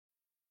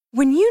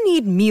When you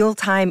need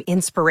mealtime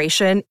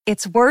inspiration,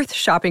 it's worth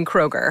shopping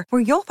Kroger,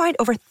 where you'll find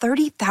over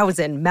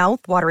 30,000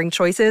 mouth-watering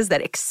choices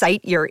that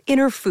excite your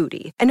inner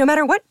foodie. And no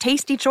matter what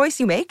tasty choice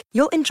you make,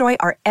 you'll enjoy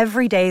our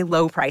everyday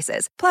low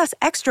prices, plus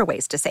extra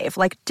ways to save,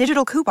 like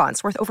digital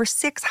coupons worth over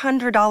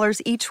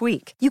 $600 each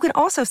week. You can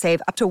also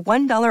save up to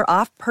 $1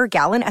 off per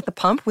gallon at the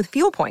pump with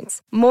fuel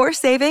points. More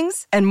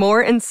savings and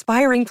more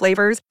inspiring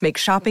flavors make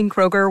shopping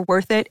Kroger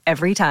worth it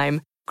every time.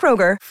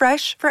 Kroger,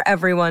 fresh for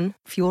everyone.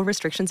 Fuel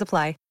restrictions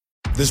apply.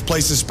 This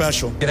place is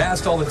special. Get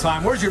asked all the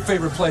time, where's your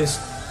favorite place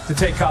to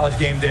take College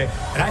Game Day?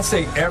 And I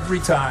say every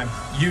time,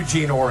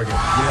 Eugene, Oregon.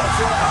 Yeah.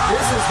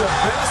 This is the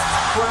best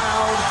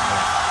crowd.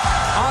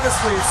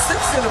 Honestly, it's 6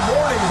 in the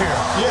morning here.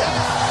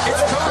 Yeah.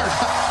 It's dark.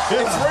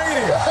 It's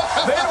raining.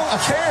 They don't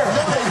care.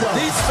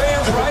 These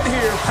fans right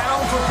here,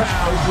 pound for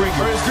pound,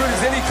 are as good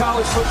as any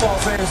college football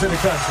fans in the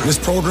country.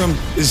 This program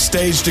is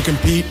staged to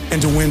compete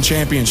and to win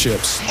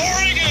championships.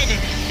 Oregon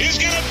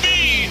is going to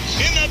be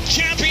in the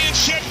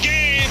championship game.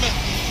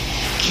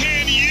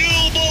 Can you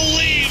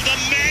believe the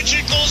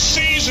magical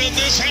season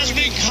this has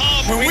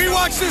become? When we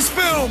watch this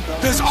film,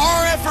 does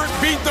our effort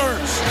beat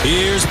theirs?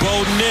 Here's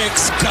Bo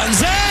Nix, guns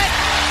it!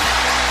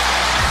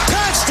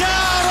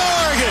 Touchdown,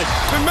 Oregon!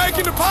 Been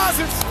making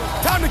deposits.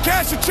 Time to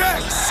cash a check.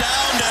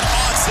 Sound at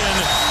Austin,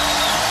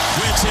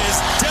 which is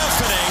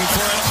deafening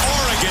for an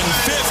Oregon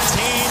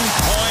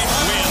 15-point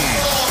win.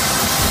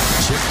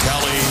 Chip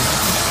Kelly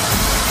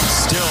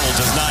still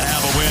does not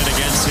have a win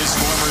against his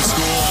former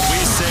school, and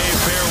we say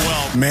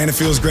farewell. Man, it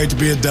feels great to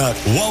be a Duck.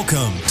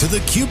 Welcome to the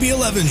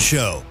QB11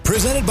 Show,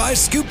 presented by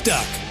Scoop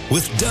Duck,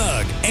 with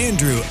Doug,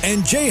 Andrew,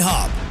 and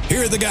J-Hop.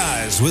 Here are the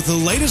guys with the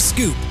latest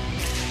scoop.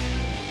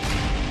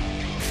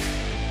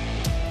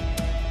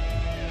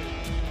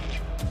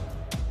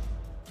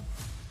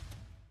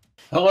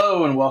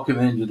 Hello and welcome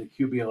into the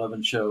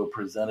QB11 Show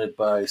presented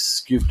by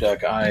Scoop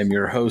Duck. I am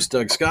your host,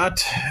 Doug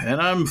Scott,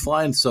 and I'm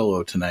flying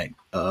solo tonight.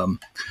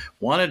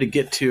 Wanted to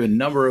get to a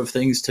number of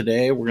things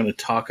today. We're going to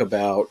talk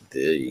about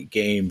the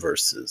game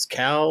versus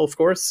Cal, of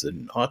course,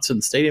 in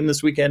Autzen Stadium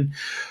this weekend.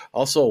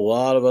 Also, a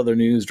lot of other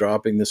news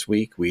dropping this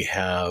week. We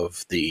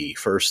have the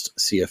first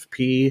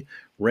CFP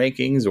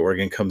rankings.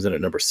 Oregon comes in at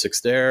number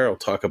 6 there. I'll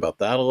talk about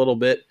that a little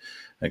bit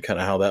and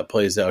kind of how that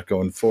plays out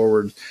going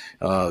forward.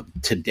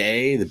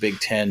 Today, the Big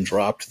Ten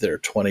dropped their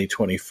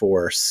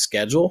 2024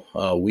 schedule,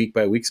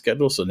 week-by-week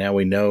schedule. So now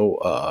we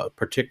know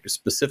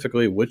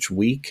specifically which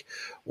week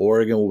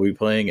Oregon will be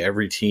playing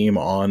every team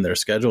on their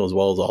schedule, as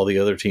well as all the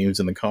other teams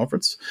in the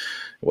conference,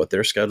 what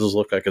their schedules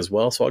look like as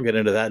well. So I'll get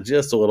into that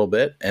just a little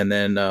bit. And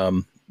then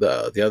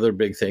the other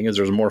big thing is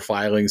there's more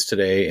filings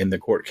today in the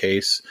court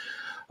case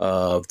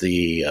of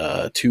the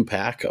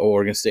 2-pack,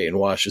 Oregon State and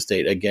Washington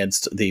State,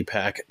 against the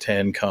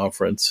Pac-10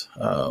 conference,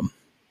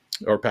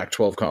 or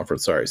Pac-12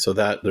 conference, sorry. So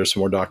that there's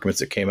some more documents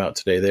that came out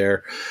today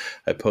there.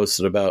 I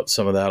posted about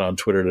some of that on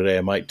Twitter today.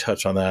 I might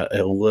touch on that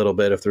a little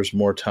bit if there's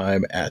more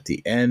time at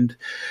the end.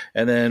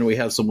 And then we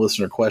have some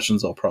listener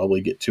questions I'll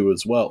probably get to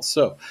as well.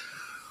 So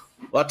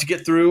a lot to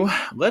get through.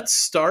 Let's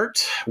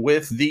start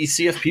with the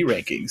CFP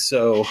rankings.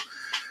 So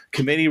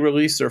committee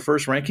released their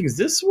first rankings.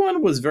 This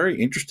one was very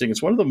interesting.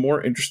 It's one of the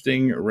more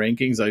interesting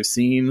rankings I've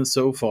seen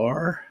so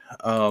far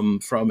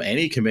from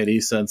any committee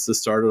since this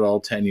started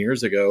all 10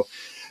 years ago.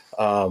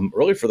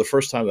 Really, for the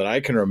first time that I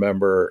can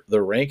remember, the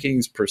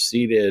rankings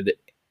proceeded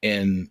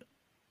in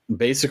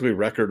basically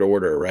record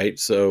order, right?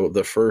 So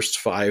the first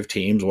 5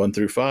 teams, 1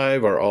 through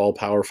 5, are all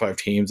Power 5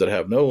 teams that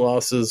have no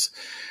losses.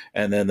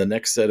 And then the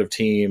next set of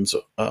teams,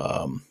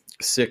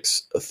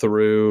 6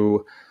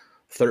 through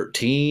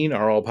 13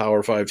 are all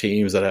Power 5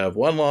 teams that have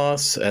 1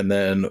 loss, and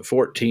then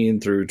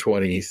 14 through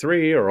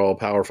 23 are all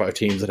Power 5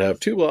 teams that have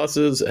 2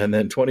 losses, and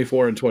then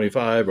 24 and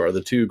 25 are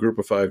the 2 Group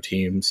of 5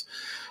 teams,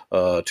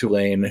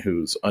 Tulane,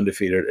 who's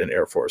undefeated, and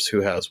Air Force,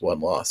 who has 1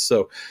 loss.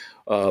 So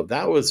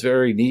that was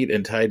very neat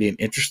and tidy and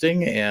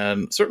interesting,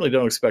 and certainly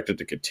don't expect it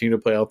to continue to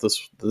play out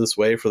this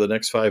way for the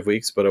next 5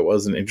 weeks, but it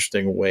was an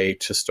interesting way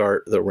to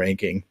start the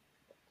ranking.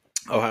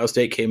 Ohio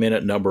State came in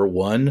at number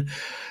 1.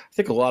 I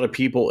think a lot of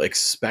people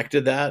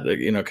expected that,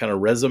 kind of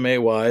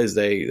resume-wise.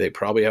 They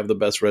probably have the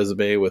best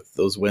resume with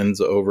those wins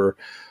over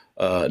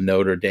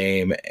Notre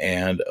Dame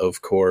and,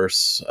 of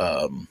course,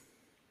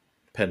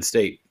 Penn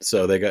State.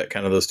 So they got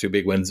kind of those 2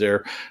 big wins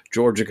there.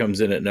 Georgia comes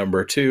in at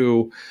number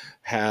 2,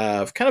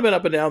 have kind of been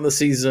up and down the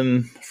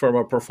season from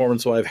a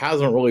performance-wise.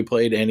 Hasn't really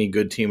played any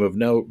good team of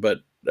note, but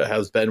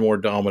has been more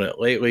dominant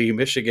lately.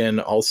 Michigan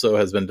also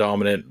has been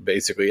dominant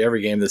basically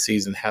every game this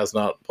season, has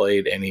not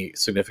played any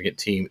significant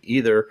team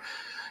either.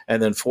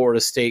 And then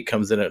Florida State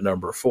comes in at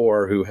number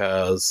 4, who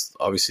has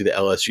obviously the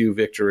LSU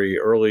victory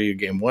early,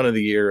 game 1 of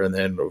the year, and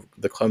then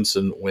the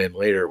Clemson win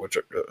later, which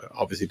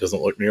obviously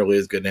doesn't look nearly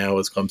as good now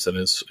as Clemson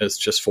is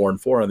just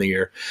 4-4 on the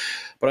year.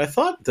 But I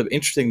thought the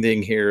interesting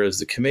thing here is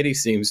the committee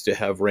seems to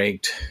have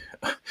ranked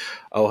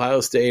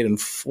Ohio State and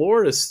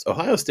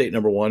Ohio State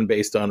number 1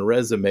 based on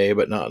resume,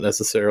 but not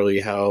necessarily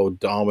how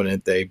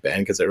dominant they've been,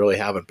 because they really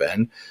haven't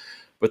been.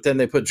 But then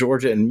they put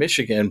Georgia and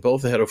Michigan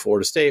both ahead of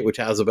Florida State, which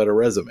has a better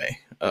resume.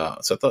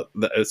 So I thought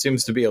that it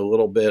seems to be a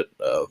little bit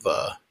of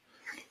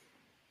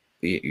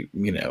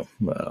a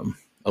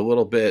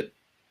little bit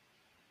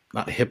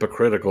not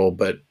hypocritical,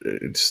 but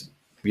it's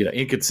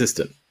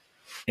inconsistent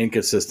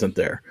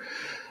there.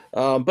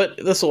 But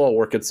this will all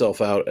work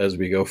itself out as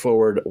we go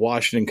forward.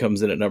 Washington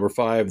comes in at number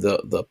 5,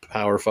 the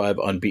Power 5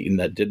 unbeaten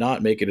that did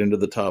not make it into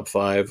the top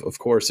 5. Of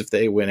course, if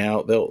they win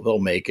out, they'll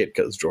make it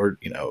because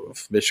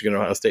if Michigan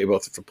and Ohio State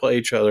both have to play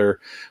each other,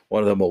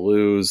 one of them will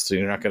lose. So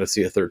you're not going to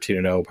see a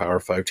 13-0 Power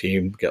 5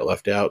 team get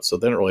left out. So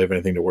they don't really have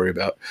anything to worry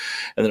about.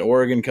 And then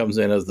Oregon comes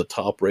in as the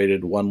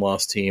top-rated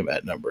one-loss team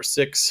at number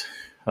 6.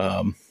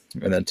 And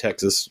then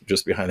Texas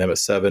just behind them at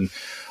 7.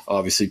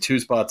 Obviously,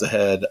 2 spots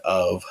ahead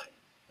of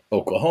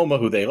Oklahoma,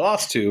 who they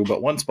lost to,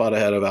 but 1 spot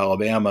ahead of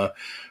Alabama,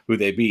 who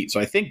they beat. So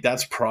I think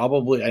that's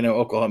probably, I know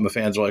Oklahoma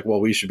fans are like, well,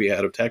 we should be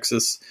ahead of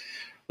Texas.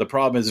 The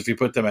problem is if you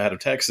put them ahead of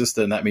Texas,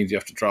 then that means you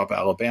have to drop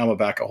Alabama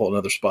back a whole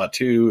other spot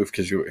too,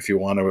 because if you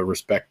want to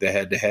respect the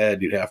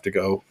head-to-head, you'd have to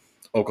go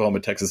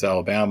Oklahoma, Texas,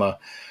 Alabama.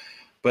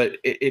 But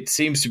it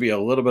seems to be a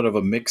little bit of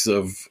a mix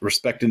of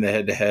respecting the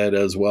head-to-head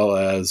as well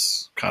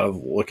as kind of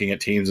looking at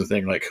teams and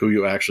thinking like who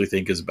you actually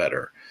think is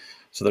better.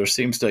 So there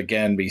seems to,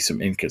 again, be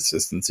some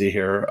inconsistency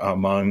here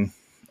among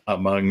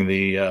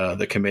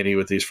the committee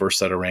with these first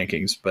set of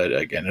rankings. But,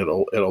 again,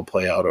 it'll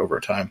play out over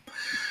time.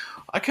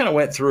 I kind of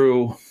went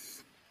through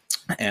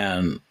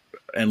and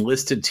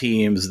listed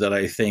teams that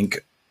I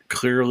think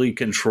clearly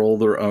control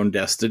their own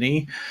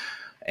destiny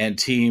and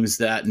teams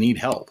that need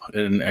help.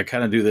 And I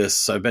kind of do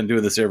this. I've been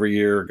doing this every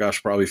year,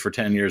 probably for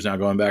 10 years now,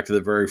 going back to the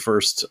very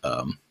first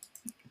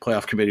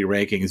playoff committee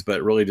rankings,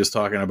 but really just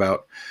talking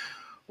about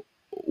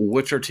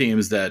which are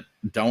teams that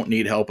don't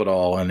need help at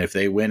all, and if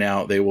they win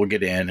out, they will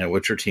get in, and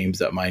which are teams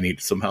that might need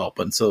some help.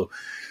 And so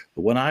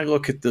when I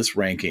look at this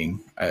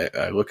ranking,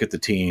 I look at the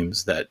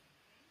teams that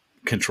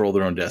control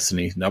their own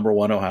destiny. Number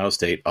 1, Ohio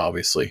State,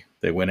 obviously.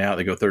 They win out,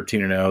 they go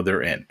 13-0,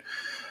 they're in.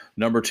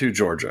 Number 2,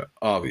 Georgia,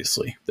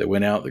 obviously. They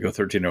win out, they go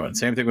 13-0. And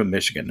same thing with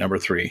Michigan. Number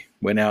 3,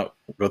 win out,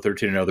 go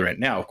 13-0, they're in.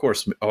 Now, of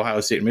course, Ohio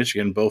State and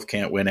Michigan both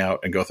can't win out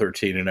and go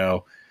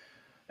 13-0.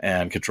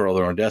 And control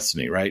their own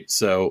destiny, right?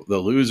 So the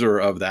loser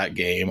of that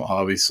game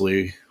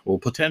obviously will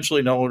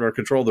potentially no longer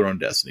control their own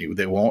destiny.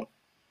 They won't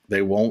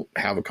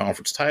have a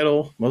conference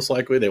title, most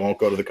likely. They won't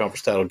go to the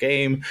conference title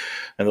game,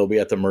 and they'll be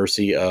at the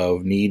mercy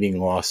of needing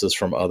losses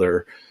from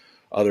other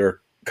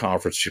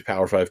conference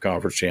Power 5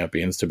 conference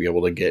champions to be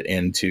able to get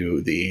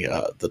into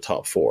the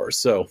top 4.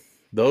 So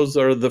those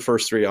are the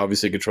first 3.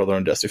 Obviously, control their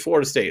own destiny.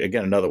 Florida State,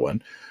 again, another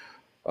one.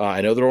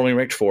 I know they're only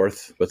ranked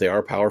 4th, but they are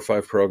a Power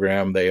 5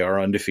 program. They are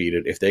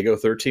undefeated. If they go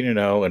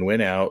 13-0 and win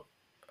out,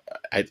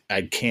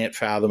 I can't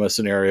fathom a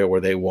scenario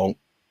where they won't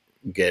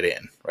get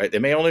in. Right? They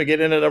may only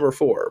get in at number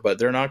 4, but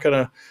they're not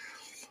gonna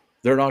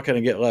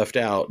get left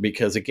out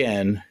because,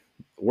 again,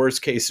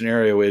 worst case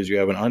scenario is you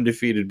have an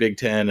undefeated Big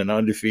Ten, an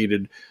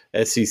undefeated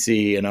SEC,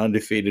 an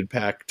undefeated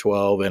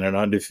Pac-12, and an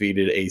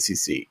undefeated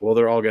ACC. Well,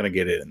 they're all going to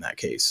get in that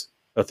case.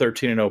 A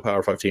 13-0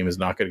 Power 5 team is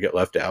not going to get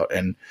left out.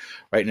 And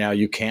right now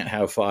you can't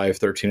have 5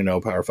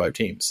 13-0 Power 5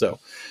 teams. So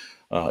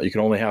you can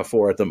only have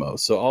 4 at the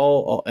most.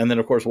 So and then,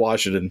 of course,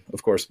 Washington,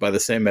 of course, by the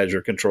same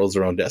measure, controls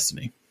their own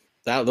destiny.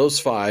 Those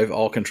 5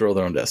 all control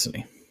their own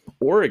destiny.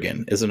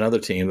 Oregon is another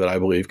team that I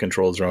believe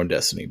controls their own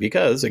destiny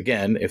because,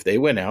 again, if they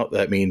win out,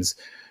 that means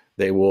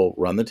they will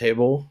run the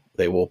table.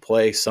 They will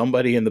play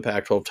somebody in the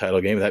Pac-12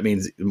 title game. That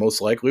means most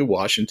likely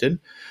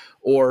Washington,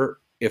 or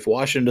if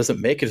Washington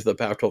doesn't make it to the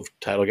Pac-12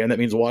 title game, that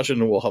means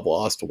Washington will have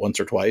lost once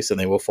or twice, and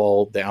they will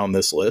fall down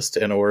this list.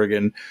 And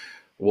Oregon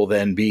will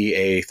then be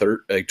a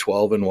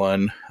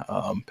 12-1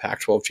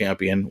 Pac-12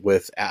 champion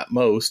with, at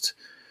most,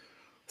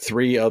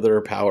 3 other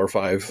Power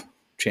 5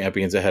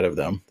 champions ahead of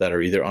them that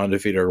are either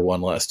undefeated or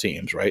 1 less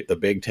teams. Right, the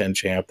Big Ten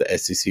champ, the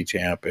SEC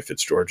champ, if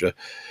it's Georgia,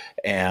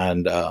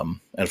 and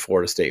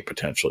Florida State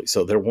potentially.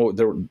 So there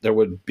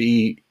would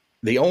be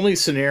the only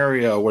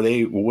scenario where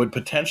they would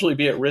potentially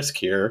be at risk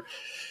here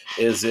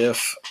is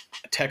if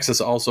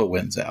Texas also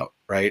wins out,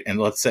 right? And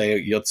let's say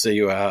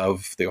you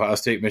have the Ohio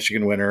State,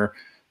 Michigan winner,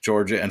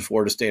 Georgia, and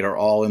Florida State are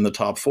all in the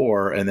top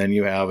 4, and then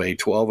you have a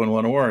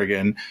 12-1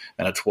 Oregon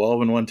and a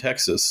 12-1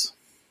 Texas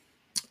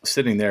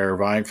sitting there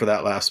vying for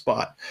that last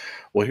spot.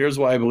 Well, here's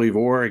why I believe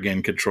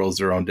Oregon controls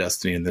their own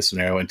destiny in this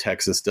scenario, and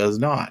Texas does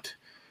not.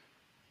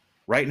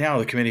 Right now,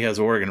 the committee has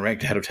Oregon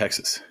ranked ahead of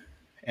Texas.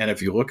 And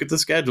if you look at the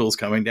schedules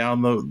coming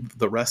down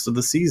the rest of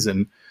the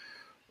season,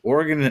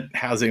 Oregon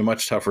has a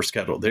much tougher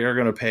schedule. They are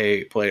going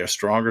to play a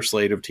stronger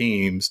slate of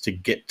teams to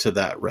get to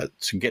that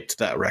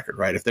record,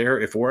 right?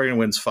 If Oregon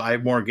wins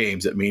 5 more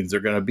games, it means they're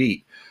going to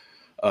beat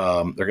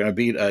a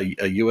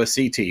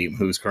USC team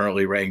who's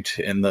currently ranked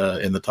in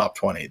the top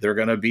 20. They're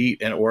going to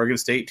beat an Oregon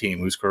State team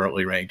who's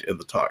currently ranked in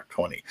the top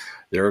 20.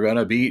 They're going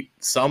to beat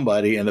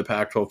somebody in the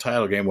Pac-12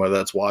 title game, whether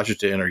that's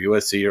Washington or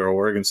USC or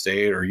Oregon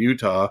State or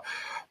Utah,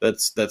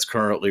 that's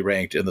currently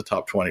ranked in the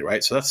top 20,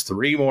 right? So that's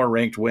 3 more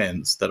ranked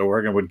wins that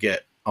Oregon would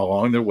get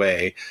along their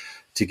way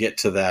to get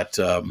to that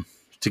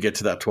to get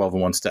to that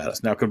 12-1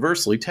 status. Now,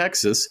 conversely,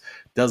 Texas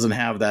doesn't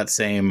have that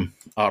same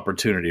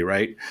opportunity,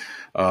 right?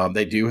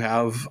 They do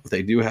have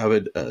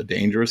a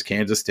dangerous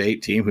Kansas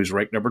State team who's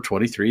ranked number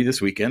 23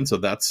 this weekend, so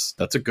that's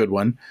a good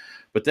one.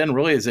 But then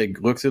really, as they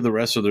look through the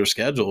rest of their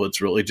schedule,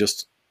 it's really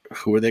just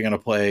who are they going to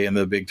play in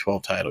the Big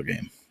 12 title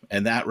game?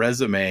 And that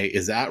resume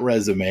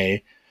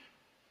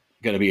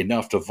going to be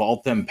enough to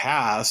vault them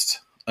past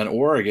an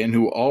Oregon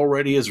who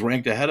already is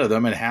ranked ahead of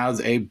them and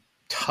has a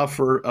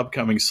tougher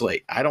upcoming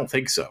slate? I don't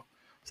think so.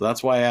 So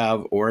that's why I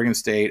have Oregon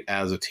State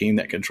as a team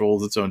that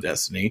controls its own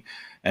destiny,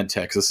 and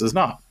Texas is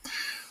not.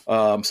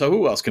 So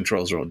who else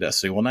controls their own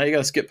destiny? Well, now you got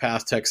to skip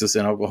past Texas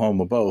and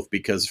Oklahoma both,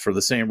 because for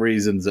the same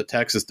reasons that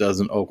Texas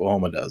doesn't,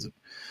 Oklahoma doesn't.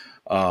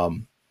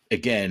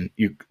 Again,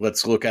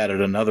 let's look at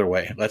it another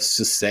way. Let's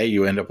just say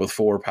you end up with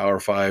 4 Power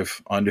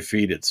 5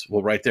 undefeateds.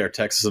 Well, right there,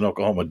 Texas and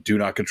Oklahoma do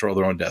not control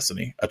their own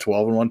destiny. A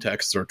 12-1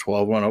 Texas or a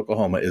 12-1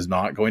 Oklahoma is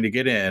not going to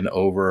get in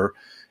over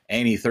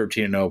any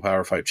 13-0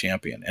 Power 5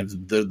 champion. And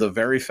the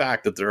very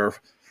fact that there are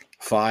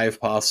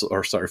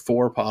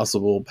 4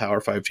 possible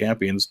Power 5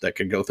 champions that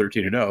can go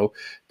 13-0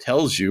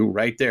 tells you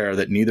right there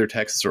that neither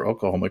Texas or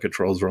Oklahoma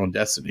controls their own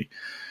destiny.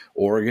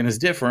 Oregon is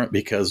different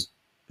because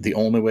the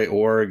only way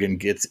Oregon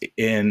gets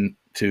in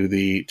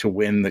to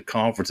win the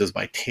conference is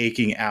by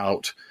taking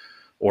out,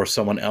 or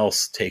someone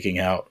else taking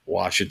out,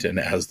 Washington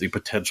as the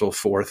potential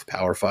 4th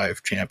Power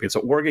 5 champion. So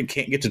Oregon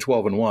can't get to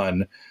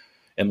 12-1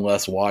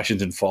 unless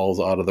Washington falls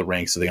out of the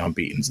ranks of the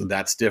unbeaten. So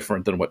that's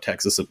different than what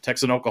Texas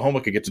and Oklahoma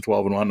could get to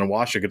 12-1, and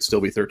Washington could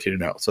still be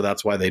 13-0. So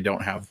that's why they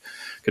don't have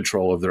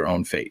control of their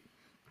own fate.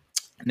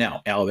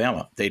 Now,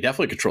 Alabama, they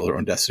definitely control their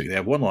own destiny. They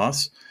have 1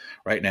 loss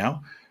right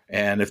now,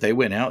 and if they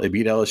win out, they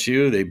beat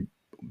LSU, they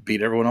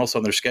beat everyone else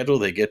on their schedule,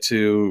 they get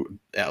to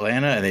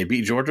Atlanta, and they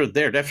beat Georgia,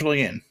 they're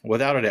definitely in,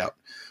 without a doubt.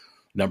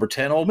 Number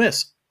 10, Ole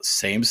Miss,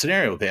 same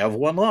scenario. They have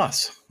 1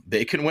 loss.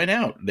 They can win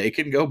out. They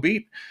can go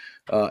beat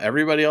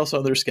everybody else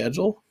on their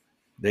schedule.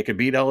 They can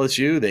beat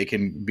LSU. They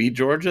can beat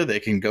Georgia. They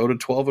can go to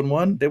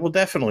 12-1. They will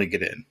definitely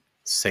get in.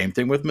 Same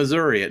thing with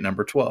Missouri at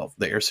number 12.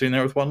 They are sitting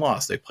there with 1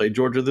 loss. They played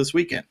Georgia this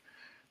weekend.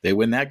 They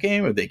win that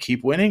game. If they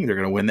keep winning, they're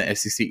going to win the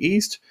SEC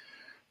East.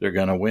 They're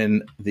going to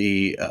win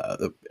the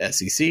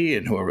SEC,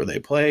 and whoever they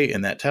play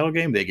in that title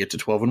game, they get to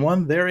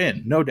 12-1. They're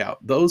in, no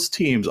doubt. Those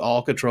teams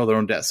all control their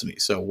own destiny.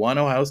 So 1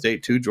 Ohio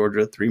State, 2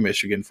 Georgia, 3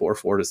 Michigan, 4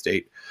 Florida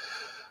State,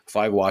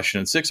 5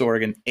 Washington, 6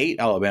 Oregon, 8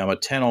 Alabama,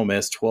 10 Ole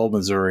Miss, 12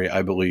 Missouri,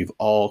 I believe,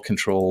 all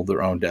control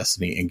their own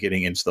destiny in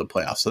getting into the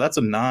playoffs. So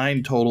that's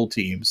 9 total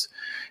teams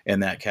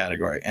in that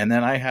category. And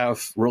then I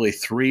have really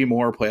 3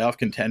 more playoff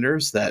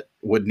contenders that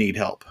would need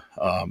help.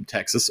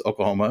 Texas,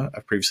 Oklahoma,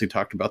 I've previously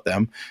talked about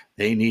them.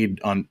 They need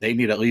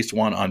at least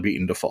 1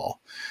 unbeaten to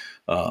fall.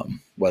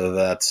 Whether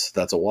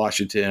that's a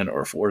Washington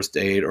or a Florida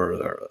State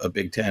or a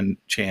Big Ten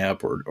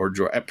champ or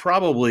Georgia.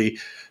 Probably,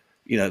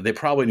 they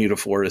probably need a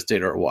Florida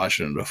State or a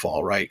Washington to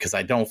fall, right? Because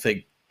I don't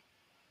think,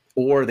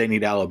 or they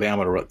need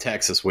Alabama to run.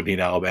 Texas would need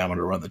Alabama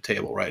to run the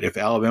table, right? If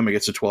Alabama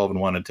gets to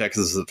 12-1 and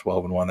Texas is at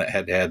 12-1, that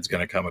head-to-head is going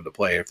to come into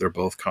play if they're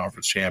both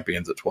conference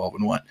champions at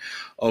 12-1.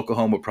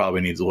 Oklahoma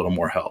probably needs a little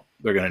more help.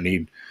 They're going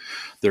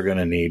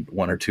to need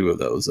 1 or 2 of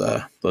those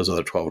other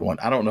 12-1.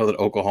 I don't know that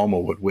Oklahoma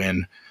would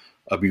win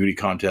a beauty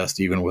contest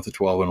even with a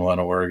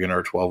 12-1 Oregon or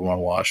a 12-1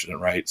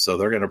 Washington, right? So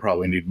they're going to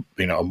probably need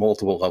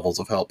multiple levels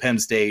of help. Penn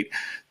State.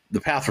 The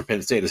path for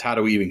Penn State is how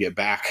do we even get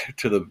back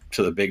to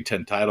the Big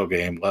Ten title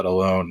game, let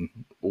alone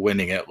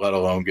winning it, let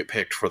alone get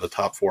picked for the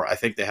top 4. I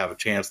think they have a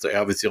chance. They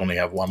obviously only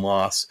have 1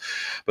 loss,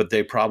 but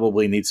they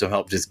probably need some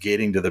help just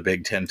getting to the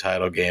Big Ten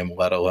title game,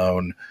 let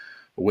alone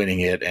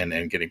winning it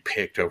and getting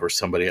picked over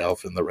somebody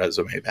else in the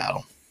resume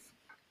battle.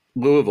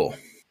 Louisville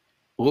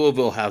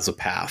has a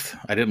path.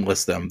 I didn't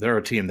list them. They're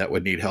a team that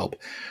would need help.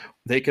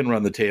 They can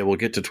run the table,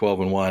 get to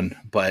 12-1,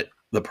 but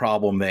the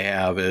problem they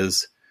have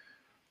is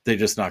they're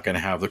just not going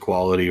to have the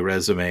quality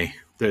resume.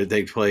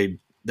 They played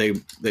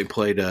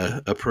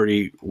a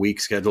pretty weak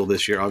schedule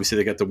this year. Obviously,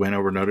 they got the win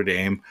over Notre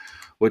Dame,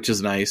 which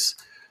is nice,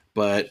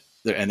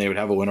 and they would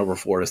have a win over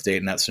Florida State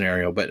in that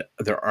scenario. But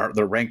they're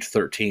ranked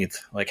 13th.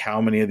 Like,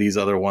 how many of these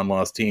other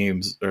 1-loss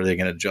teams are they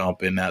going to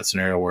jump in that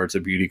scenario where it's a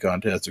beauty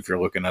contest? If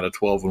you're looking at a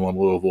 12-1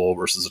 Louisville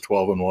versus a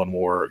 12-1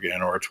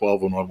 Oregon, or a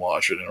 12-1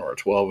 Washington, or a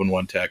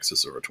 12-1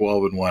 Texas, or a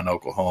 12-1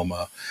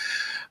 Oklahoma,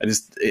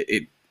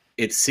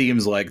 it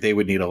seems like they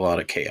would need a lot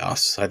of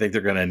chaos. I think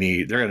they're going to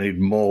need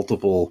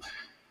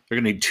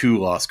 2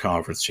 lost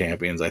conference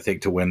champions, I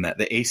think, to win that.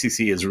 The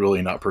ACC is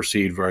really not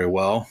perceived very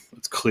well.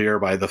 It's clear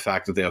by the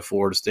fact that they have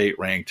Florida State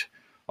ranked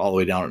all the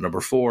way down at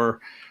number 4,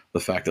 the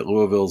fact that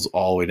Louisville's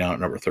all the way down at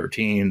number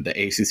 13. The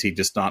ACC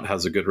just not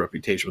has a good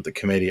reputation with the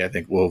committee. I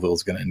think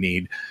Louisville's going to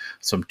need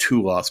some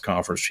 2 lost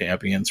conference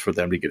champions for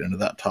them to get into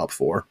that top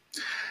 4.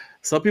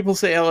 Some people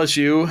say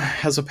LSU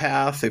has a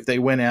path if they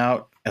win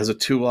out as a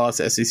 2-loss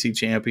SEC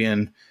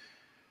champion.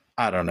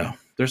 I don't know.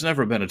 There's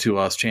never been a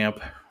 2-loss champ.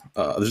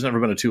 There's never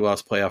been a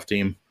 2-loss playoff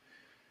team.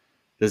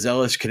 Could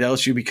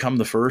LSU become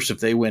the first if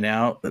they win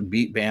out,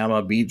 beat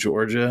Bama, beat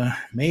Georgia?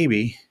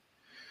 Maybe.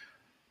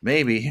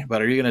 Maybe,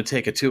 but are you going to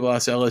take a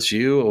 2-loss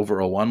LSU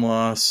over a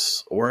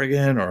 1-loss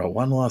Oregon or a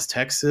 1-loss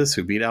Texas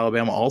who beat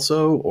Alabama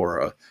also?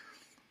 Or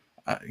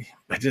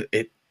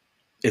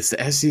it's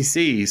the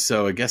SEC,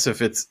 so I guess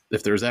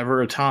if there's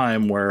ever a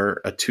time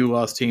where a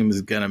 2-loss team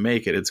is going to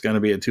make it, it's going to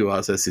be a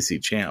 2-loss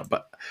SEC champ.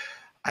 But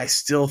I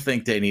still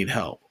think they need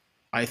help.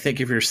 I think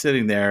if you're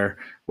sitting there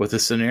with a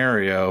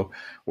scenario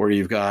where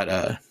you've got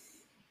a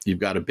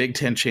Big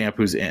Ten champ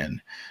who's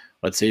in,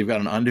 let's say you've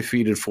got an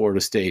undefeated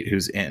Florida State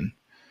who's in.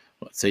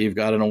 Let's say you've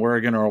got an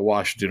Oregon or a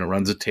Washington who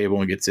runs a table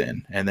and gets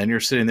in, and then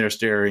you're sitting there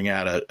staring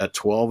at a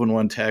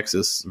 12-1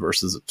 Texas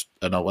versus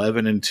an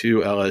 11-2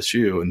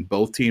 LSU, and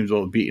both teams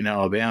will have beaten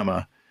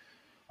Alabama.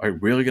 Are you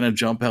really going to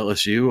jump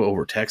LSU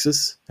over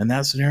Texas in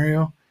that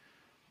scenario?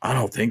 I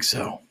don't think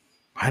so.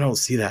 I don't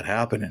see that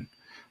happening.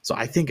 So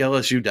I think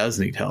LSU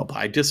does need help.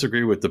 I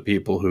disagree with the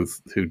people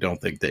who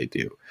don't think they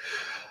do,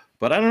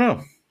 but I don't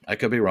know. I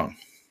could be wrong.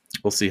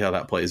 We'll see how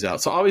that plays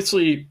out. So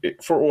obviously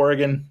for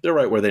Oregon, they're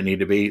right where they need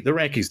to be. The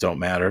rankings don't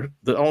matter.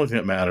 The only thing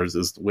that matters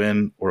is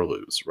win or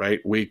lose,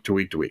 right? Week to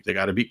week to week. They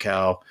got to beat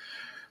Cal.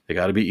 They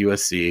got to beat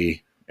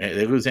USC. And if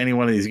they lose any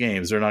one of these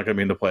games, they're not going to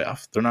be in the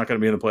playoff. They're not going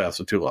to be in the playoffs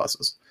with 2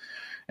 losses.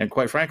 And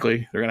quite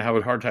frankly, they're going to have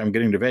a hard time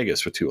getting to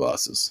Vegas with 2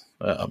 losses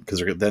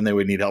because then they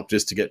would need help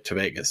just to get to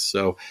Vegas.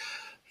 So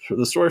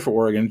the story for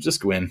Oregon,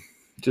 just win.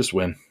 Just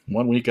win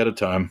 1 week at a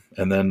time,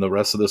 and then the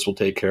rest of this will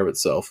take care of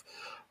itself.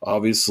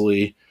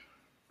 Obviously,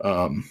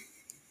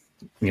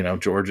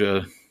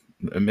 Georgia,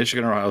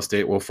 Michigan, or Ohio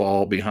State will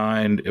fall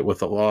behind it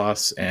with a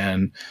loss.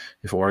 And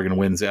if Oregon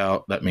wins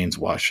out, that means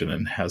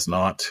Washington has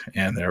not.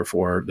 And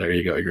therefore, there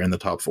you go. You're in the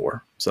top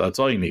 4. So that's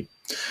all you need.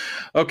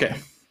 Okay.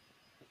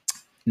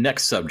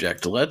 Next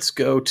subject. Let's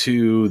go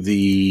to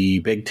the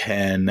Big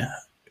Ten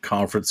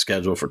conference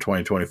schedule for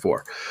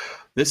 2024.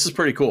 This is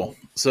pretty cool.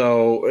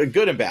 So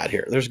good and bad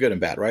here. There's good and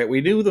bad, right? We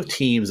knew the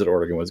teams that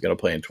Oregon was going to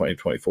play in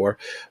 2024.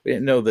 We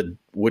didn't know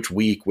which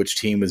week, which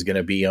team was going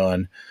to be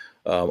on.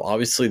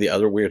 Obviously, the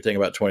other weird thing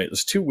about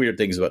there's 2 weird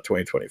things about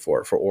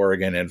 2024 for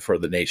Oregon and for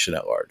the nation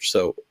at large.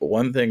 So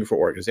one thing for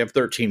Oregon is they have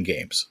 13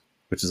 games,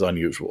 which is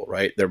unusual,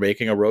 right? They're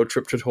making a road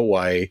trip to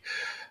Hawaii,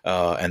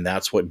 and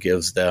that's what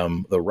gives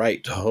them the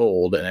right to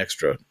hold an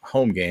extra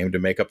home game to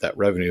make up that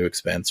revenue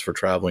expense for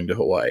traveling to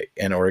Hawaii.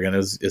 And Oregon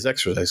is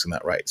exercising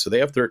that right. So they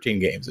have 13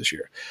 games this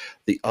year.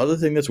 The other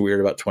thing that's weird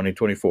about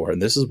 2024, and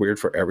this is weird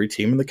for every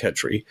team in the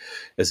country,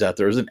 is that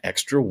there's an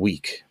extra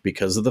week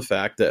because of the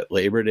fact that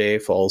Labor Day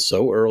falls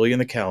so early in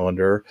the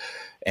calendar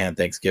and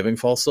Thanksgiving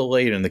falls so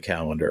late in the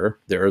calendar.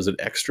 There is an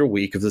extra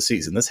week of the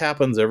season. This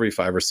happens every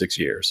 5 or 6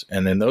 years.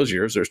 And in those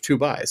years, there's 2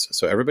 byes.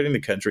 So everybody in the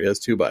country has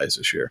 2 byes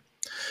this year.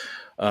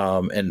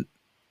 And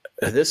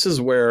this is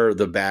where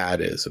the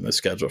bad is in the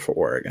schedule for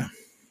Oregon.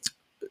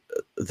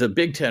 The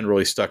Big Ten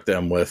really stuck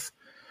them with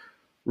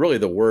really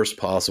the worst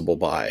possible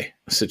bye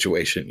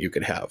situation you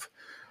could have.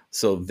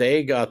 So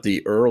they got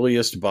the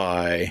earliest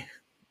bye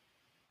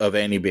of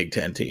any Big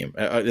Ten team.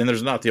 And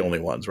there's not the only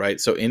ones, right?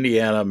 So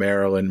Indiana,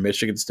 Maryland,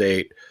 Michigan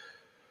State,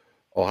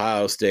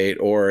 Ohio State,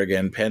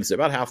 Oregon, Penn State,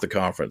 about half the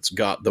conference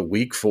got the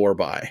week 4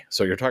 bye.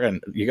 So you're talking,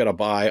 you got a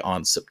bye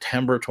on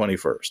September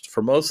 21st.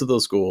 For most of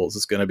those schools,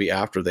 it's going to be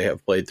after they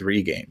have played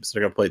 3 games.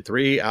 They're going to play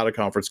 3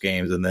 out-of-conference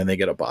games, and then they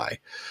get a bye.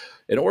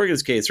 In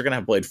Oregon's case, they're going to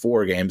have played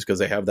 4 games because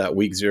they have that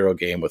week 0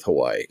 game with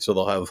Hawaii. So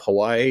they'll have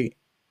Hawaii,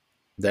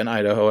 then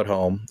Idaho at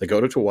home. They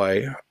go to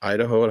Hawaii,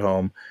 Idaho at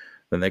home.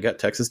 Then they got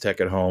Texas Tech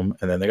at home,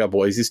 and then they got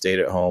Boise State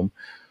at home.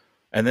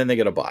 And then they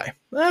get a bye.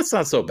 That's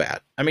not so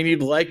bad. I mean,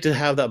 you'd like to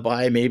have that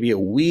bye maybe a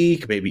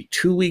week, maybe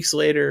 2 weeks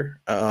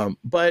later,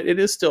 but it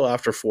is still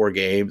after 4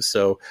 games.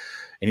 So,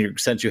 and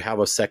since you have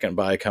a second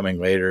bye coming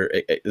later,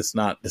 it's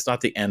not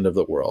the end of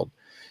the world.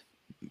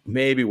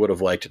 Maybe would have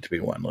liked it to be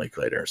 1 week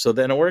later. So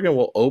then Oregon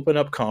will open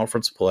up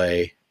conference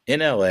play in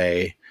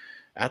LA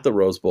at the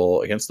Rose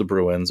Bowl against the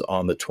Bruins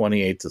on the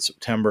 28th of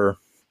September.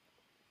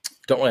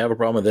 Don't really have a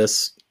problem with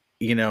this.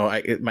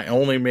 My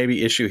only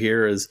maybe issue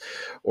here is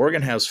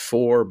Oregon has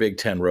 4 Big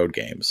Ten road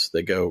games.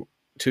 They go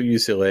to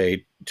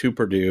UCLA, to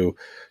Purdue,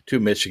 to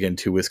Michigan,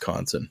 to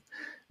Wisconsin.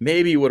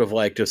 Maybe you would have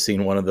liked to have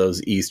seen one of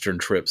those Eastern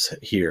trips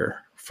here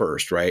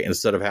first, right?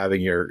 Instead of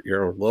having your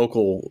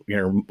local,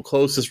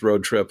 closest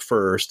road trip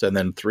first and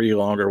then 3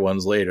 longer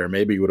ones later,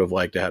 maybe you would have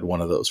liked to have one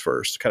of those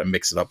first, kind of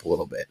mix it up a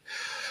little bit.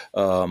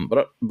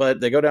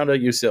 But they go down to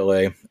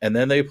UCLA, and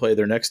then they play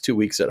their next 2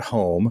 weeks at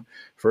home.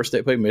 First,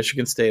 they play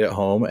Michigan State at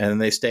home, and then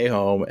they stay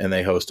home, and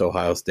they host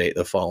Ohio State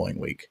the following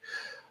week.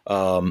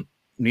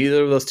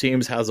 Neither of those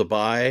teams has a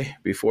bye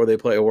before they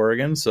play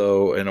Oregon,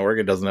 and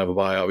Oregon doesn't have a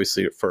bye,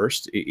 obviously, at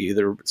first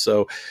either.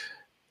 So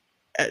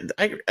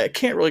I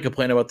can't really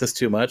complain about this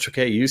too much.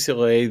 Okay,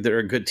 UCLA, they're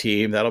a good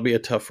team. That'll be a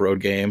tough road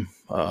game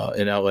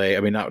in LA. I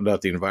mean,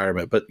 not the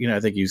environment, but I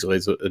think UCLA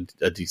is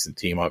a decent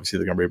team. Obviously,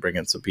 they're going to be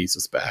bringing some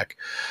pieces back.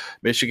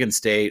 Michigan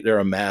State, they're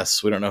a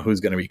mess. We don't know who's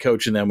going to be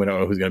coaching them. We don't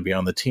know who's going to be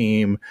on the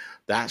team.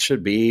 That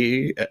should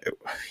be.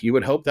 You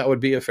would hope that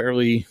would be a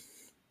fairly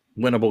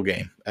winnable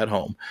game at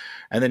home,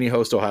 and then you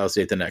host Ohio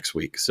State the next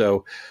week.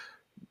 So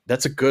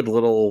that's a good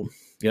little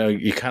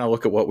you kind of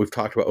look at what we've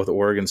talked about with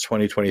Oregon's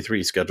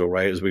 2023 schedule,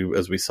 right? As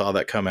we saw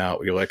that come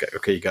out, you're like,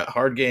 okay, you got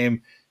hard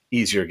game,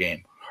 easier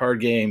game, hard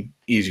game,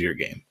 easier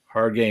game,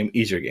 hard game,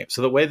 easier game.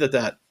 So the way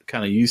that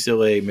kind of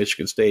UCLA,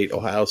 Michigan State,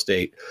 Ohio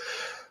State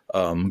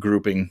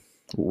grouping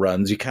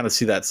runs, you kind of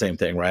see that same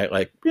thing, right?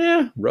 Like,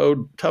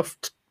 road tough,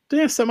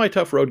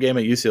 semi-tough road game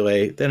at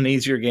UCLA, then an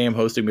easier game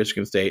hosting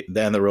Michigan State,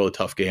 then the really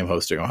tough game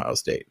hosting Ohio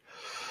State.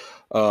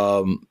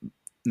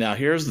 Now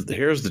here's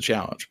the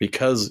challenge,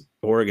 because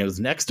Oregon's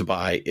next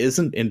bye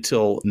isn't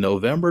until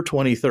November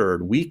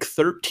 23rd, week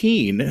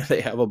 13. They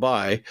have a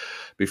bye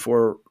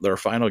before their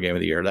final game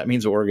of the year. That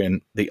means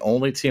Oregon, the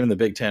only team in the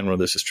Big Ten where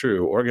this is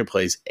true, Oregon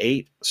plays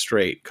 8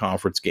 straight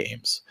conference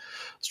games,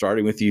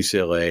 starting with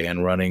UCLA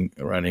and running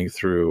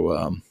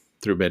through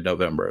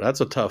mid-November.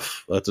 That's a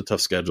tough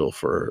schedule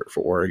for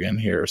Oregon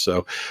here.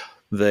 So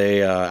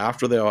they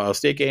after the Ohio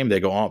State game, they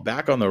go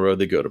back on the road.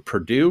 They go to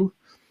Purdue.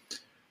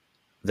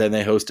 Then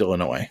they host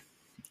Illinois.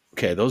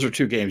 Okay, those are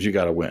 2 games you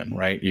got to win,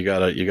 right? You got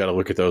to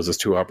look at those as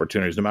 2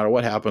 opportunities. No matter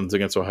what happens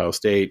against Ohio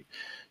State,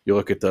 you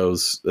look at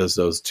those as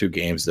those 2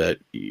 games that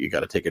you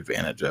got to take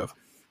advantage of.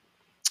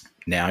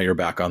 Now you're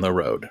back on the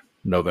road.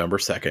 November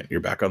 2nd, you're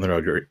back on the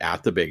road. You're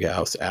at the Big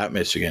House at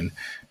Michigan,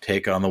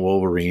 take on the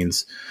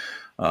Wolverines.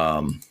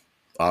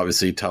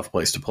 Obviously, tough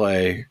place to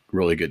play,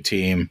 really good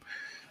team.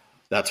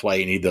 That's why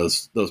you need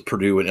those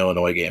Purdue and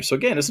Illinois games. So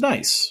again, it's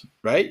nice,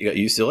 right? You got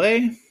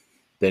UCLA.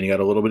 Then you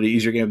got a little bit of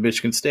easier game with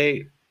Michigan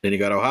State. Then you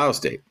got Ohio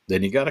State.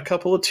 Then you got a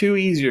couple of 2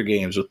 easier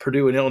games with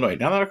Purdue and Illinois.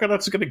 Now, they're not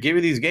going to give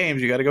you these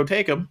games. You got to go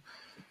take them.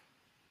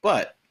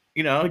 But,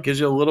 it gives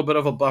you a little bit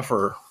of a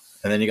buffer.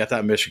 And then you got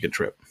that Michigan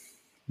trip.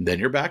 Then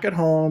you're back at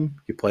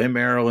home. You play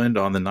Maryland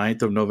on the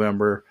 9th of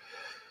November.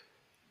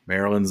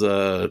 Maryland's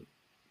a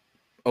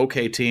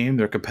okay team.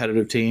 They're a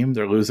competitive team.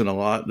 They're losing a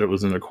lot. They're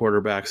losing their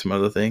quarterback, some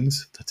other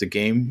things. That's a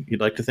game you'd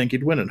like to think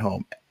you'd win at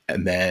home.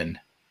 And then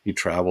you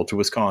travel to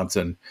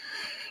Wisconsin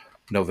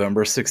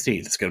November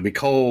 16th. It's going to be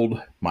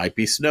cold, might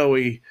be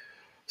snowy.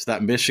 So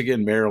that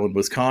Michigan, Maryland,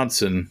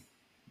 Wisconsin,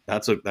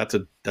 that's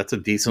a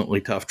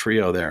decently tough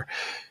trio there.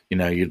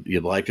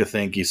 You'd like to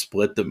think you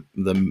split the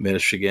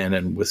Michigan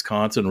and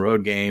Wisconsin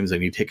road games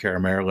and you take care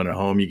of Maryland at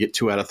home. You get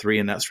 2 out of 3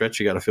 in that stretch.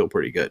 You got to feel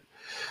pretty good.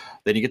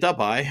 Then you get that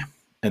bye,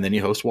 and then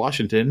you host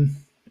Washington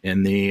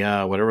in the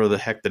whatever the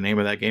heck the name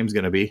of that game is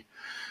going to be.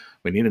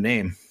 We need a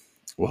name.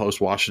 We'll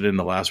host Washington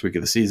the last week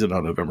of the season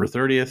on November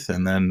 30th,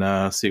 and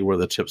then see where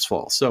the chips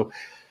fall. So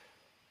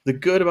the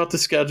good about the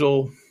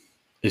schedule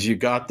is you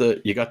got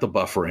the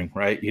buffering,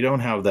 right? You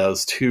don't have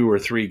those 2 or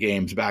 3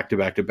 games back to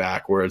back to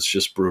back where it's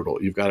just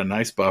brutal. You've got a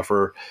nice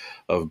buffer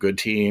of good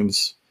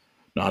teams,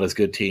 not as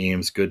good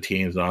teams,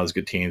 not as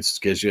good teams.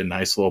 It gives you a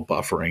nice little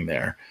buffering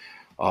there.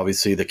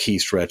 Obviously, the key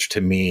stretch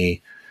to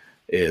me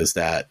is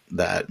that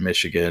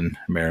Michigan,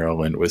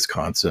 Maryland,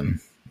 Wisconsin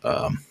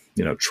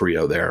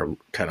trio there,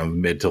 kind of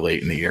mid to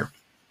late in the year.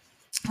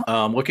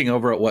 Looking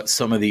over at what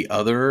some of the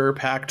other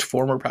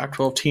former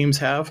Pac-12 teams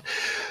have,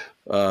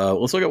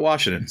 let's look at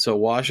Washington. So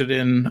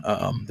Washington,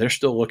 they're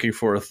still looking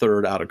for a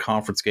 3rd out of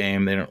conference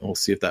game. We'll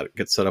see if that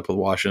gets set up with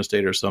Washington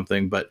State or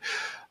something. But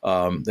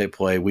they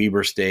play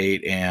Weber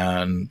State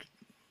and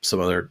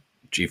some other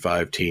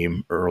G5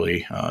 team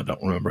early.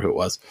 Don't remember who it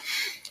was.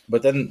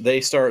 But then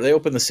they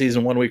open the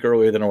season 1 week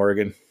earlier than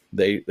Oregon.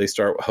 They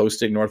start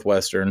hosting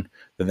Northwestern,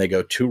 then they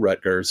go to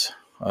Rutgers,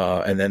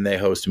 and then they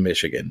host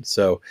Michigan.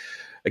 So,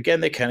 again,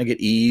 they kind of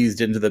get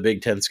eased into the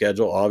Big Ten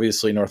schedule.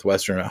 Obviously,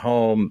 Northwestern at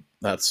home,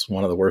 that's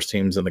one of the worst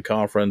teams in the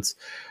conference.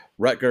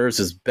 Rutgers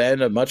has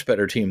been a much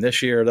better team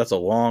this year. That's a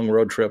long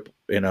road trip.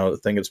 I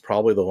think it's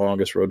probably the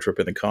longest road trip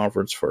in the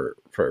conference for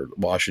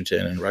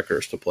Washington and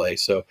Rutgers to play.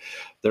 So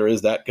there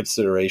is that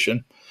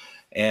consideration.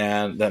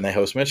 And then they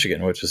host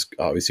Michigan, which is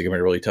obviously going to be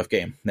a really tough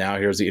game. Now,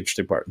 here's the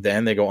interesting part.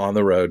 Then they go on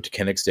the road to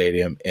Kinnick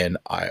Stadium in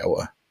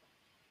Iowa.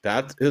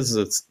 That is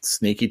a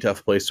sneaky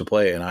tough place to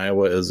play. And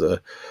Iowa is a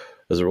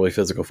really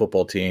physical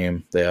football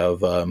team. They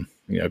have a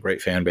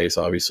great fan base,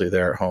 obviously,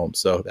 there at home.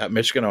 So that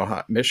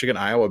Michigan,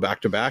 Iowa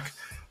back-to-back,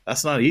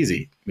 that's not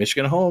easy.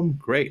 Michigan at home,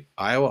 great.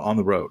 Iowa on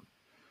the road,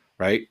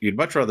 right? You'd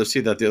much rather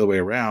see that the other way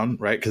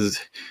around, right? Because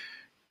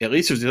at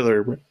least there's the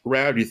other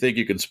round. You think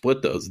you can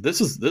split those.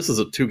 This is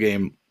a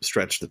 2-game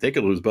stretch that they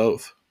could lose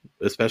both,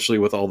 especially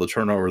with all the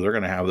turnover they're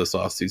going to have this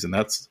offseason.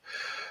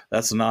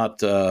 That's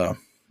not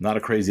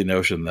a crazy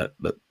notion that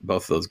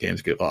both of those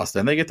games get lost.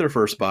 And they get their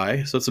first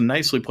bye, so it's a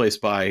nicely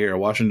placed bye here.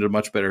 Washington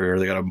much better here.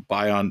 They got a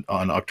bye on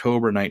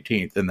October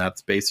 19th, and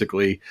that's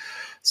basically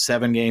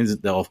 7 games.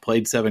 They'll have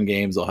played 7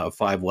 games. They'll have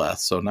 5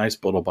 left, so nice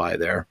little bye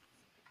there.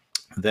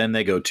 Then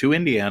they go to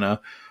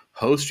Indiana,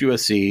 host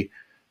USC,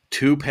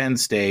 to Penn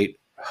State,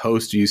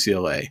 host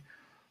UCLA.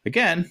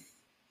 Again,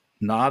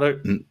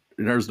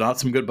 there's not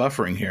some good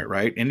buffering here,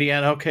 right?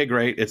 Indiana, okay,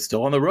 great. It's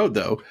still on the road,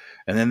 though.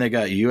 And then they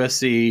got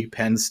USC,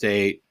 Penn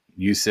State,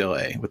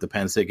 UCLA, with the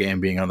Penn State game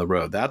being on the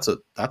road. That's a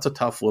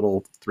tough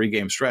little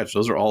 3-game stretch.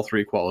 Those are all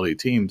 3 quality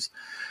teams.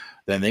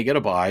 Then they get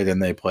a bye. Then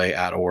they play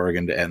at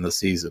Oregon to end the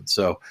season.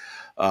 So,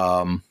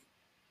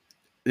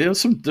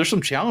 there's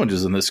some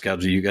challenges in this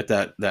schedule. You get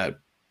that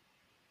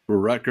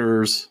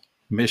Rutgers,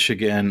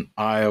 Michigan,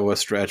 Iowa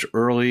stretch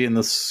early in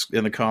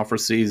the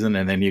conference season,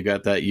 and then you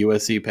got that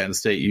USC, Penn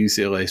State,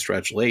 UCLA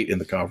stretch late in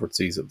the conference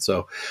season.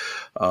 So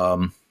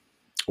we'll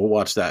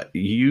watch that.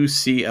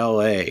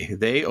 UCLA,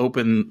 they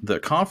open the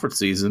conference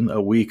season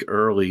a week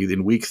early,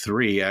 in week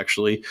 3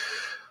 actually,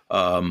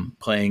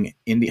 hosting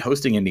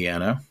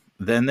Indiana.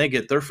 Then they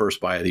get their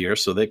first bye of the year,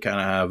 so they kind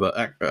of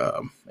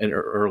have an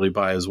early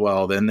bye as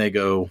well. Then they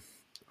go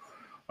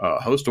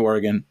host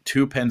Oregon,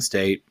 to Penn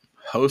State,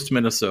 host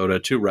Minnesota,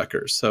 to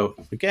Rutgers. So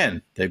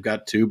again, they've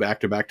got 2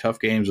 back-to-back tough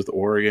games with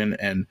Oregon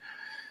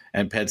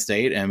and Penn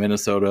State, and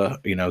Minnesota,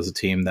 is a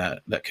team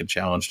that can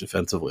challenge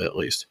defensively at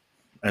least.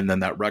 And then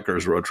that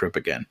Rutgers road trip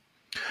again.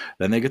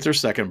 Then they get their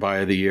second bye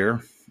of the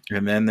year,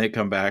 and then they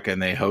come back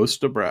and they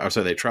host Nebraska.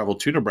 So they travel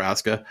to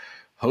Nebraska,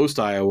 host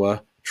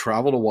Iowa,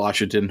 travel to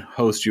Washington,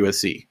 host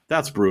USC.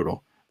 That's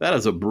brutal. That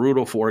is a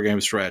brutal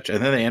 4-game stretch.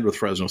 And then they end with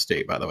Fresno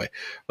State, by the way.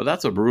 But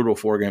that's a brutal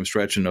 4-game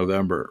stretch in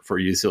November for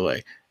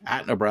UCLA.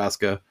 At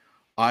Nebraska,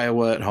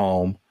 Iowa at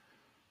home,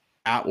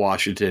 at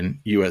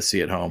Washington,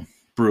 USC at home.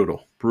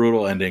 Brutal.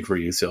 Brutal ending for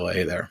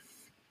UCLA there.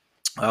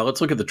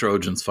 Let's look at the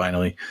Trojans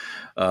finally.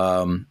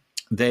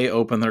 They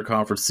open their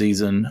conference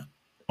season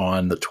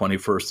on the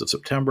 21st of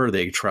September.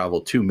 They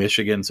travel to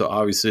Michigan. So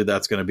obviously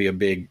that's going to be a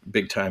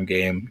big time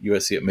game.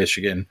 USC at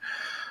Michigan,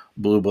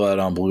 blue blood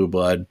on blue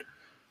blood.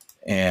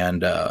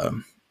 And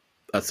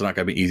that's not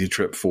going to be an easy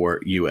trip for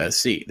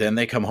USC. Then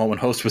they come home and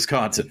host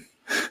Wisconsin.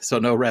 So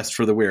no rest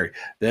for the weary.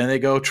 Then they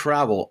go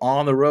travel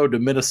on the road to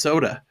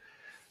Minnesota.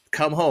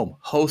 Come home,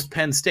 host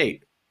Penn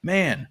State.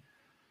 Man,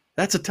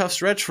 that's a tough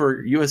stretch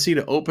for USC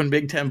to open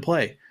Big Ten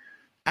play.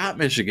 At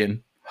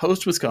Michigan,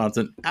 host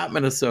Wisconsin. At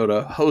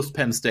Minnesota, host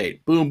Penn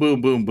State. Boom,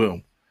 boom, boom,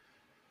 boom.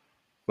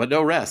 But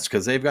no rest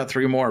because they've got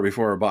 3 more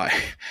before a bye.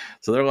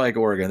 So they're like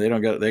Oregon.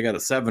 They got a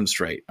 7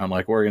 straight.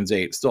 Unlike Oregon's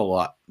 8, still a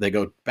lot. They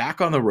go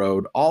back on the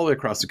road all the way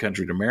across the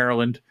country to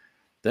Maryland,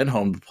 then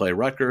home to play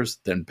Rutgers,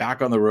 then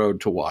back on the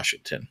road to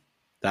Washington.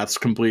 That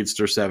completes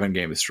their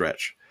 7-game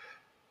stretch.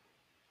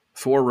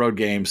 4 road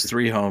games,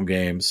 3 home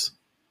games,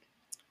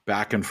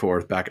 back and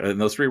forth.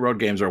 And those 3 road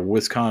games are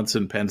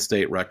Wisconsin, Penn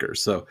State,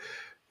 Rutgers. So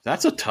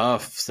that's a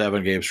tough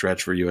 7-game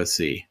stretch for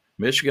USC.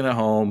 Michigan at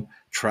home,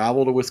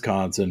 travel to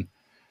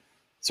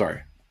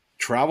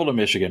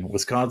Michigan,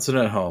 Wisconsin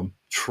at home,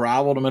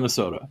 travel to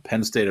Minnesota,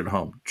 Penn State at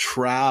home,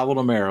 travel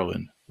to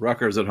Maryland,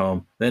 Rutgers at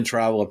home, then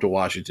travel up to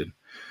Washington.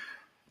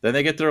 Then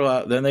they get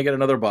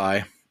another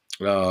bye,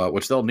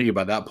 which they'll need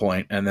by that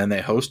point, and then they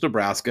host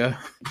Nebraska,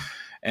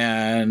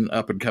 an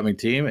up-and-coming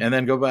team, and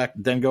then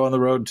go on the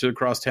road to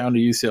across town to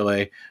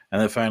UCLA,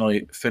 and then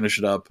finally finish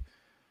it up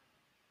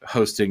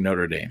hosting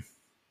Notre Dame.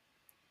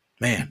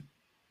 Man,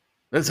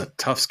 that's a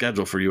tough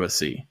schedule for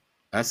USC.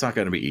 That's not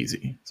going to be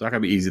easy. It's not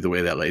going to be easy the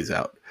way that lays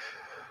out.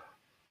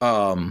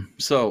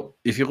 So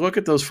if you look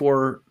at those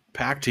 4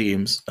 Pac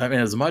teams, I mean,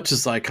 as much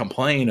as I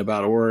complain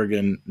about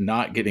Oregon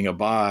not getting a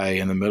bye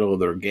in the middle of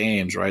their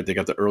games, right? They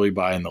got the early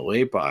bye and the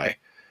late bye.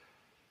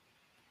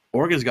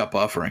 Oregon's got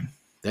buffering.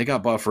 They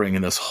got buffering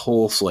in this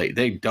whole slate.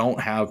 They don't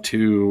have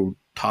 2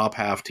 top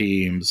half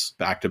teams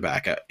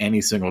back-to-back at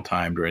any single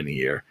time during the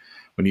year.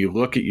 When you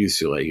look at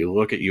UCLA, you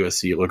look at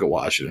USC, you look at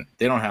Washington,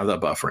 they don't have that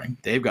buffering.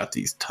 They've got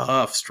these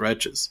tough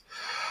stretches.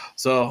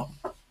 So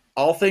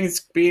all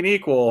things being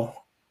equal,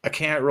 I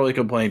can't really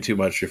complain too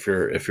much if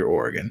you're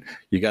Oregon.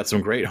 You got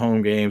some great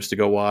home games to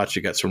go watch.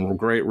 You got some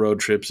great road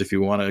trips if you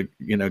want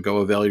to, go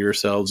avail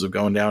yourselves of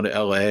going down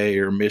to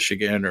LA or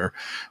Michigan or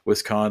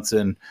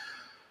Wisconsin.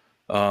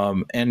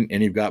 And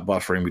you've got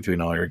buffering between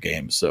all your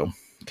games. So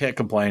can't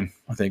complain.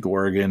 I think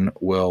Oregon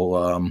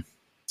will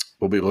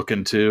be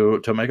looking to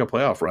make a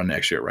playoff run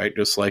next year, right?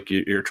 Just like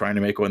you're trying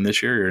to make one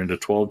this year. You're into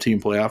 12-team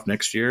playoff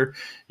next year.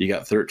 You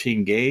got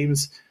 13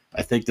 games.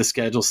 I think the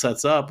schedule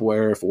sets up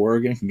where if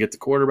Oregon can get the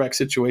quarterback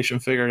situation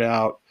figured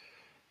out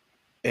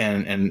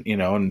and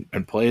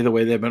play the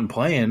way they've been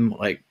playing,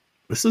 like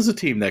this is a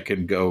team that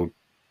can go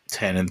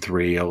 10-3,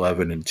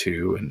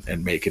 11-2,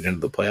 and make it into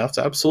the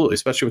playoffs. Absolutely,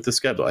 especially with the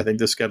schedule. I think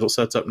the schedule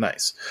sets up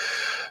nice.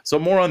 So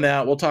more on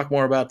that. We'll talk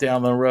more about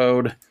down the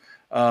road.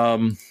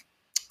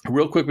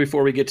 Real quick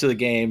before we get to the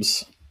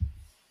games,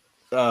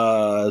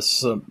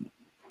 some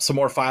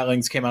more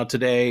filings came out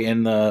today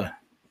in the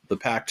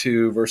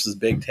Pac-2 versus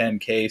Big Ten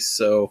case.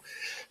 So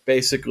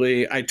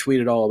basically, I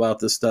tweeted all about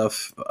this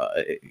stuff.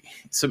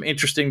 Some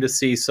interesting to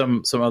see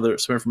some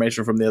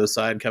information from the other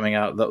side coming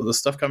out. The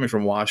stuff coming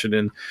from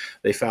Washington,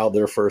 they filed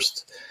their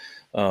first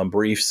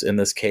briefs in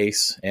this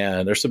case,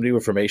 and there's some new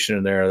information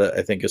in there that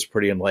I think is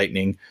pretty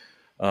enlightening,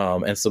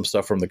 and some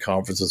stuff from the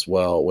conference as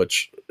well.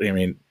 Which, I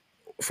mean,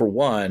 for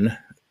one,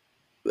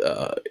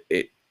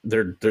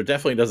 there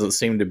definitely doesn't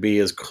seem to be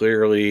as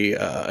clearly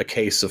a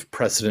case of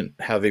precedent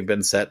having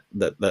been set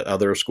that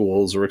other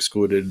schools are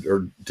excluded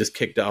or just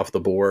kicked off the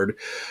board.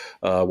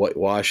 What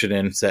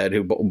Washington said,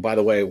 who, by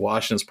the way,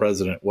 Washington's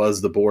president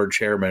was the board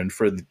chairman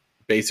for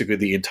basically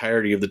the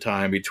entirety of the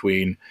time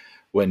between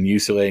when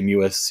UCLA and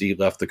USC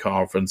left the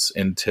conference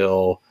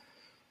until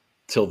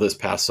till this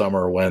past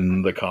summer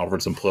when the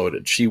conference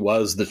imploded. She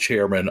was the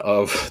chairman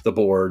of the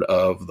board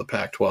of the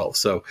Pac-12.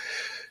 So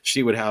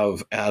she would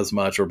have as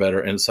much or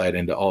better insight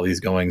into all these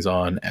goings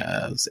on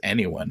as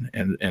anyone.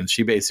 And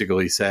she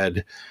basically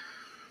said,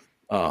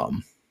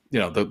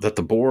 that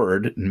the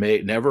board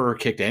never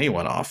kicked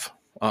anyone off.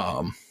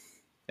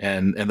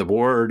 And the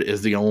board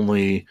is the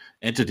only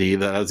entity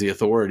that has the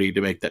authority to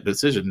make that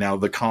decision. Now,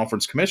 the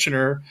conference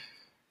commissioner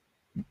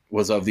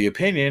was of the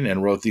opinion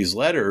and wrote these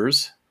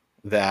letters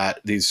that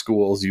these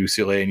schools,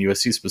 UCLA and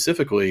USC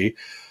specifically,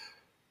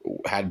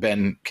 had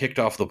been kicked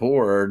off the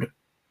board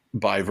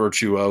by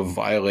virtue of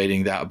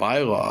violating that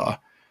bylaw.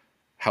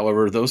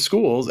 However, those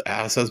schools,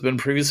 as has been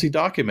previously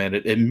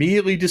documented,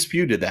 immediately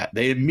disputed that.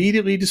 They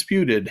immediately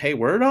disputed, hey,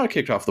 we're not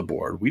kicked off the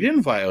board. We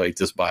didn't violate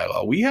this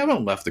bylaw. We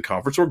haven't left the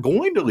conference. We're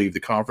going to leave the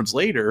conference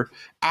later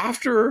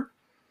after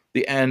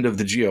the end of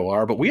the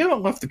GOR, but we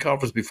haven't left the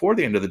conference before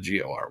the end of the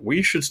GOR.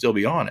 We should still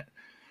be on it.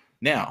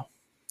 Now,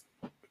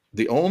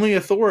 the only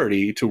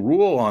authority to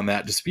rule on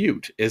that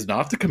dispute is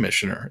not the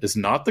commissioner, is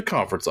not the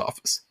conference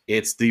office.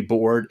 It's the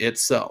board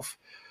itself.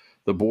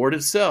 The board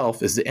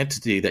itself is the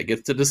entity that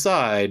gets to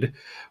decide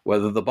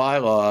whether the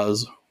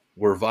bylaws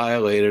were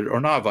violated or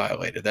not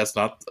violated. That's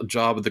not a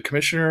job of the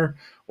commissioner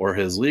or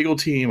his legal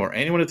team or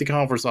anyone at the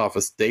conference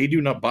office. They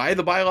do not, by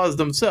the bylaws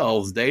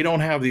themselves, they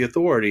don't have the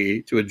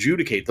authority to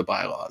adjudicate the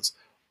bylaws.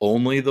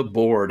 Only the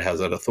board has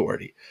that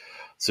authority.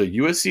 So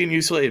USC and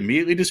UCLA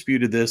immediately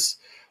disputed this.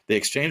 They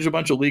exchanged a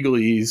bunch of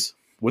legalese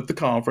with the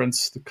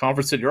conference. The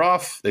conference said, you're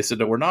off. They said,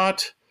 no, we're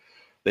not.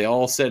 They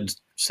all said,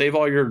 save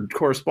all your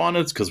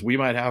correspondence because we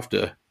might have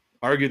to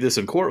argue this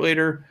in court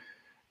later.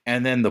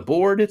 And then the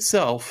board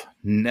itself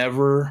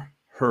never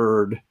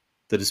heard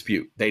the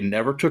dispute. They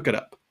never took it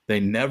up. They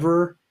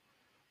never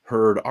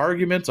heard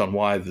arguments on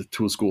why the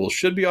two schools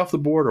should be off the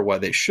board or why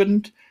they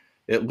shouldn't.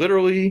 It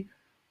literally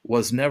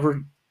was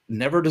never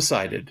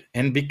decided.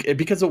 And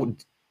because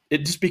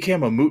it just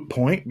became a moot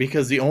point,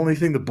 because the only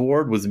thing the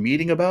board was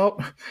meeting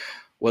about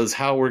was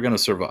how we're going to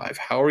survive.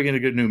 How are we going to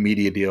get a new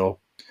media deal?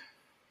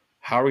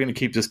 How are we going to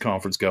keep this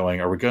conference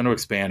going? Are we going to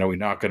expand? Are we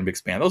not going to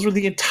expand? Those were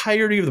the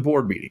entirety of the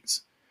board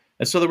meetings.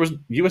 And so there was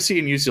USC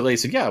and UCLA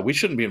said, yeah, we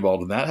shouldn't be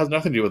involved in that. It has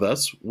nothing to do with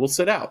us. We'll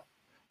sit out.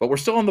 But we're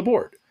still on the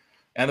board.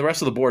 And the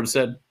rest of the board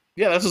said,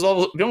 yeah, this is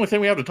all the only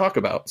thing we have to talk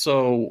about.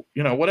 So,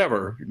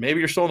 whatever. Maybe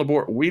you're still on the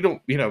board. We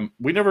don't,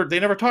 they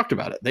never talked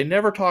about it. They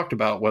never talked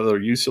about whether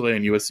UCLA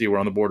and USC were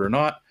on the board or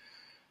not.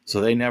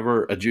 So they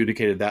never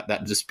adjudicated that.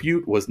 That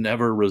dispute was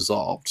never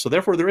resolved. So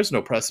therefore, there is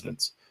no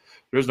precedence.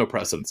 There is no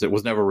precedence. It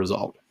was never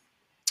resolved.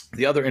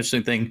 The other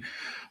interesting thing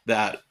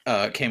that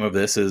came of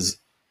this is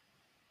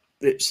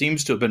it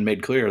seems to have been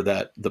made clear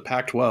that the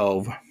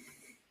Pac-12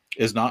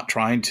 is not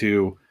trying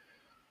to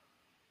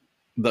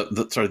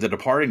the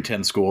departing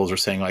 10 schools are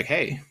saying like,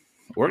 hey,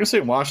 Oregon State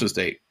and Washington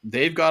State,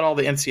 they've got all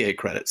the NCAA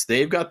credits.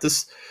 They've got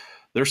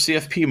their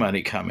CFP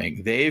money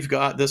coming. They've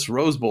got this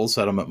Rose Bowl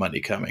settlement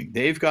money coming.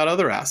 They've got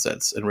other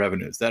assets and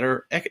revenues that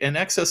are in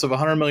excess of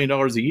 $100 million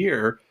a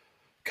year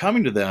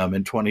coming to them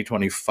in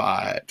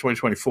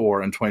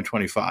 2024 and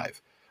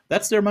 2025.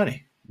 That's their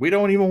money. We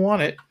don't even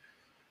want it.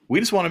 We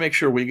just want to make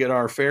sure we get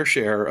our fair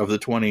share of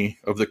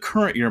the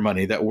current year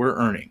money that we're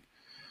earning.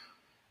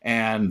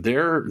 And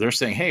they're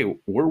saying, hey,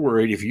 we're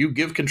worried if you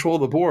give control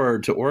of the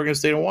board to Oregon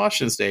State and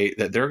Washington State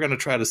that they're going to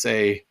try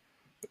to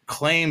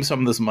claim some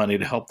of this money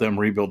to help them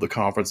rebuild the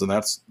conference. And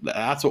that's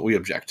what we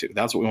object to.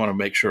 That's what we want to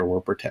make sure we're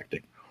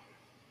protecting.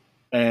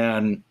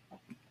 And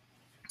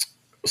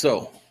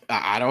so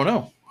I don't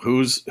know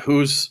who's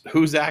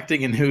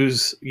acting and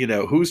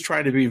who's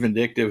trying to be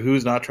vindictive,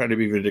 who's not trying to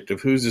be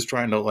vindictive, who's just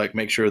trying to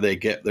make sure they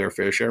get their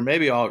fair share.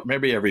 Maybe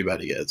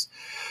everybody is.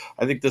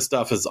 I think this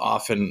stuff is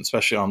often,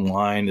 especially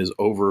online, is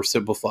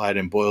oversimplified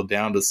and boiled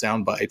down to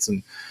sound bites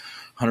and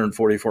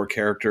 144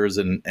 characters,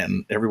 and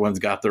everyone's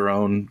got their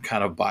own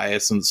kind of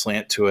bias and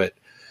slant to it.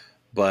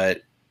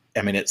 But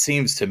I mean, it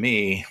seems to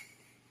me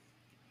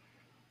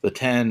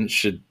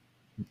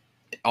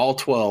all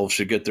 12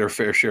 should get their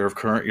fair share of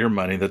current year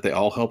money that they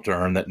all helped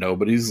earn, that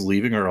nobody's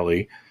leaving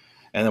early.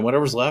 And then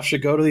whatever's left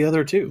should go to the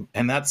other two.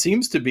 And that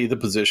seems to be the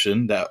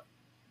position that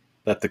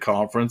the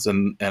conference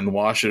and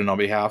Washington on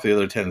behalf of the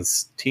other 10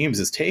 teams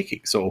is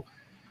taking. So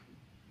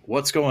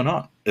what's going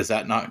on? Is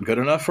that not good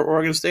enough for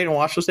Oregon State and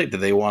Washington State? Do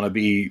they want to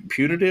be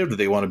punitive? Do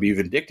they want to be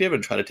vindictive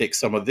and try to take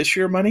some of this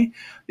year money?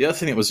 The other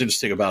thing that was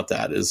interesting about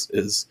that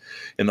is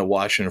in the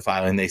Washington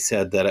filing, they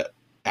said that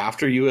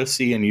after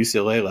USC and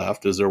UCLA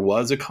left, there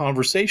was a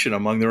conversation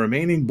among the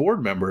remaining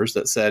board members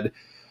that said,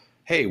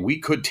 hey, we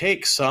could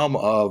take some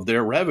of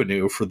their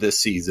revenue for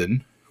this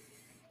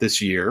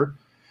year.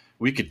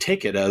 We could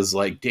take it as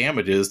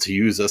damages to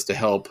use us to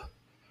help,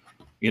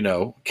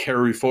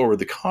 carry forward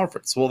the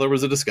conference. Well, there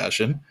was a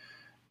discussion,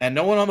 and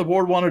no one on the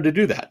board wanted to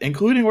do that,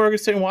 including Oregon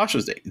State and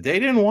Washington State. They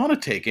didn't want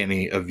to take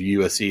any of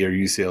USC or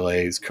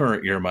UCLA's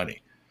current year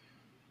money.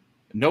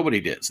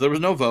 Nobody did. So there was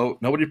no vote.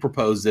 Nobody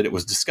proposed it. It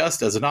was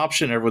discussed as an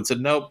option. Everyone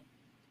said, nope,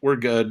 we're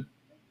good.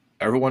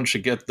 Everyone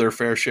should get their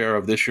fair share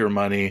of this year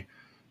money,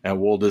 and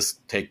we'll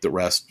just take the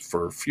rest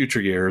for future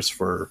years.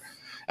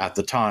 at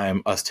the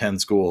time, us 10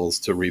 schools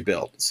to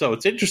rebuild. So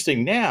it's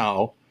interesting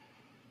now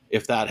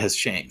if that has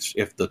changed.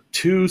 If the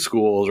 2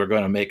 schools are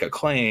going to make a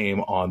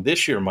claim on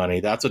this year money,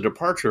 that's a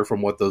departure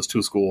from what those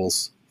 2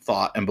 schools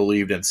thought and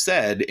believed and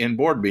said in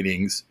board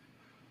meetings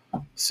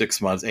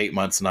 6 months, 8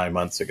 months, 9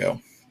 months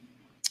ago.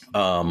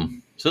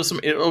 So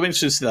it'll be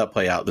interesting to see that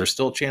play out. There's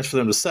still a chance for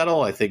them to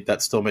settle. I think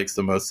that still makes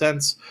the most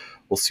sense.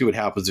 We'll see what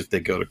happens if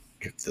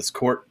this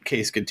court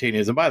case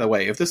continues. And by the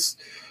way, if this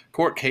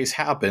court case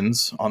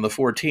happens on the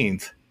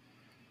 14th,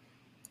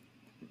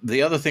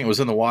 the other thing that was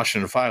in the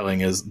Washington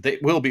filing is they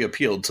will be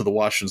appealed to the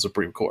Washington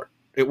Supreme Court.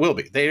 It will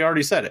be. They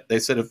already said it. They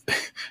said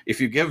if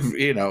you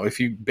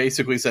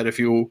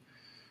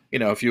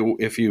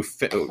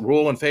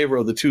rule in favor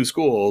of the 2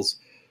 schools,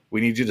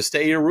 we need you to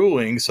stay your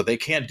ruling so they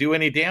can't do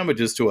any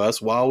damages to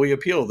us while we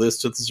appeal this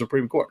to the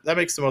Supreme Court. That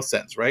makes the most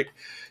sense, right?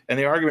 And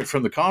the argument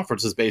from the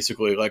conference is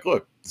basically like,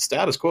 look, the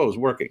status quo is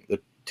working. The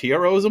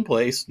TRO is in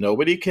place.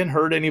 Nobody can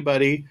hurt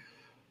anybody.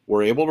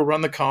 We're able to run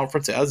the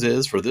conference as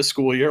is for this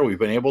school year. We've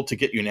been able to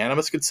get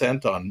unanimous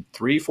consent on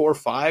 3, 4,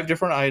 5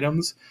 different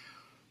items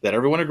that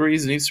everyone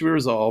agrees needs to be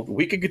resolved.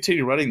 We can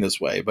continue running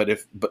this way,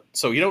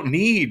 so you don't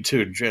need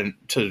to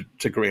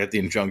grant the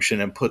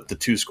injunction and put the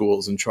 2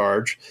 schools in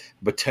charge,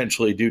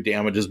 potentially do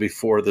damages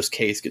before this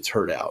case gets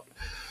heard out.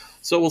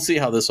 So we'll see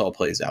how this all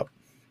plays out.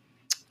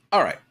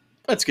 All right,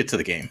 let's get to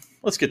the game.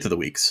 Let's get to the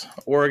weeks.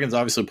 Oregon's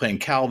obviously playing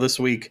Cal this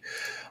week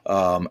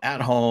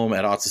at home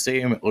at Autzen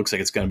Stadium. It looks like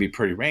it's going to be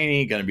pretty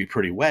rainy, going to be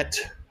pretty wet.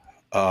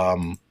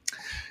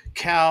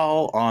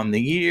 Cal on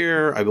the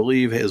year, I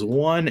believe, has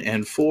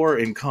 1-4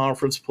 in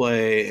conference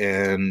play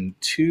and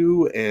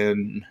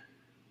 2-6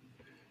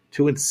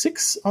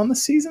 on the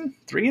season,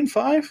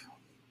 3-5.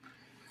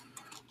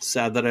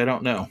 Sad that I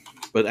don't know,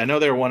 but I know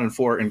they're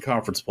 1-4 in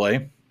conference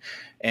play,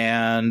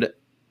 and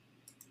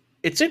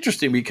it's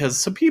interesting because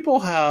some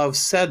people have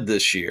said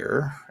this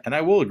year, and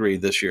I will agree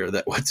this year,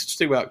 that what's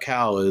interesting about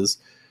Cal is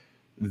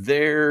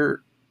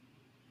their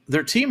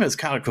team has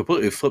kind of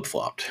completely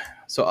flip-flopped.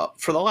 So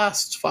for the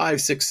last 5,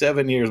 6,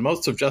 7 years,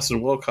 most of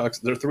Justin Wilcox,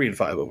 they're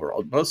 3-5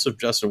 overall. Most of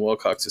Justin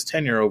Wilcox's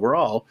tenure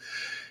overall,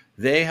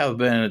 they have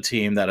been a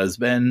team that has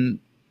been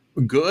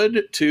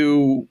good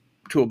to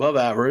above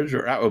average,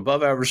 or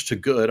above average to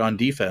good on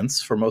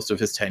defense for most of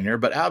his tenure,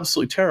 but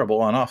absolutely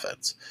terrible on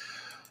offense.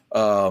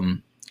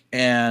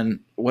 And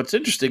what's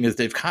interesting is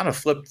they've kind of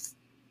flipped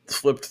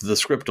the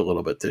script a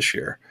little bit this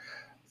year.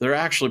 They're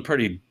actually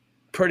pretty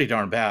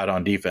darn bad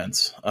on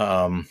defense.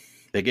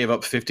 They gave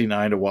up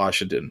 59 to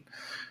Washington,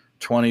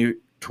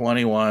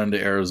 21 to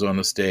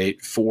Arizona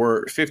State,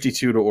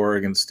 52 to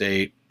Oregon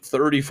State,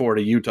 34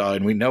 to Utah,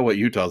 and we know what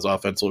Utah's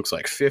offense looks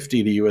like,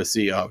 50 to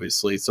USC,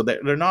 obviously. So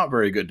they're not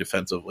very good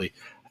defensively.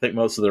 I think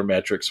most of their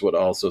metrics would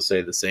also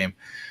say the same.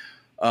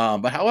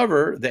 But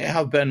however, they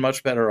have been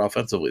much better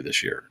offensively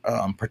this year,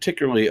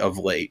 particularly of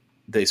late.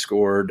 They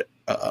scored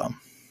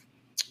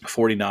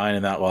 49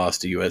 in that loss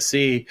to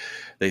USC.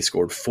 They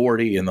scored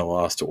 40 in the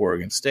loss to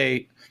Oregon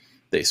State.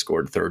 They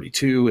scored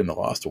 32 in the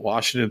loss to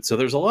Washington. So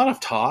there's a lot of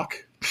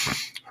talk.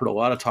 Heard a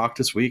lot of talk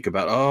this week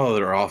about,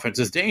 their offense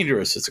is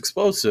dangerous. It's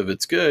explosive.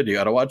 It's good. You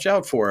got to watch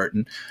out for it.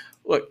 And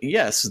look,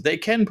 yes, they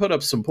can put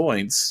up some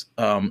points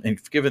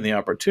if given the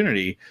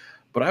opportunity.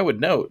 But I would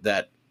note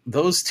that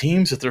those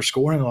teams that they're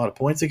scoring a lot of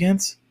points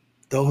against,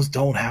 those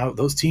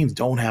teams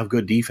don't have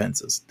good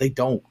defenses. They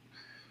don't.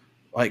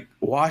 Like,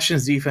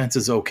 Washington's defense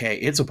is okay.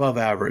 It's above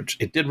average.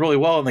 It did really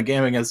well in the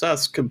game against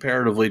us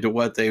comparatively to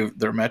what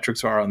their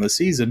metrics are on the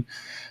season.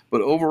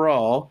 But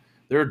overall,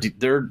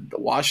 their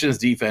Washington's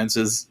defense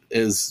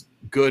is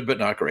good but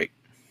not great.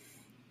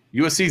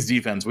 USC's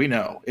defense, we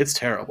know, it's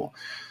terrible.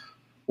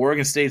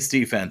 Oregon State's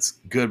defense,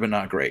 good but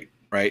not great,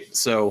 right?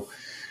 So,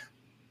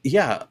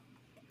 yeah,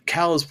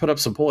 Cal has put up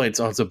some points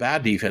on some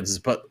bad defenses,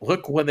 but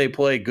look when they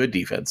play good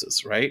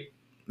defenses, right?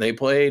 They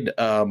played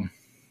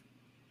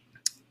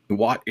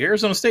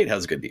Arizona State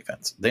has a good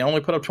defense. They only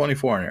put up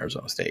 24 on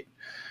Arizona State.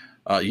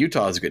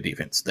 Utah has a good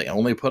defense. They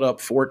only put up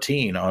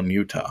 14 on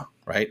Utah,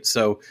 right?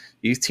 So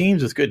these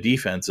teams with good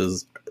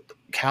defenses,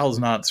 Cal's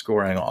not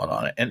scoring a lot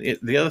on it. And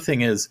the other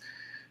thing is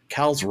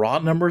Cal's raw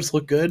numbers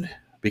look good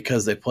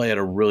because they play at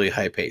a really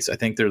high pace. I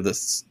think they're the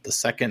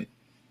second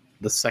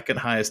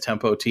highest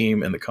tempo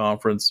team in the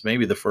conference,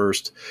 maybe the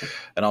first,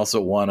 and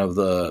also one of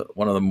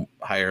the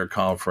higher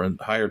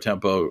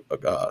tempo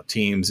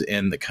teams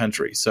in the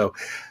country. So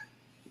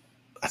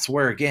that's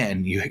where,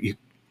 again,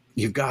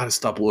 you've got to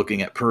stop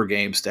looking at per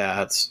game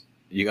stats.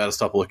 You got to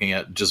stop looking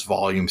at just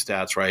volume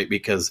stats, right?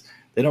 Because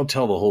they don't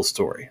tell the whole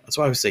story. That's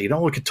why I would say you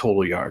don't look at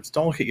total yards.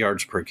 Don't look at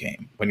yards per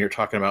game when you're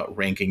talking about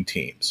ranking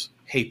teams.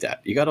 Hate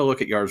that. You got to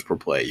look at yards per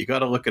play. You got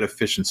to look at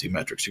efficiency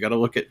metrics. You got to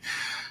look at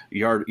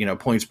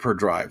points per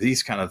drive,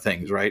 these kind of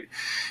things, right?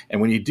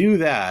 And when you do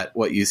that,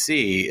 what you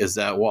see is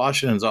that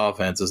Washington's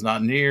offense is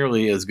not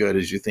nearly as good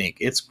as you think.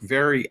 It's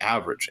very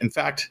average. In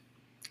fact,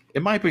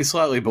 it might be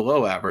slightly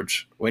below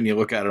average when you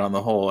look at it on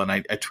the whole. And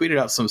I tweeted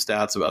out some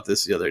stats about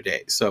this the other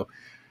day. So,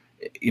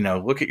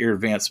 look at your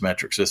advanced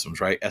metric systems,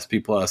 right?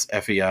 SP+,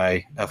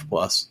 FEI, F+.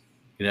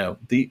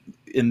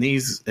 in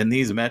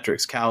these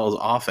metrics, Cal's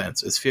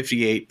offense is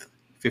 58th,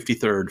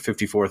 53rd,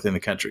 54th in the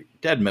country,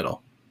 dead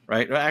middle,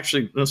 right?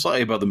 Actually,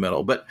 slightly above the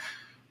middle, but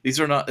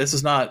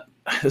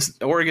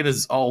Oregon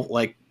is all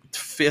like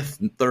 5th,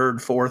 3rd,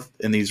 4th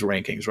in these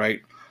rankings,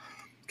 right?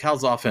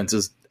 Cal's offense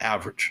is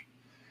average.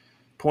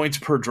 Points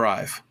per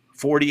drive,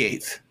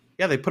 48th.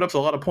 Yeah, they put up a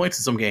lot of points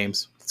in some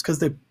games. It's because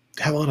they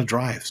have a lot of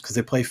drives, because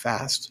they play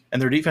fast.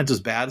 And their defense is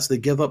bad, so they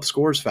give up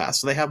scores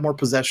fast. So they have more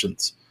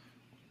possessions.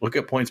 Look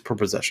at points per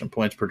possession,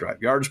 points per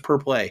drive. Yards per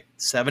play,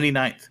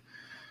 79th.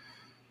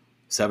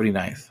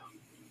 79th.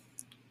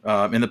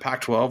 In the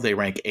Pac-12, they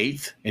rank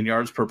 8th in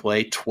yards per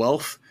play,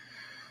 12th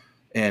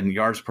in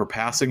yards per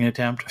passing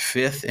attempt,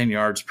 5th in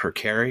yards per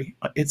carry.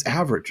 It's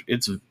average.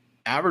 It's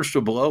average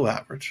to below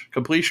average.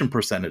 Completion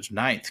percentage,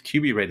 9th.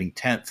 QB rating,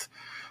 10th.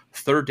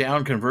 Third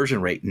down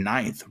conversion rate,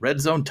 9th. Red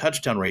zone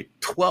touchdown rate,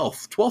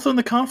 12th. 12th in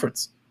the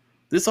conference.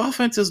 This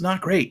offense is not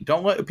great.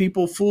 Don't let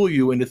people fool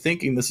you into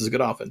thinking this is a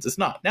good offense. It's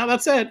not. Now,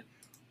 that said,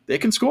 they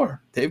can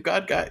score. They've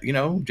got guys,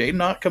 Jaden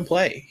Knott can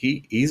play.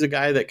 He's a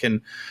guy that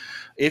can,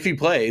 if he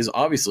plays,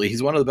 obviously,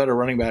 he's one of the better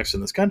running backs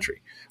in this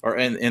country, or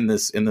in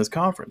this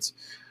conference.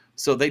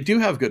 So they do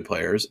have good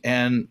players,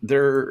 and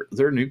their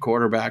new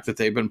quarterback that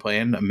they've been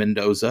playing,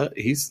 Mendoza,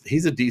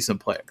 he's a decent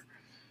player.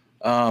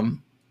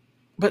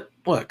 But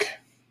look,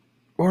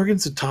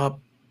 Oregon's a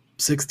top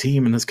 6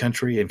 team in this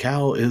country, and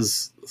Cal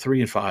is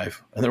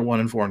 3-5, and they're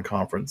 1-4 in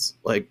conference.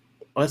 Like,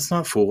 let's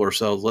not fool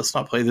ourselves. Let's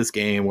not play this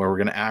game where we're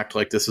going to act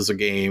like this is a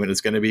game and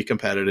it's going to be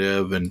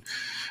competitive and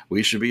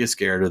we should be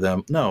scared of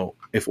them. No,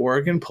 if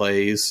Oregon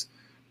plays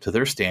to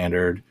their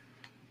standard,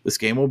 this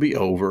game will be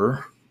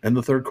over in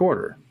the third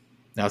quarter.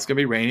 Now, it's going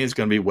to be rainy. It's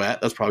going to be wet.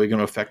 That's probably going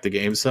to affect the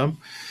game some,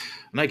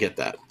 and I get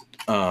that.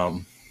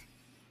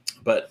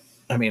 But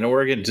I mean,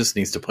 Oregon just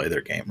needs to play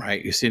their game,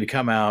 right? You just need to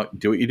come out,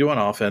 do what you do on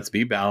offense,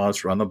 be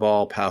balanced, run the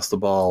ball, pass the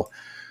ball,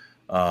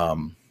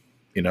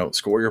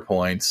 score your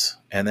points,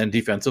 and then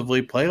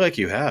defensively play like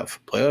you have.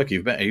 Play like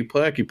you've been. You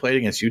play like you played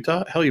against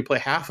Utah. Hell, you play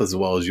half as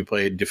well as you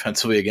played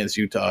defensively against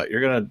Utah.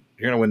 You're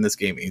gonna win this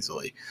game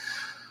easily.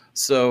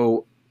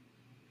 So,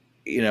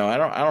 I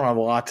don't have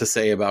a lot to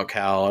say about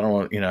Cal. I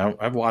don't.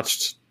 I've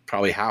watched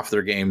probably half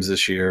their games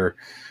this year.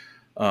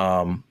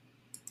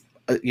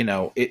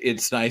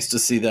 It's nice to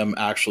see them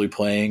actually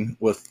playing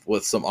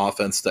with some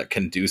offense that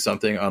can do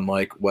something,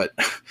 unlike what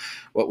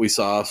we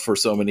saw for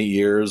so many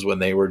years when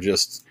they were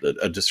just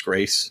a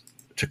disgrace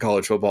to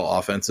college football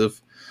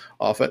offenses.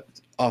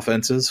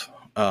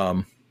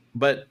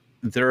 But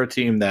they're a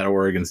team that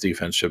Oregon's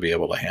defense should be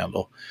able to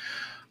handle.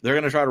 They're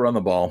going to try to run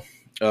the ball.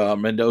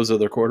 Mendoza,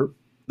 their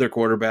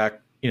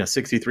quarterback,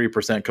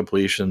 63%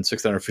 completion,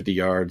 650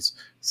 yards,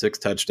 6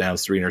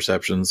 touchdowns, 3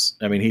 interceptions.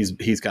 I mean,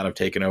 he's kind of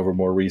taken over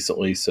more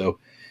recently, so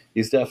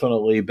he's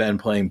definitely been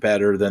playing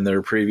better than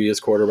their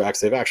previous quarterbacks.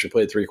 They've actually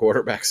played 3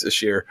 quarterbacks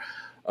this year,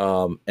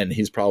 and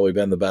he's probably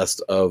been the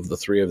best of the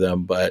 3 of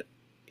them, but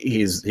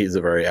he's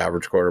a very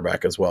average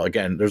quarterback as well.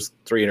 Again, there's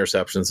 3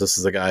 interceptions. This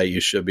is a guy you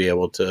should be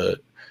able to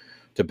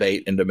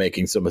bait into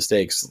making some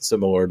mistakes,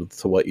 similar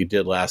to what you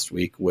did last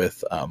week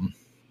with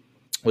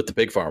the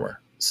Big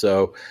Farmer.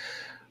 So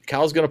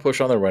Cal's going to push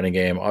on the running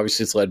game.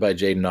 Obviously, it's led by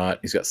Jaden Knott.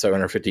 He's got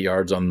 750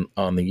 yards on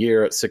the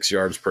year at 6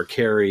 yards per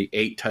carry,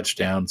 8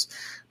 touchdowns.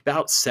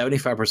 About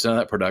 75% of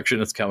that production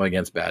has come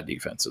against bad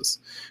defenses.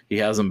 He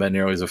hasn't been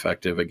nearly as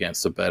effective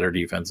against the better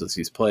defenses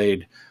he's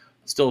played.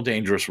 Still a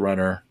dangerous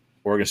runner.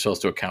 Oregon still has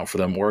to account for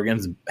them.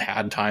 Oregon's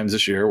had times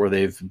this year where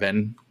they've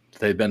been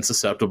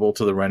susceptible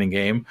to the running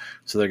game,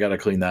 so they got to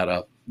clean that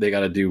up. They got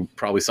to do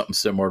probably something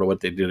similar to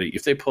what they did.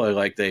 If they play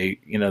like they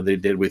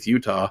did with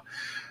Utah,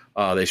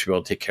 they should be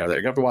able to take care of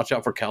that. You have to watch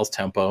out for Cal's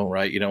tempo,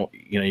 right? You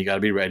got to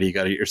be ready. You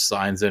got to get your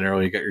signs in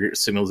early. You got your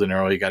signals in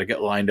early. You got to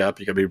get lined up.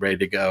 You got to be ready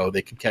to go.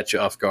 They can catch you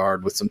off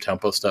guard with some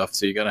tempo stuff,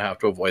 so you're going to have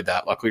to avoid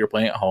that. Luckily, you're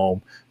playing at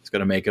home. It's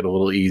going to make it a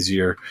little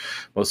easier.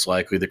 Most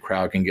likely, the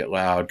crowd can get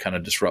loud, kind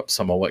of disrupt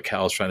some of what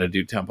Cal's trying to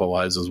do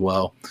tempo-wise as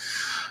well.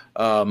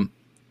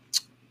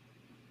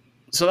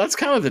 So that's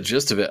kind of the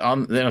gist of it.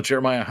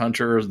 Jeremiah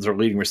Hunter is their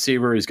leading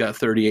receiver. He's got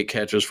 38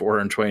 catches,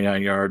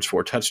 429 yards,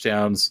 4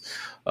 touchdowns.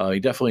 He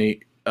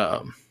definitely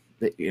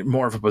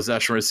more of a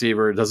possession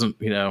receiver. It doesn't,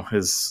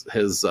 his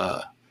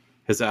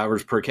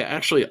average per catch.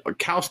 Actually,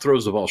 Cal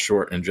throws the ball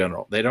short in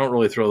general. They don't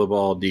really throw the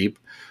ball deep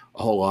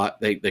a whole lot.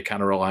 They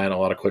kind of rely on a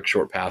lot of quick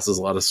short passes,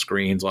 a lot of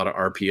screens, a lot of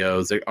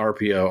RPOs. They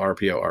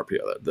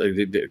RPO. They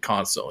did it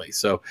constantly.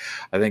 So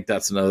I think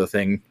that's another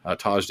thing.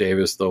 Taj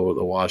Davis, the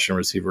Washington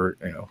receiver,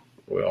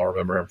 we all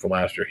remember him from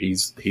last year.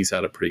 He's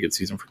had a pretty good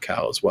season for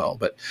Cal as well.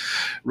 But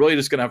really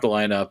just going to have to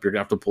line up. You're going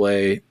to have to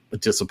play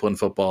disciplined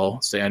football,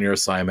 stay on your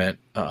assignment,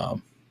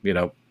 and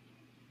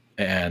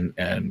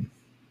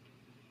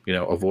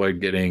avoid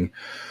getting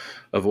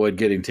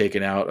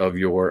taken out of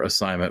your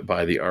assignment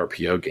by the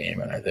RPO game.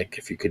 And I think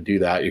if you could do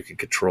that, you could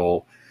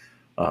control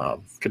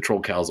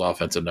Cal's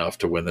offense enough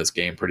to win this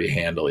game pretty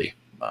handily,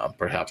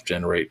 perhaps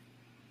generate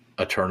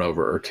a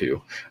turnover or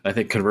 2. And I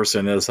think conversely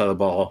on the other side of the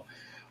ball,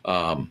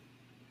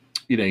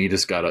 you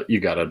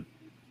gotta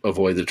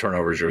avoid the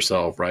turnovers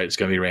yourself, right? It's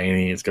going to be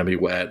rainy. It's going to be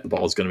wet. The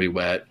ball's going to be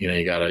wet.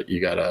 You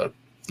gotta,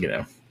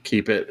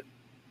 keep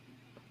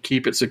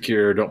it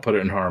secure. Don't put it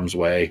in harm's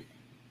way.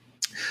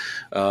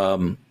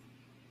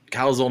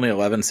 Cal's only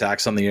 11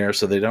 sacks on the year,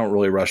 so they don't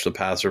really rush the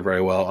passer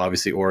very well.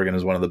 Obviously, Oregon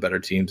is one of the better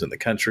teams in the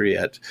country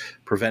at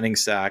preventing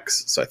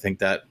sacks, so I think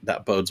that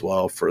bodes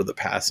well for the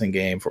passing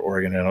game for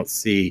Oregon. I don't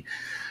see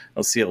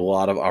a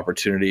lot of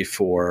opportunity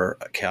for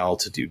Cal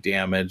to do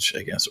damage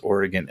against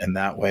Oregon in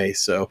that way.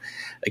 So,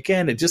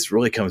 again, it just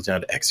really comes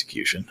down to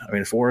execution. I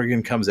mean, if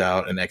Oregon comes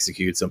out and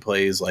executes and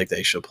plays like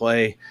they should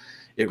play,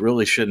 it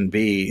really shouldn't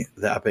be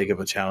that big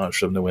of a challenge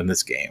for them to win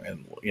this game.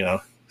 And,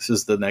 this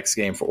is the next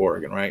game for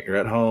Oregon, right? You're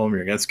at home,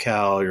 you're against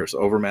Cal, you're an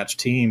overmatched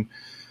team.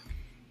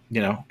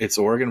 It's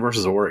Oregon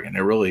versus Oregon.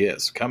 It really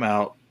is. Come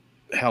out,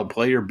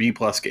 play your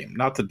B-plus game.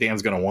 Not that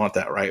Dan's going to want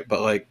that, right?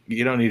 But,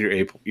 you don't need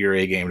your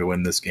A game to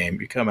win this game.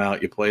 You come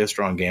out, you play a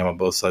strong game on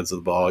both sides of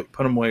the ball, you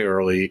put them away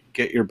early,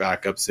 get your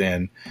backups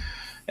in,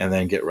 and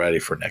then get ready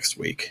for next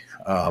week.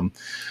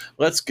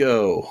 Let's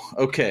go.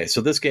 Okay,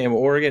 so this game,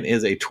 Oregon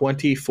is a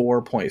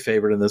 24-point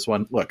favorite in this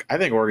one. Look, I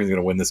think Oregon's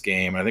going to win this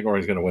game. I think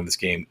Oregon's going to win this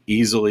game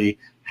easily.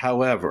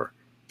 However,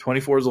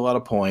 24 is a lot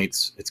of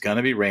points. It's going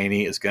to be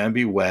rainy. It's going to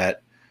be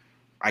wet.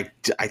 I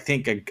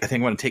think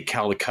I'm going to take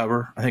Cal to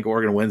cover. I think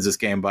Oregon wins this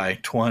game by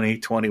 20,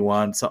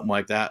 21, something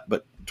like that.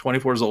 But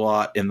 24 is a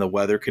lot in the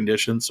weather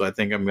conditions, so I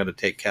think I'm going to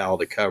take Cal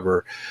to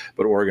cover.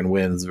 But Oregon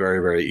wins very,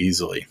 very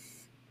easily.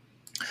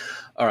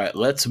 All right,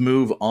 let's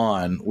move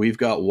on. We've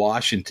got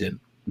Washington,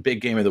 big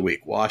game of the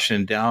week.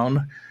 Washington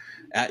down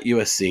at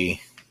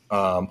USC,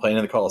 playing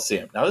in the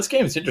Coliseum. Now, this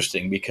game is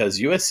interesting because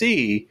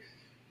USC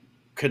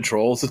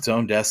controls its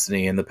own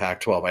destiny in the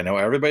Pac-12. I know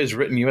everybody's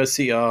written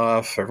USC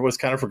off. Everyone's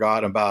kind of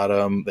forgotten about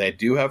them. They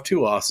do have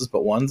 2 losses,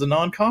 but one's a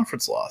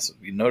non-conference loss.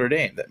 Notre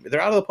Dame.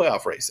 They're out of the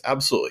playoff race,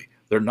 absolutely.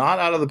 They're not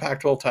out of the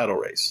Pac-12 title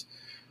race.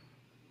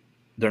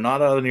 They're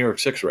not out of the New York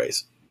Six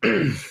race.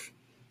 If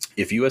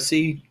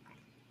USC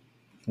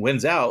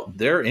wins out,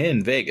 they're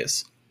in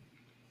Vegas,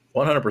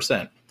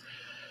 100%.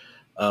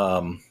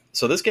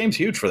 So this game's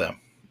huge for them.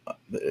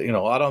 A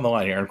lot on the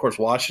line here. And, of course,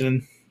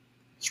 Washington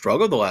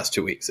struggled the last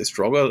 2 weeks. They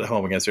struggled at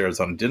home against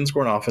Arizona, didn't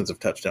score an offensive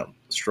touchdown,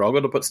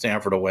 struggled to put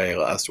Stanford away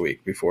last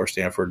week before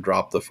Stanford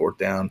dropped the 4th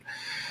down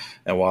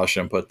and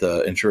Washington put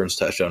the insurance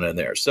touchdown in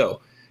there.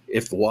 So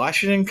if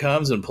Washington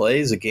comes and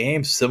plays a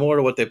game similar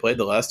to what they played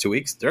the last 2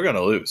 weeks, they're going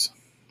to lose.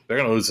 They're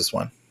going to lose this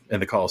one in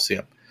the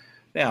Coliseum.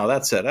 Now,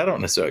 that said, I don't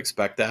necessarily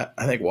expect that.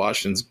 I think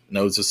Washington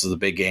knows this is a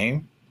big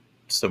game,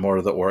 similar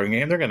to the Oregon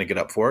game. They're going to get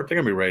up for it. They're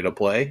going to be ready to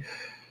play.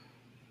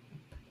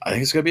 I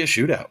think it's going to be a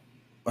shootout.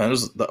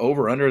 The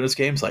over-under in this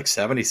game is like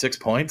 76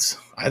 points.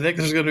 I think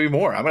there's going to be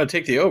more. I'm going to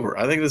take the over.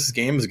 I think this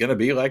game is going to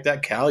be like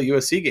that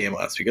Cal-USC game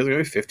last week. It's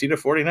going to be 50-49.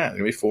 It's going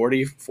to be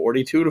 40,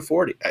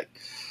 42-40.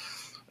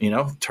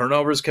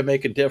 Turnovers can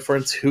make a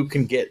difference. If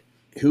USC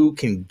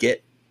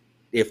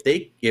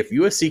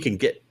can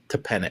get to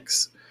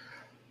Penix,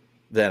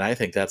 then I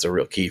think that's a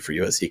real key for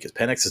USC because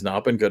Penix has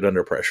not been good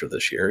under pressure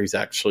this year. He's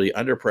actually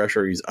under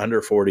pressure. He's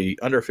under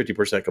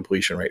 50%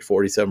 completion rate,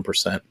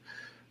 47%.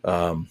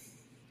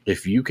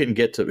 If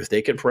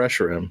they can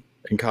pressure him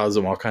and cause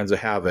him all kinds of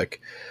havoc,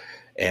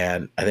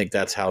 and I think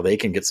that's how they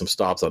can get some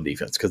stops on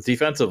defense because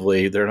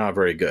defensively they're not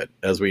very good,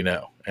 as we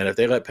know. And if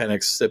they let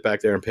Penix sit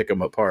back there and pick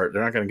them apart,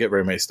 they're not going to get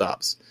very many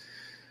stops.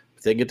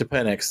 If they can get to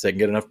Penix, they can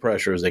get enough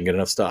pressures, they can get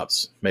enough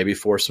stops, maybe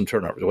force some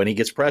turnovers. When he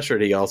gets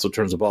pressured, he also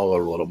turns the ball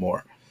over a little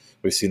more.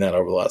 We've seen that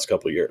over the last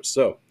couple of years.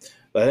 So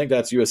I think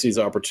that's USC's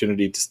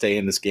opportunity to stay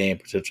in this game,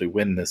 potentially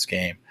win this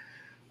game.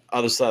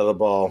 Other side of the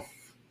ball,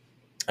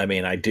 I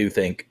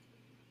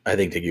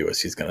think the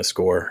USC is going to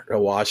score.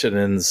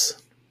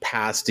 Washington's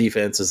pass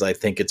defense is, I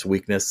think, its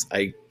weakness.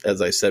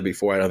 As I said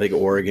before, I don't think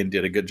Oregon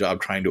did a good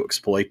job trying to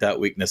exploit that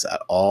weakness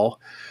at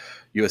all.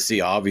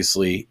 USC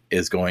obviously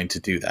is going to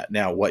do that.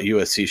 Now, what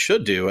USC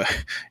should do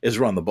is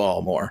run the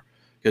ball more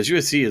because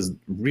USC is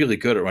really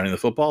good at running the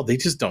football. They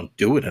just don't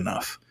do it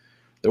enough.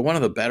 They're one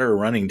of the better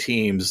running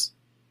teams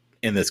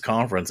in this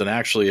conference and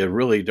actually a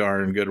really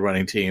darn good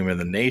running team in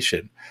the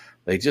nation.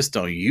 They just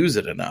don't use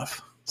it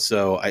enough.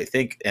 So I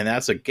think, and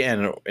that's,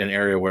 again, an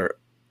area where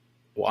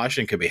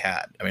Washington could be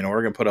had.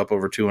 Oregon put up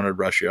over 200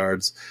 rush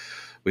yards.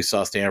 We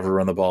saw Stanford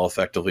run the ball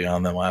effectively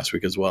on them last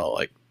week as well.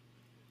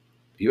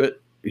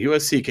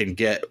 USC can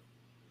get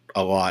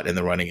a lot in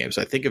the running game.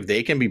 So I think if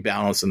they can be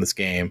balanced in this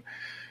game,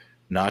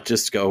 not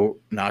just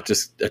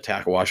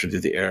attack Washington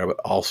through the air, but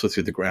also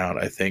through the ground,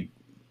 I think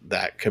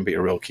that can be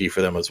a real key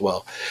for them as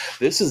well.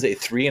 This is a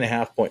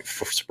 3.5-point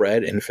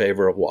spread in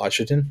favor of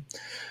Washington.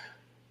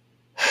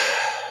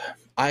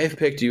 I've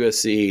picked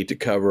USC to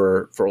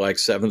cover for like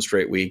 7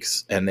 straight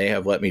weeks, and they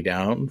have let me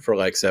down for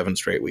like 7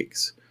 straight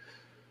weeks.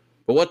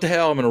 But what the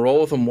hell? I'm going to roll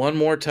with them one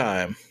more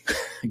time.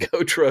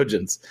 Go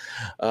Trojans.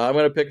 I'm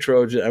going to pick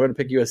Trojan. I'm going to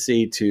pick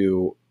USC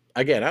to,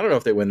 again, I don't know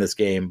if they win this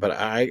game, but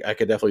I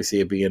could definitely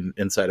see it being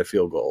inside a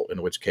field goal,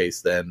 in which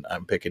case then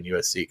I'm picking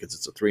USC because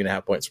it's a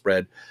 3.5-point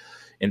spread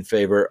in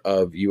favor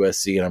of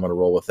USC, and I'm going to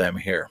roll with them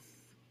here.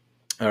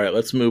 All right,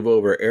 let's move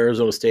over.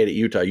 Arizona State at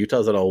Utah.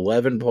 Utah's an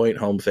 11-point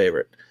home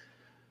favorite.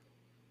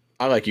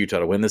 I like Utah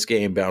to win this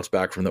game, bounce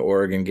back from the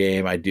Oregon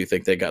game. I do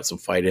think they got some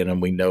fight in them.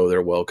 We know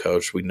they're well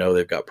coached. We know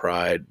they've got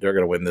pride. They're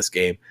going to win this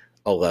game.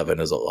 11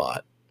 is a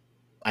lot.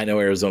 I know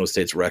Arizona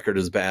State's record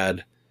is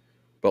bad,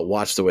 but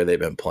watch the way they've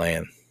been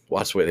playing.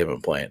 Watch the way they've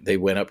been playing. They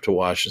went up to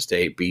Washington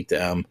State, beat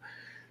them.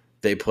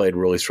 They played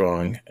really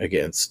strong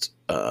against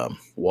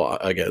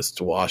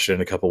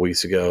Washington a couple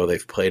weeks ago.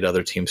 They've played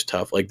other teams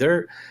tough. Like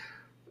they're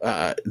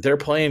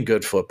playing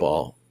good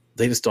football.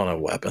 They just don't have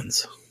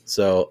weapons.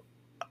 So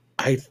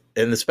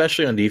and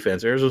especially on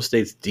defense, Arizona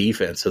State's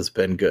defense has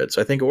been good.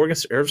 So I think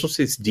Arizona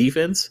State's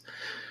defense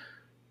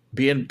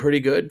being pretty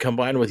good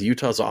combined with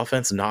Utah's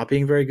offense not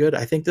being very good,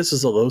 I think this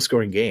is a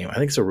low-scoring game. I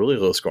think it's a really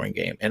low-scoring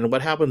game. And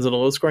what happens in a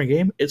low-scoring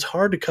game, it's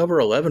hard to cover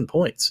 11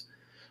 points.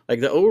 Like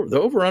the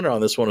over-under on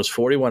this one is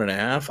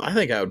 41.5. I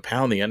think I would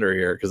pound the under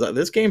here because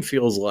this game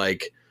feels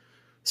like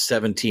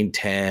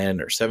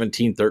 17-10 or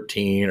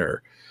 17-13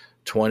 or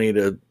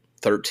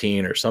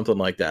 20-13 or something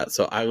like that.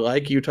 So I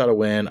like Utah to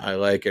win. I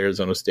like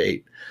Arizona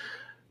State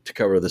to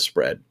cover the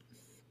spread.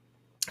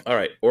 All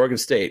right, Oregon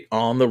State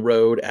on the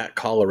road at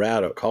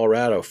Colorado.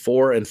 Colorado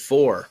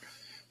 4-4,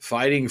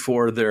 fighting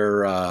for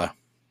their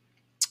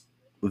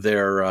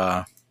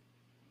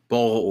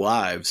bowl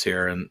lives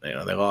here, and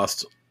they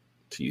lost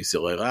to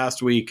UCLA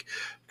last week,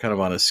 kind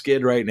of on a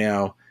skid right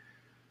now.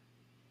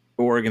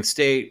 Oregon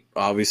State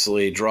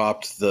obviously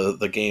dropped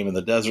the game in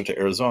the desert to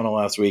Arizona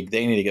last week.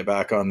 They need to get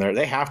back on there.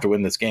 They have to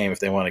win this game if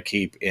they want to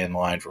keep in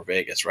line for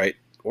Vegas, right?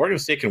 Oregon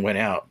State can win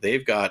out.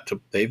 They've got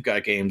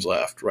games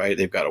left, right?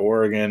 They've got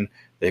Oregon.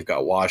 They've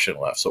got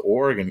Washington left. So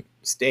Oregon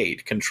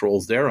State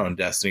controls their own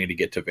destiny to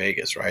get to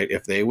Vegas, right?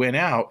 If they win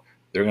out,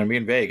 they're going to be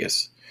in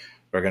Vegas.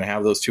 They're going to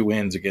have those 2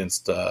 wins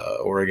against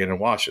Oregon and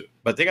Washington.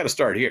 But they got to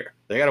start here.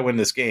 They got to win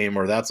this game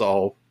or that's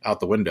all out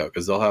the window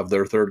because they'll have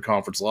their third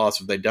conference loss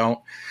if they don't.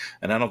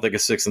 And I don't think a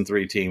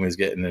 6-3 team is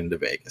getting into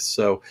Vegas.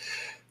 So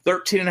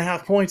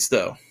 13.5 points,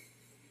 though.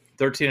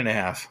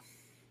 13.5.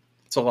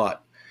 It's a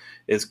lot.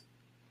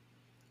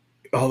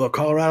 Although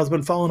Colorado's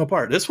been falling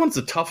apart. This one's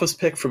the toughest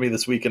pick for me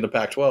this week in the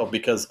Pac-12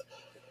 because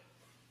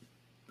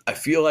I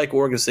feel like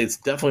Oregon State's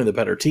definitely the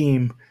better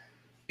team.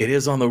 It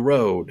is on the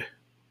road.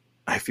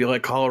 I feel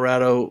like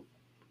Colorado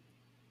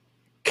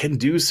can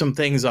do some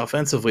things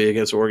offensively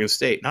against Oregon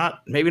State.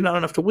 Maybe not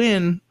enough to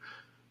win,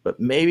 but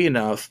maybe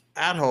enough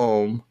at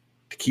home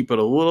to keep it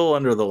a little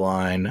under the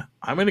line.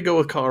 I'm going to go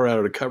with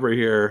Colorado to cover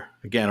here.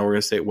 Again,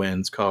 Oregon State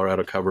wins.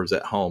 Colorado covers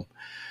at home.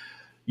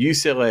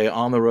 UCLA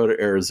on the road at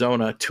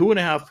Arizona,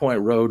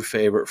 2.5-point road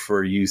favorite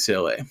for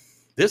UCLA.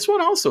 This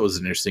one also is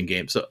an interesting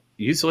game. So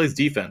UCLA's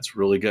defense,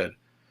 really good.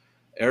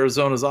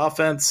 Arizona's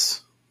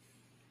offense,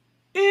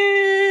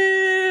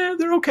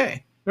 they're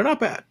okay. They're not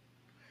bad.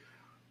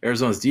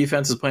 Arizona's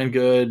defense is playing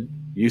good.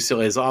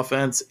 UCLA's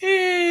offense,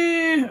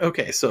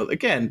 okay. So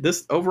again,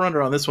 this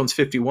over-under on this one's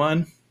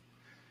 51.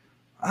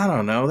 I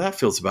don't know. That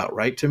feels about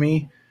right to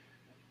me.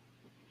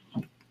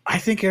 I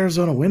think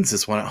Arizona wins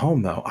this one at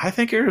home, though. I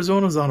think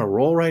Arizona's on a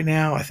roll right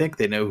now. I think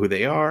they know who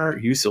they are.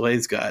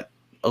 UCLA's got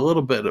a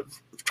little bit of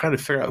trying to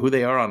figure out who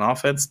they are on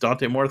offense.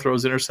 Dante Moore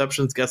throws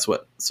interceptions. Guess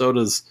what? So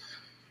does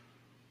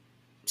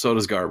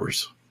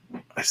Garbers.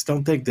 I just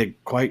don't think they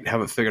quite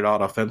have it figured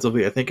out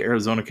offensively. I think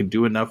Arizona can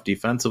do enough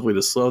defensively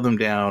to slow them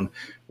down,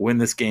 win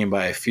this game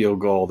by a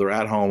field goal. They're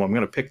at home. I'm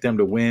going to pick them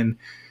to win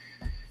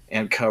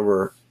and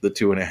cover the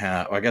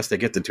 2.5. I guess they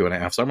get the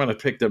 2.5, so I'm going to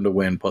pick them to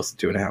win plus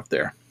the 2.5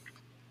 there.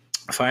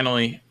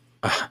 Finally,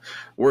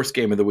 worst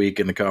game of the week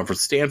in the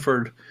conference,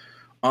 Stanford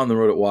on the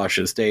road at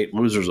Washington State.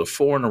 Losers of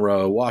 4 in a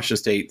row. Washington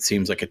State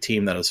seems like a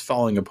team that is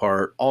falling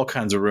apart. All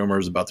kinds of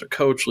rumors about their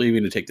coach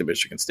leaving to take the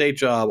Michigan State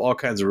job. All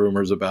kinds of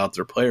rumors about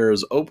their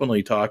players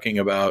openly talking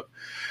about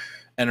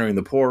entering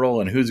the portal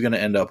and who's going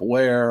to end up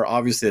where.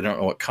 Obviously, they don't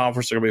know what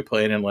conference they're going to be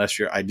playing in last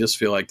year. I just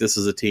feel like this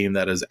is a team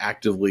that is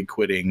actively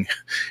quitting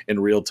in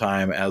real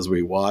time as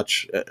we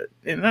watch.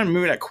 And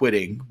maybe not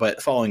quitting,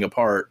 but falling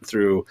apart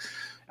through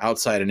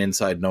outside and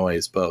inside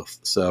noise both.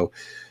 So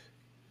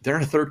they're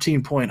a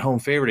 13-point home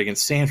favorite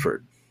against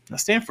Stanford. Now,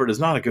 Stanford is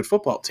not a good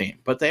football team,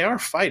 but they are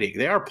fighting.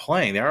 They are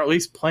playing. They are at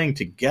least playing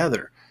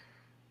together.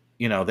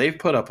 They've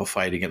put up a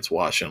fight against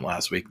Washington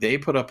last week. They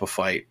put up a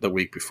fight the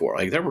week before.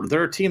 Like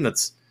they're a team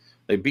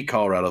they beat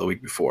Colorado the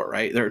week before,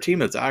 right? They're a team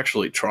that's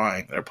actually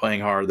trying. They're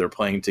playing hard. They're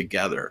playing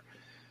together.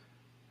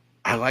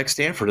 I like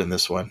Stanford in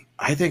this one.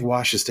 I think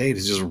Washington State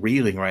is just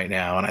reeling right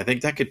now, and I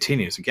think that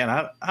continues. Again,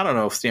 I don't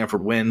know if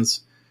Stanford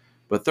wins,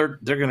 but they're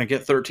going to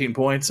get 13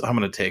 points. I'm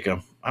going to take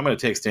them. I'm going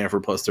to take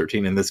Stanford plus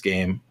 13 in this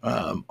game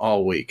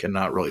all week and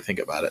not really think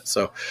about it.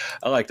 So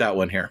I like that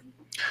one here.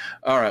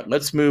 All right,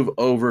 let's move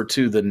over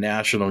to the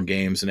national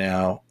games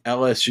now.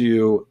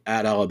 LSU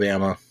at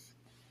Alabama.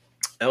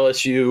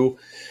 LSU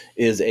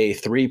is a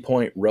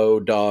 3-point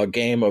road dog,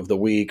 game of the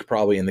week,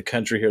 probably in the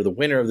country here. The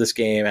winner of this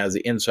game has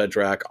the inside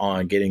track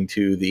on getting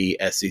to the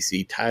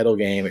SEC title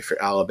game. If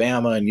you're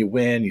Alabama and you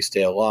win, you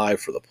stay alive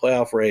for the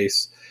playoff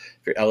race.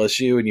 If you're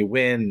LSU and you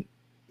win,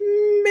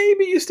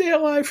 maybe you stay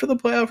alive for the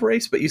playoff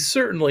race, but you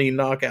certainly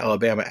knock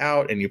Alabama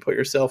out and you put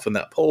yourself in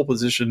that pole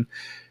position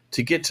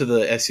to get to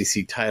the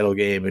SEC title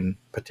game and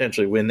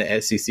potentially win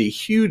the SEC.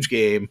 Huge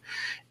game.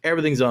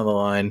 Everything's on the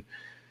line.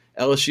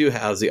 LSU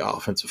has the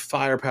offensive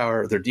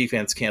firepower. Their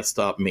defense can't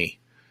stop me.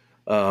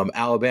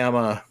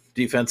 Alabama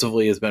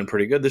defensively has been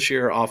pretty good this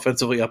year,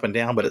 offensively up and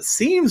down, but it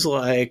seems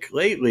like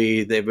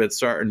lately they've been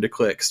starting to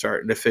click,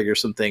 starting to figure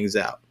some things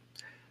out.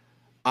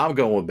 I'm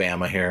going with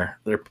Bama here.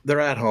 They're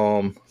at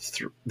home.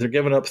 They're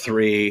giving up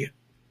 3.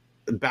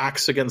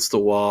 Backs against the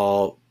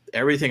wall.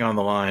 Everything on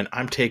the line.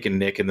 I'm taking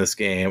Nick in this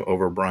game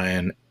over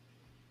Brian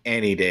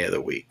any day of the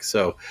week.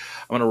 So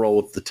I'm going to roll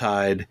with the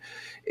Tide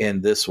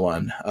in this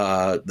one.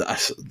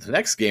 The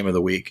next game of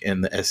the week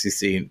in the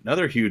SEC,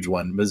 another huge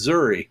one,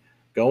 Missouri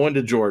going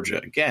to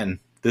Georgia. Again,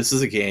 this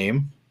is a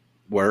game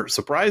where,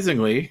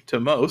 surprisingly to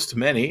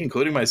many,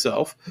 including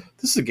myself,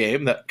 this is a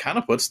game that kind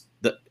of puts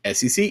the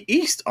SEC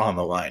East on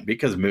the line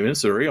because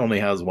Missouri only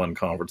has 1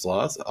 conference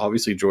loss.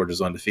 Obviously,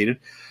 Georgia's undefeated.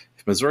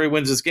 If Missouri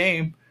wins this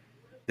game,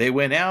 they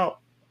win out.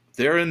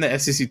 They're in the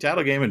SEC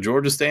title game, and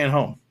Georgia's staying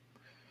home.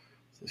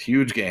 It's a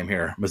huge game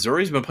here.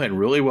 Missouri's been playing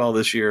really well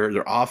this year.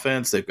 Their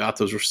offense, they've got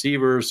those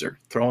receivers. They're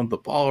throwing the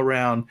ball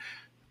around,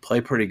 play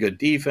pretty good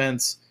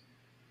defense.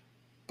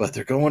 But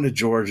they're going to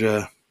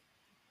Georgia.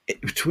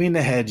 Between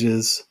the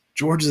hedges,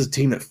 Georgia's a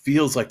team that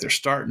feels like they're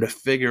starting to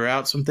figure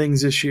out some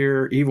things this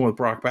year, even with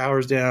Brock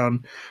Bowers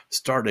down.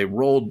 They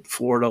rolled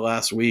Florida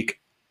last week.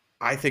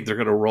 I think they're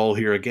going to roll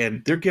here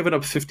again. They're giving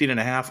up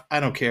 15.5. I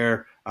don't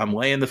care. I'm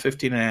laying the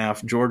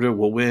 15.5. Georgia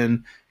will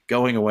win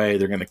going away.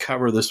 They're going to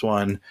cover this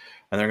one,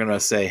 and they're going to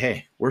say,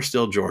 hey, we're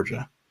still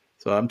Georgia.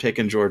 So I'm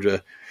taking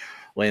Georgia,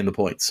 laying the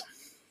points.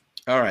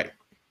 All right.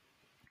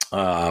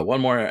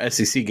 One more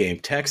SEC game.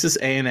 Texas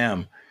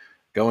A&M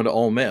going to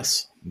Ole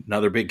Miss.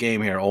 Another big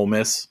game here. Ole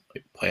Miss,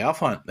 playoff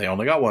hunt. They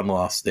only got 1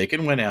 loss. They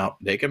can win out.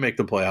 They can make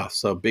the playoffs.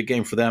 So big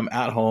game for them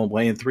at home,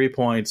 laying 3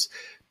 points.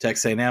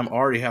 Texas A&M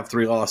already have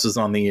 3 losses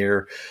on the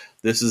year.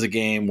 This is a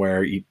game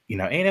where,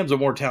 A&M's a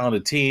more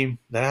talented team.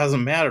 That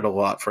hasn't mattered a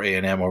lot for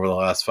A&M over the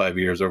last 5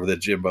 years, over the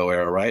Jimbo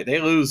era, right? They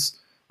lose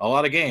a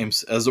lot of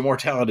games as a more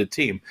talented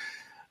team.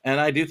 And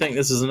I do think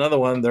this is another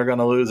one they're going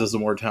to lose as a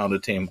more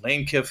talented team.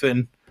 Lane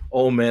Kiffin,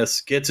 Ole Miss,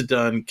 gets it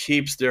done,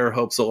 keeps their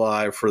hopes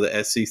alive for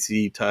the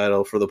SEC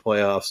title, for the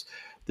playoffs.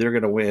 They're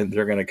going to win.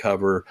 They're going to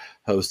cover,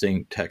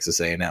 hosting Texas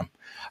A&M.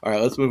 All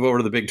right, let's move over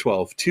to the Big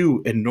 12.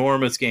 2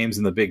 enormous games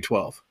in the Big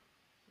 12.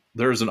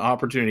 There's an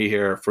opportunity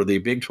here for the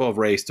Big 12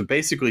 race to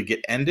basically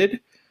get ended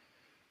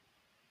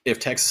if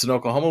Texas and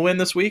Oklahoma win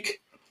this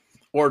week,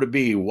 or to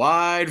be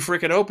wide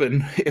freaking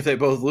open if they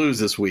both lose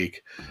this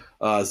week.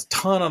 There's a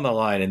ton on the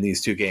line in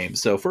these 2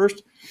 games. So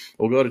first,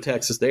 we'll go to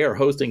Texas. They are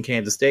hosting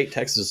Kansas State.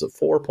 Texas is a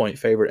 4-point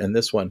favorite in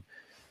this one.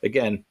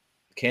 Again,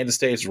 Kansas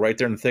State's right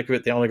there in the thick of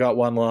it. They only got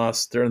 1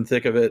 loss. They're in the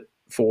thick of it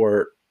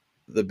for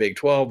the Big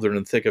 12. They're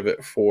in the thick of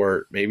it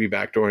for maybe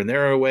backdooring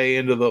their way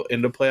into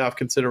playoff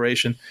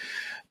consideration.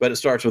 But it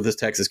starts with this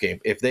Texas game.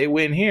 If they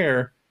win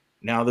here,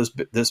 now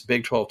this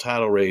Big 12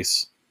 title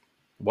race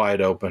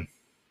wide open.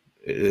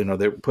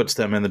 That puts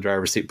them in the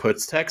driver's seat,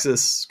 puts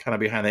Texas kind of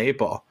behind the 8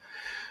 ball.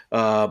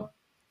 And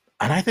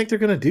I think they're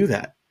going to do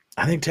that.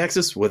 I think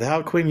Texas,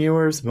 without Quinn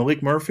Ewers,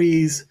 Malik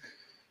Murphy's,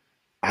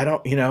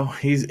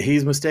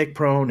 he's mistake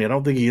prone. I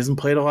don't think he hasn't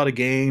played a lot of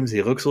games.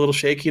 He looks a little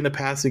shaky in the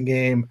passing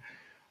game.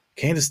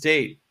 Kansas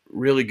State,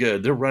 really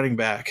good. They're running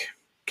back.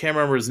 Can't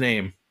remember his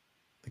name.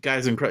 The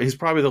guy's incredible. He's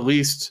probably the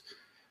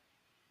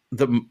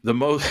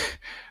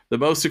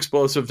most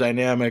explosive,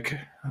 dynamic,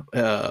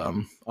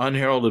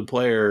 unheralded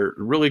player,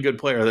 really good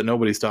player that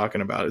nobody's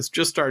talking about. It's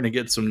just starting to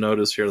get some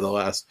notice here the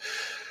last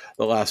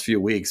few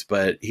weeks,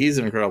 but he's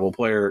an incredible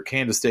player.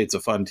 Kansas State's a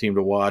fun team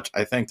to watch.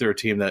 I think they're a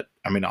team that,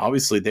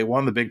 obviously they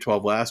won the Big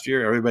 12 last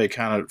year. Everybody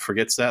kind of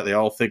forgets that. They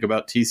all think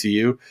about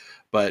TCU,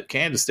 but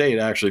Kansas State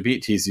actually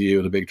beat TCU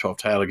in the Big 12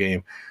 title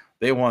game.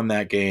 They won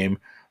that game.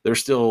 They're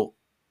still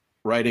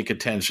right in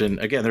contention.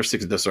 Again, they're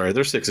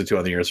 6-2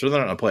 on the year, so they're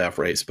not in a playoff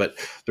race, but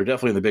they're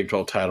definitely in the Big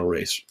 12 title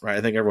race, right?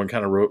 I think everyone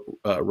kind of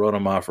wrote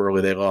them off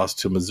early. They lost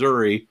to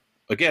Missouri.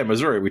 Again,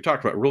 Missouri, we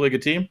talked about, really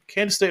good team.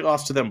 Kansas State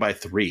lost to them by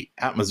 3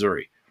 at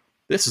Missouri.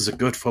 This is a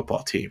good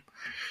football team.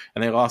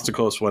 And they lost a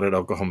close one at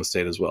Oklahoma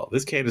State as well.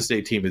 This Kansas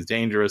State team is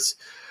dangerous.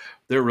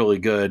 They're really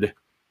good.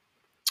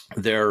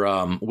 Their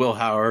Will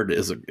Howard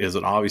is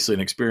obviously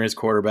an experienced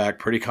quarterback,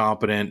 pretty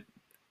competent.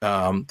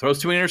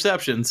 Throws too many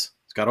interceptions.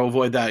 He's got to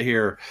avoid that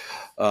here.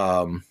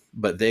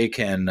 But they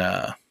can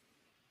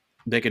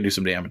do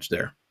some damage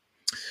there.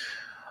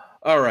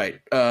 All right.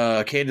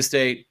 Kansas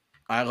State,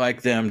 I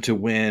like them to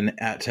win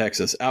at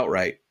Texas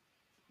outright,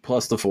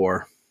 plus the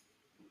 4.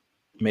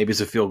 Maybe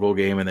it's a field goal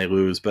game and they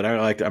lose, but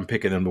I'm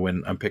picking them to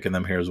win. I'm picking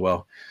them here as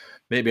well.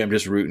 Maybe I'm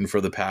just rooting for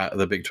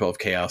the Big 12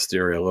 chaos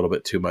theory a little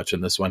bit too much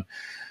in this one.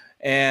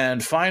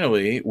 And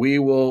finally, we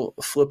will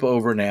flip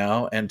over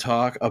now and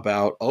talk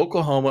about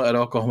Oklahoma at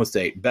Oklahoma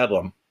State.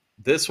 Bedlam.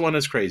 This one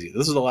is crazy.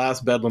 This is the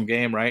last Bedlam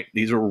game, right?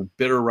 These are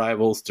bitter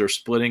rivals. They're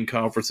splitting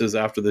conferences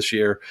after this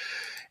year,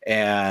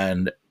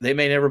 and they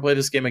may never play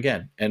this game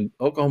again. And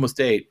Oklahoma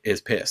State is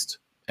pissed.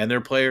 and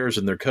their players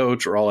and their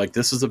coach are all like,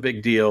 this is a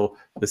big deal.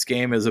 This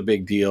game is a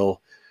big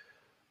deal.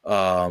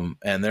 And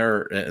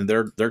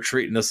they're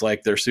treating this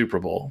like their Super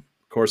Bowl.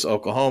 Of course,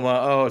 Oklahoma,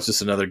 oh, it's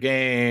just another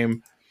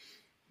game,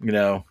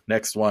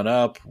 next one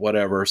up,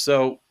 whatever.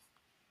 So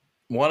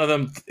one of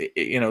them,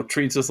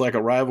 treats us like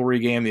a rivalry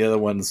game. The other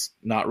one's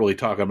not really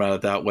talking about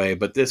it that way,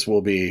 but this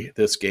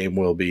game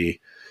will be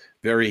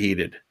very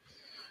heated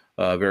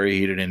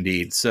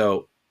indeed.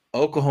 So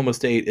Oklahoma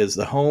State is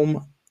the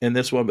home in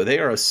this one, but they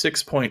are a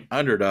 6-point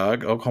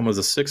underdog. Oklahoma's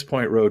a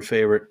 6-point road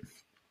favorite.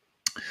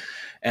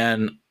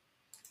 And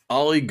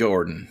Ollie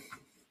Gordon,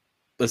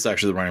 this is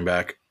actually the running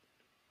back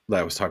that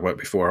I was talking about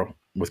before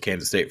with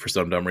Kansas State for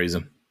some dumb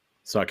reason.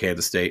 It's not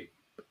Kansas State.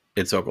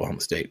 It's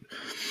Oklahoma State.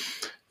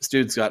 This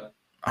dude's got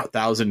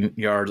 1,000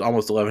 yards,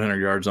 almost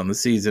 1,100 yards on the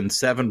season,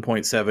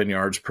 7.7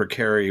 yards per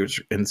carry, which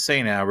is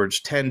insane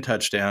average, 10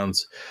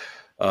 touchdowns.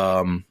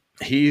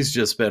 He's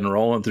just been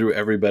rolling through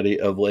everybody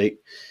of late.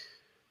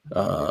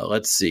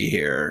 Let's see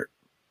here.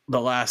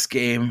 The last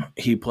game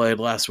he played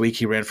last week,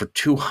 he ran for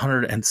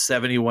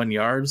 271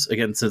 yards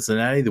against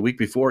Cincinnati. The week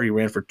before, he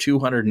ran for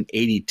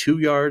 282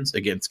 yards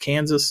against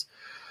Kansas.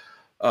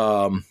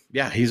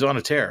 He's on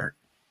a tear.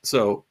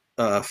 So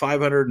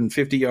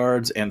 550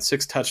 yards and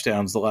 6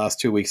 touchdowns the last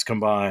 2 weeks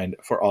combined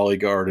for Ollie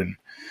Gordon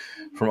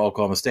from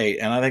Oklahoma State.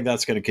 And I think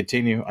that's going to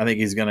continue. I think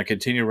he's going to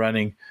continue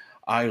running.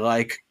 I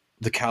like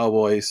the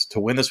Cowboys to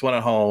win this one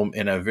at home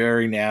in a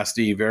very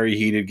nasty, very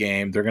heated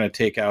game. They're going to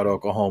take out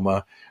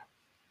Oklahoma.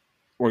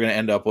 We're going to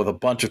end up with a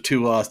bunch of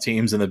 2-loss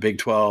teams in the Big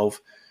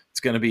 12. It's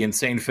going to be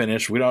insane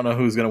finish. We don't know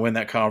who's going to win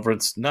that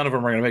conference. None of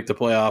them are going to make the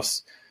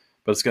playoffs,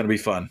 but it's going to be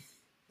fun.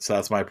 So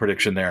that's my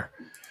prediction there.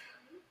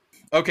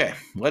 Okay,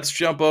 let's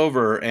jump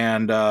over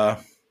and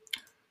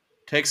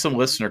take some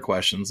listener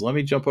questions. Let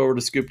me jump over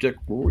to Scoop Dick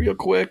real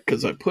quick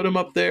because I put him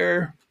up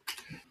there.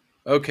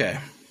 Okay,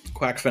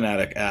 Quack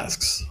Fanatic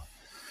asks,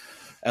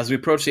 as we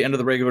approach the end of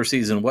the regular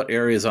season, what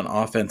areas on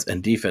offense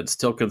and defense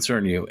still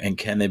concern you, and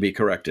can they be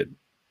corrected?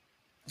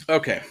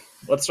 Okay,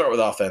 let's start with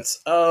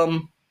offense.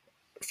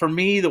 For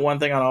me, the one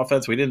thing on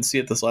offense, we didn't see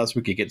it this last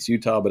week against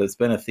Utah, but it's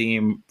been a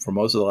theme for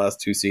most of the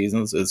last 2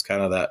 seasons, is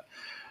kind of that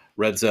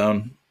red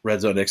zone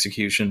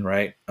execution,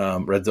 right?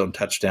 Red zone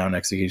touchdown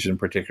execution,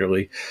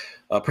 particularly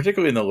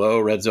in the low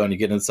red zone. You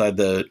get inside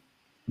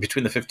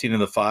between the 15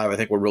 and the 5. I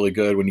think we're really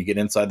good when you get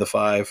inside the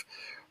 5.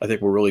 I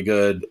think we're really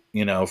good,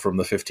 from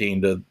the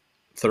 15 to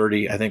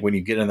 30. I think when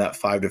you get in that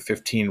 5 to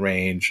 15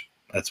 range,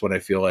 that's when I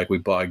feel like we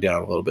bogged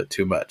down a little bit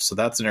too much. So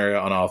that's an area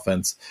on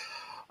offense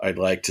I'd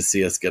like to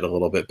see us get a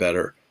little bit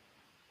better.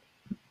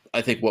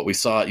 I think what we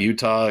saw at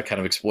Utah, kind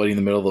of exploiting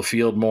the middle of the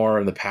field more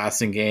in the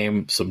passing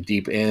game, some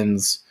deep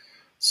ends,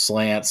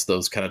 slants,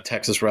 those kind of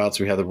Texas routes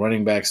we had the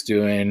running backs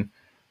doing.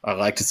 I'd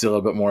like to see a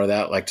little bit more of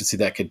that. I'd like to see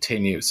that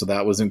continue. So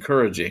that was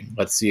encouraging.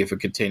 Let's see if it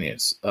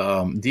continues.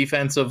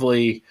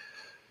 Defensively,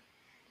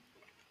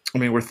 I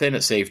mean, we're thin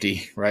at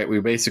safety, right? We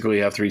basically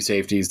have 3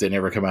 safeties. They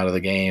never come out of the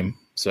game.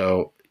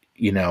 So,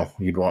 you'd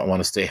want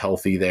to stay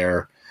healthy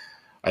there.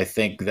 I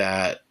think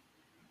that,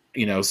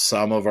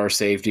 some of our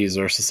safeties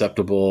are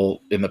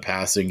susceptible in the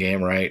passing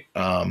game, right?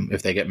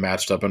 If they get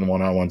matched up in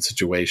one-on-one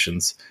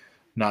situations.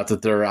 Not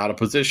that they're out of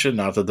position,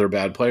 not that they're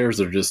bad players.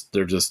 They're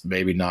just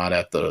maybe not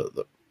at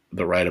the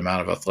right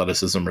amount of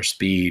athleticism or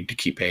speed to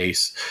keep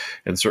pace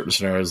in certain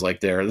scenarios like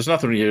there. There's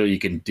nothing really you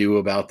can do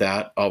about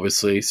that,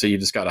 obviously. So you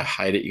just got to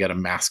hide it. You got to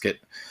mask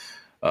it.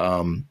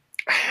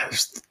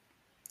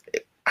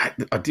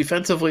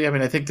 Defensively,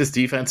 I think this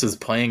defense is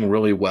playing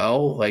really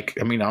well.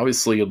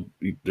 Obviously,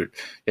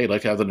 they'd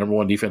like to have the number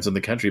 1 defense in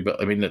the country,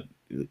 but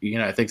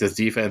I think this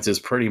defense is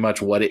pretty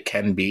much what it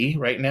can be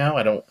right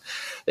now.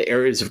 The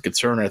areas of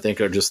concern, I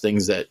think, are just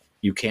things that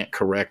you can't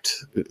correct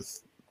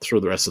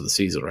through the rest of the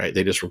season, right?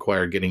 They just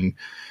require getting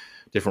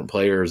different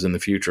players in the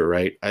future,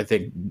 right? I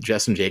think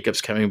Justin Jacobs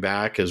coming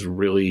back is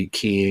really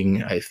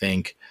keying. I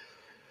think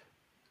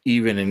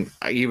even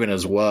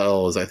as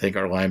well as I think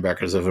our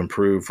linebackers have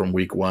improved from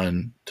week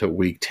 1 to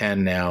week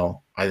 10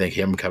 now, I think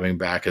him coming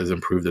back has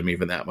improved them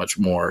even that much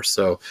more.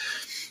 So,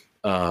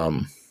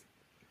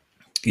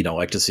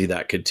 like to see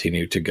that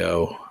continue to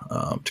go,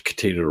 to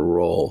continue to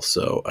roll.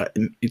 So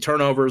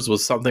turnovers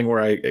was something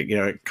where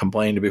I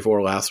complained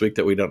before last week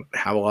that we don't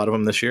have a lot of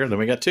them this year. And then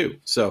we got 2.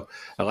 So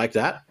I like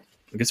that.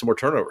 We get some more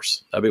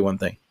turnovers. That'd be one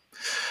thing.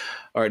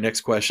 All right,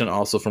 next question,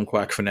 also from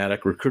Quack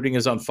Fanatic. Recruiting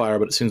is on fire,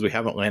 but it seems we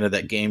haven't landed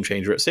that game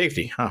changer at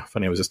safety.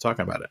 Funny, I was just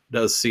talking about it.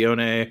 Does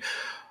Sione,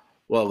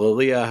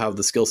 Lilia have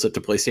the skill set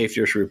to play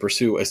safety, or should we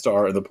pursue a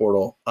star in the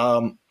portal?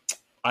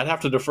 I'd have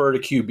to defer to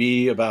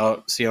QB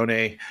about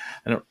Sione.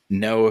 I don't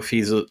know if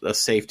he's a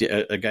safety,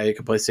 a guy who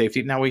can play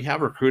safety. Now, we have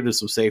recruited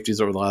some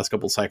safeties over the last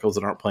couple of cycles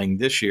that aren't playing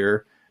this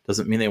year.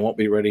 Doesn't mean they won't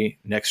be ready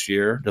next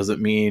year.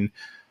 Doesn't mean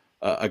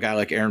a guy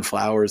like Aaron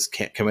Flowers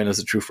can't come in as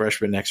a true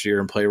freshman next year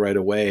and play right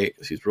away.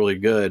 He's really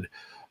good.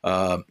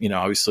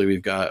 Obviously we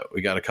got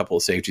a couple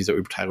of safeties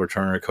that Tyler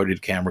Turner, Cody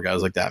DeCamera,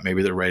 guys like that.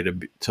 Maybe they're ready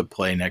to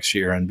play next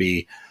year and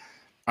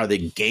are they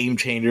game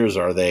changers?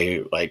 Are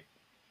they like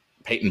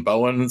Peyton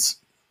Bowens?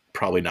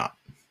 Probably not.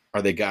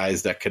 Are they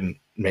guys that can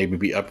maybe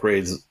be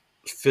upgrades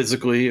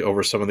physically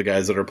over some of the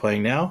guys that are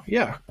playing now?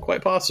 Yeah,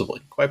 quite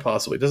possibly.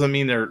 Doesn't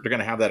mean they're going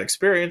to have that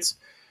experience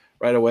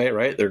right away,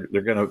 right? They're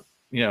going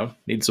to,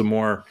 need some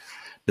more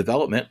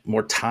development,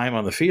 more time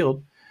on the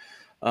field.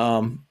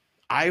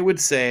 I would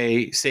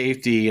say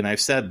safety, and I've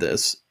said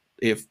this,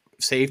 if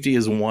safety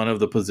is one of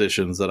the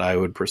positions that I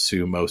would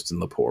pursue most in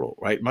the portal,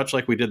 right? Much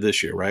like we did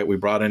this year, right? We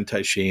brought in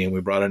Tysheem,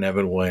 we brought in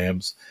Evan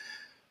Williams.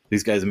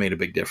 These guys have made a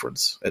big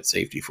difference at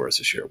safety for us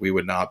this year. We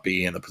would not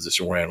be in the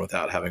position we're in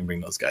without having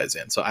bring those guys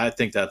in. So I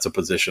think that's a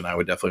position I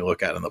would definitely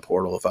look at in the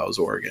portal if I was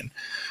Oregon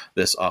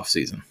this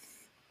offseason.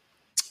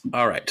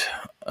 All right.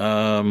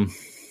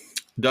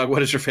 Doug,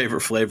 what is your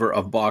favorite flavor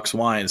of boxed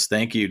wines?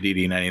 Thank you,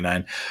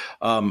 DD99.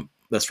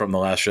 That's from the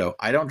last show.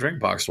 I don't drink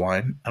boxed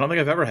wine. I don't think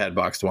I've ever had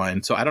boxed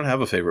wine, so I don't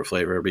have a favorite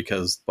flavor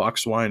because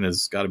boxed wine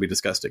has got to be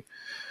disgusting.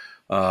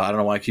 I don't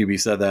know why QB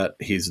said that.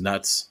 He's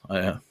nuts.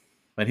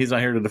 And he's not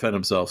here to defend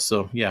himself.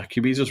 So, yeah,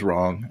 QB's just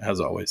wrong, as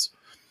always.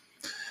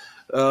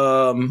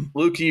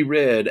 Lukey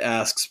Red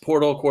asks,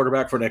 portal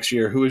quarterback for next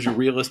year. Who is your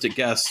realistic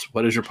guess?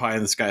 What is your pie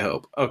in the sky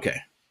hope? Okay.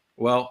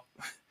 Well,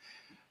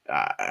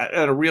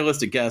 at a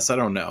realistic guess, I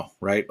don't know,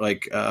 right?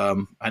 Like,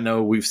 I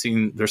know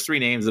there's 3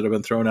 names that have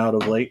been thrown out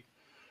of late.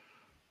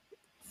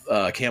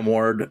 Cam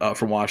Ward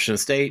from Washington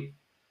State.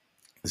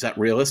 Is that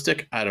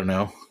realistic? I don't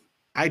know.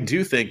 I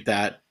do think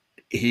that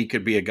he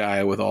could be a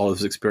guy with all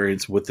his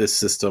experience with this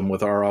system,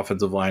 with our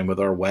offensive line, with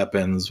our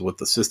weapons, with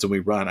the system we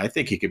run. I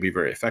think he could be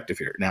very effective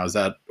here. Now, is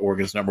that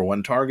Oregon's number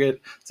 1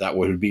 target? Is that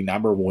what would be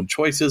number 1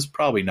 choices?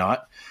 Probably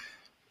not.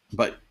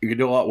 But you could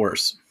do a lot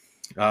worse.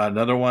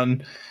 Another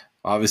one,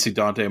 obviously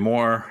Dante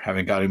Moore,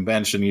 having got him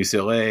benched in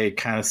UCLA,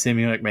 kind of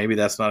seeming like maybe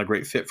that's not a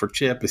great fit for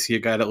Chip. Is he a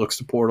guy that looks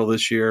to portal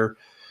this year?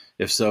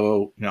 If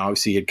so,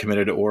 obviously he had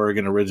committed to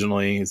Oregon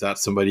originally. Is that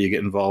somebody you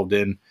get involved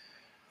in?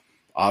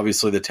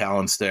 Obviously the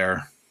talent's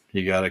there.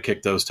 You got to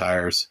kick those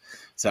tires.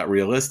 Is that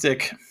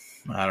realistic?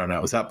 I don't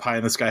know. Is that pie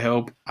in the sky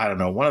hope? I don't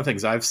know. One of the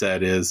things I've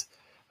said is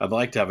I'd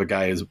like to have a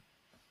guy who's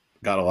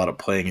got a lot of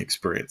playing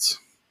experience,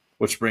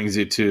 which brings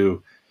you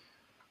to,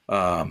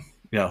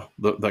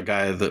 the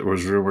guy that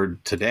was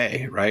rumored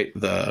today, right?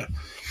 The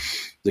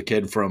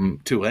kid from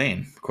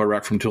Tulane,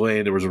 quarterback from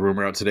Tulane. There was a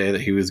rumor out today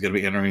that he was going to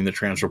be entering the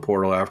transfer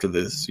portal after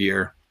this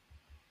year.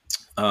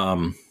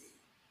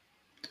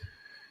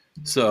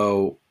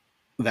 So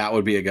that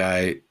would be a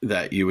guy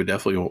that you would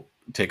definitely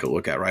take a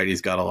look at, right? He's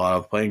got a lot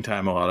of playing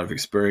time, a lot of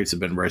experience, have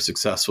been very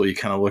successful. You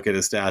kind of look at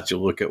his stats, you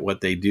look at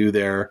what they do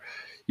there.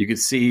 You could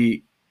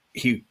see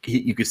you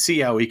could see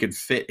how he could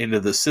fit into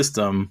the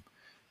system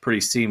pretty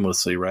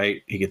seamlessly,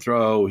 right? He can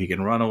throw, he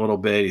can run a little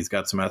bit, he's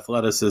got some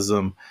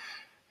athleticism.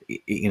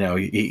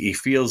 He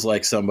feels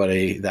like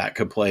somebody that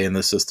could play in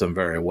the system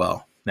very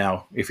well.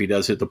 Now, if he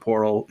does hit the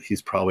portal,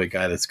 he's probably a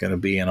guy that's going to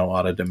be in a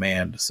lot of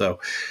demand.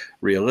 So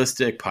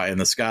realistic, pie in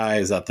the sky,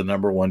 is that the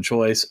number 1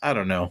 choice? I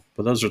don't know.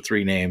 But those are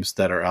 3 names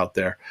that are out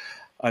there.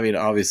 I mean,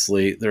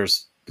 obviously,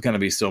 there's going to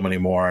be so many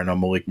more. I know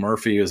Malik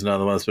Murphy is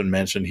another one that's been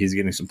mentioned. He's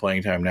getting some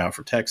playing time now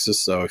for Texas.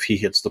 So if he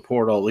hits the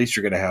portal, at least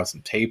you're going to have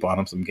some tape on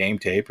him, some game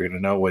tape. You're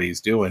going to know what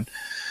he's doing.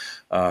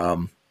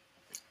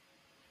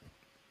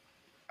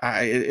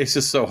 It's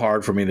just so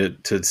hard for me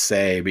to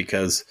say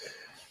because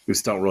we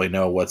just don't really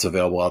know what's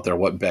available out there,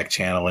 what back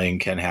channeling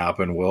can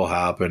happen, will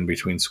happen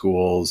between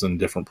schools and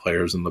different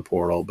players in the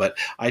portal. But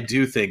I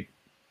do think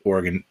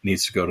Oregon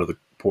needs to go to the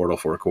portal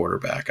for a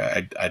quarterback.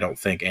 I don't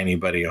think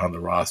anybody on the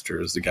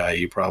roster is the guy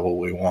you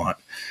probably want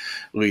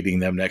leading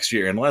them next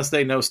year, unless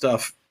they know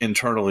stuff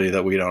internally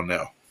that we don't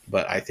know.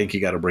 But I think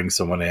you got to bring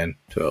someone in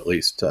to at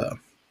least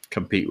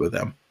compete with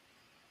them.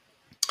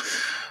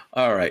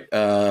 All right.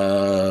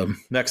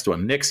 Next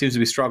one. Nick seems to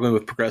be struggling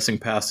with progressing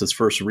past his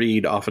first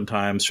read.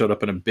 Oftentimes showed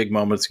up in big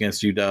moments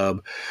against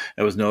UW.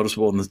 It was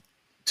noticeable in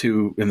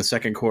the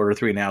second quarter,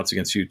 3 and outs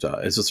against Utah.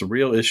 Is this a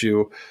real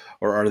issue,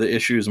 or are the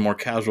issues more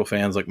casual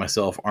fans like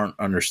myself aren't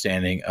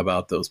understanding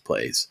about those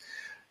plays?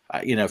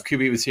 If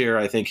QB was here,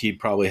 I think he'd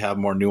probably have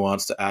more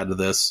nuance to add to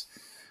this.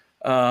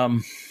 I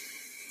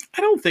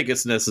don't think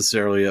it's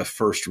necessarily a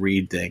first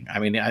read thing. I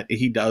mean,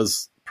 he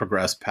does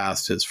progress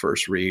past his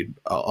first read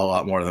a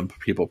lot more than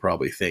people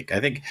probably think. I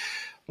think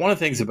one of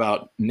the things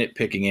about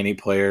nitpicking any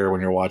player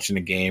when you're watching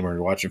a game or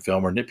you're watching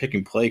film or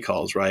nitpicking play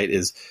calls, right,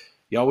 is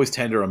you always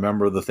tend to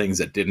remember the things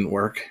that didn't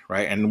work,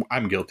 right? And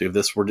I'm guilty of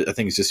this. I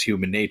think it's just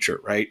human nature,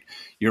 right?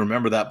 You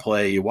remember that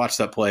play, you watch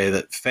that play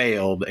that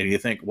failed, and you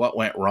think, what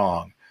went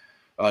wrong?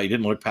 You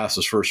didn't look past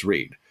his first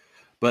read.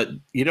 But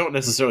you don't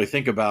necessarily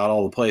think about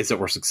all the plays that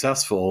were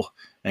successful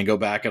and go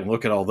back and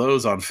look at all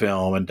those on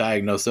film and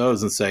diagnose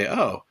those and say,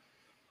 oh,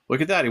 look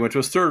at that. He went to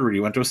his third read.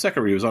 He went to his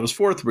second read. He was on his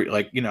fourth read.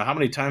 How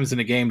many times in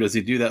a game does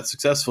he do that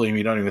successfully and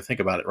you don't even think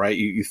about it, right?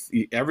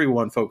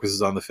 Everyone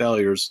focuses on the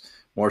failures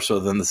more so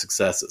than the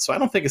successes. So I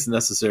don't think it's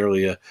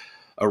necessarily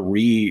a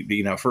read,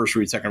 first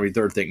read, second read,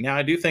 third thing. Now,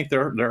 I do think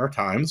there are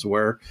times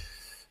where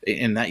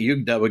in that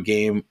UW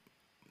game,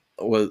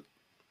 I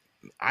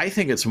don't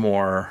think it's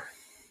more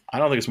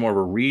of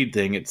a read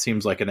thing. It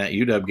seems like in that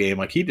UW game,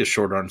 like he just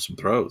short-armed some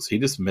throws. He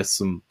just missed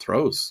some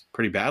throws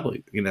pretty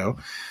badly,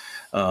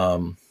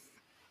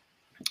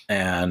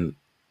 And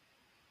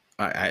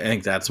I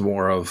think that's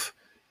more of,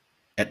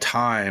 at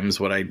times,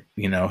 what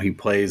he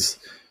plays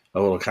a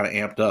little kind of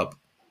amped up,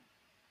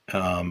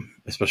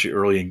 especially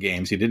early in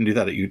games. He didn't do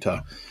that at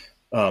Utah,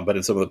 but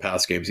in some of the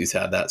past games he's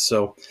had that.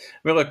 So, I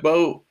mean, look,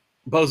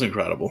 Bo's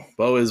incredible.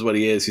 Bo is what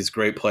he is. He's a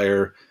great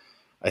player.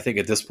 I think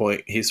at this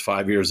point, he's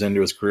 5 years into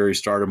his career. He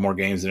started more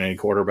games than any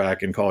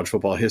quarterback in college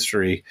football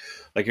history.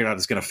 Like, you're not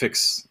just going to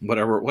fix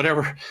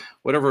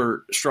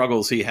whatever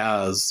struggles he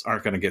has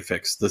aren't going to get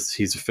fixed.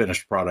 He's a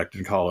finished product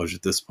in college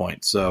at this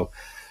point. So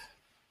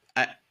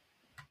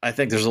I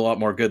think there's a lot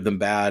more good than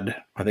bad.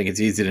 I think it's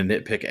easy to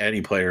nitpick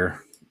any player.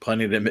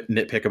 Plenty to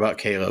nitpick about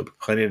Caleb.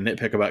 Plenty to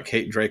nitpick about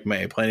Kate Drake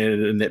May. Plenty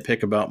to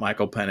nitpick about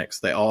Michael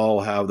Penix. They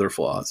all have their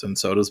flaws, and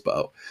so does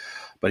Bo.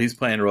 But he's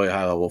playing really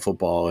high level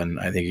football, and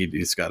I think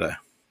he's got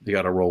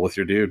to roll with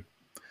your dude.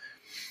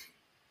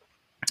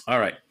 All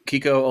right,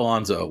 Kiko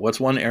Alonso. What's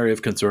one area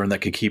of concern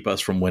that could keep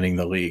us from winning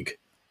the league?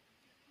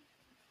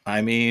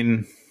 I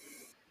mean,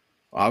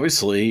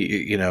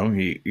 obviously,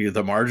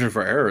 the margin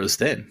for error is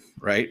thin,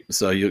 right?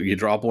 So you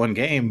drop one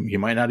game, you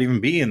might not even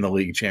be in the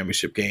league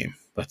championship game.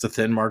 That's a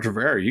thin margin for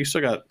error. You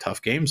still got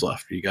tough games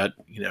left. You got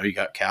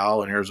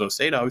Cal and Arizona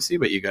State, obviously,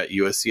 but you got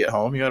USC at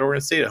home, you got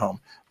Oregon State at home.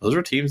 Those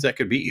are teams that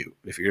could beat you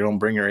if you don't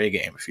bring your A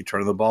game, if you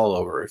turn the ball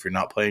over, if you're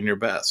not playing your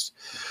best.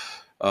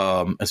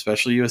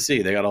 Especially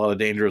USC, they got a lot of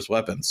dangerous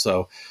weapons.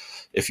 So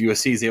if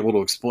USC is able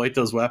to exploit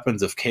those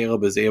weapons, if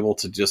Caleb is able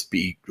to just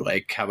be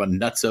like have a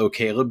nutso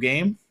Caleb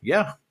game,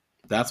 yeah,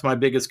 that's my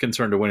biggest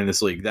concern to winning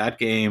this league. That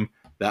game,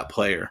 that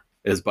player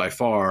is by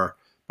far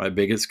my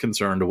biggest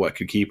concern to what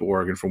could keep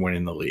Oregon from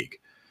winning the league.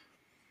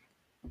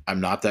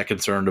 I'm not that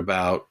concerned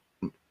about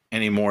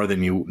any more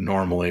than you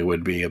normally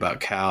would be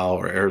about Cal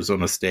or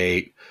Arizona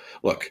State.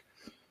 Look,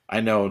 I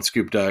know in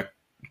Scoop Duck,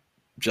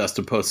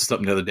 Justin posted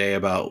something the other day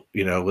about,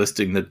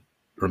 listing the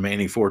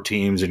remaining 4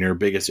 teams in your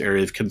biggest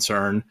area of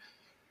concern.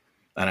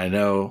 And I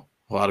know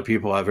a lot of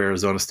people have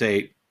Arizona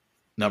State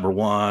number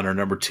 1 or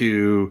number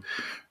 2,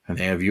 and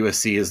they have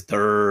USC as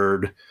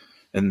 3rd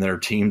in their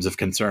teams of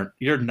concern.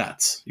 You're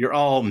nuts. You're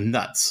all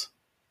nuts.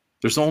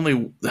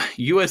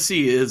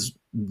 USC is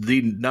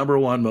the number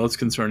 1 most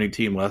concerning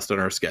team left on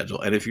our schedule.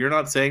 And if you're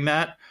not saying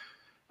that,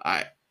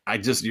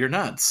 you're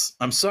nuts.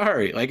 I'm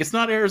sorry. Like, it's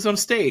not Arizona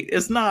State.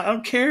 It's not. I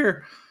don't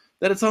care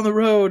that it's on the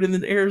road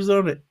in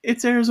Arizona.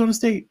 It's Arizona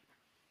State.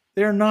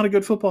 They're not a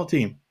good football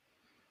team.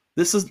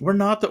 We're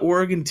not the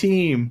Oregon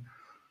team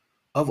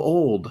of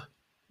old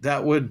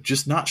that would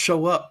just not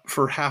show up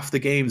for half the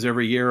games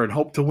every year and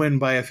hope to win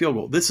by a field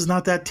goal. This is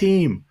not that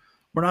team.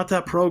 We're not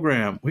that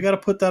program. We got to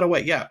put that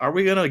away. Yeah, are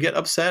we going to get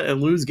upset and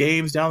lose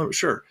games down the road?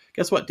 Sure.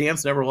 Guess what?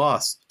 Dan's never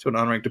lost to an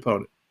unranked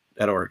opponent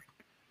at Oregon.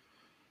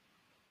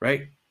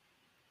 Right?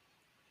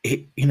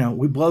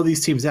 We blow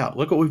these teams out.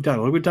 Look what we've done.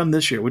 Look what we've done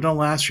this year. We've done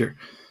last year.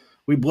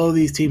 We blow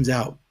these teams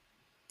out.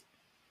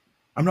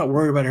 I'm not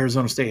worried about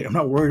Arizona State. I'm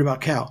not worried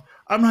about Cal.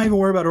 I'm not even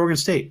worried about Oregon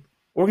State.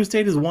 Oregon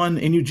State has won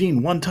in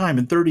Eugene one time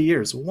in 30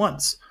 years.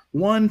 Once.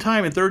 One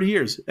time in 30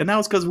 years. And now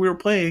it's because we were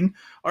playing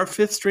our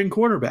 5th string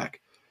quarterback.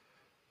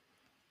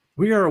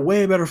 We are a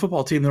way better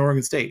football team than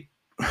Oregon State.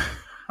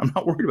 I'm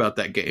not worried about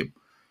that game.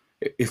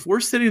 If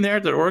we're sitting there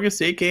at the Oregon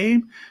State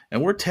game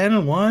and we're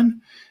 10-1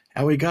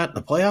 and we got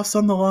the playoffs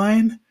on the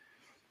line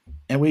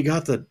and we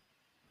got the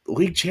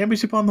league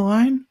championship on the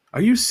line,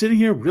 are you sitting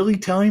here really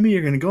telling me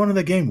you're going to go into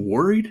that game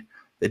worried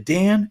that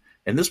Dan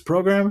and this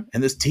program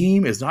and this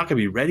team is not going to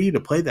be ready to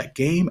play that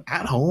game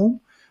at home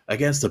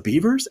against the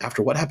Beavers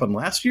after what happened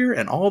last year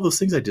and all those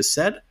things I just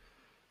said?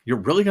 You're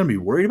really going to be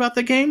worried about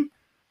the game?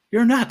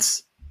 You're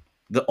nuts.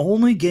 The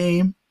one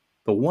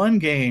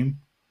game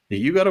that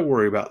you got to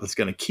worry about that's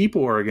going to keep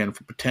Oregon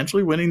from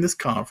potentially winning this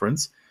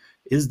conference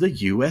is the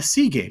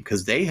USC game,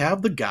 because they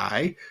have the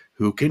guy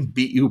who can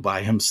beat you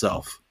by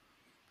himself.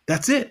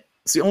 That's it.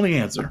 It's the only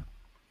answer.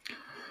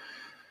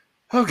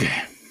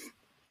 Okay.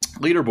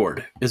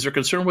 Leaderboard. Is there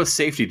concern with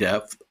safety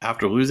depth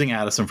after losing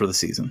Addison for the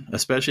season,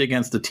 especially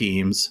against the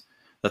teams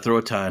that throw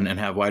a ton and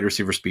have wide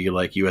receiver speed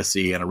like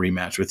USC and a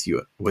rematch with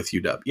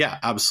UW? Yeah,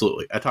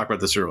 absolutely. I talked about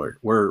this earlier.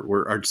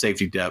 We're our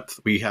safety depth.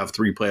 We have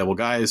 3 playable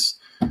guys.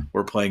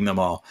 We're playing them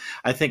all.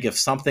 I think if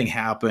something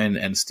happened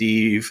and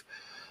Steve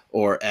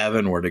or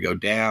Evan were to go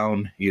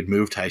down, you'd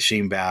move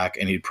Tysheem back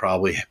and you'd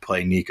probably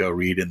play Nico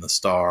Reed in the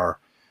star,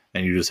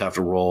 and you just have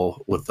to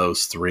roll with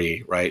those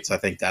 3, right? So I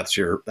think that's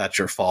your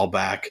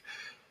fallback,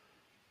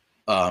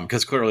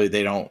 because clearly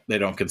they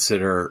don't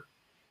consider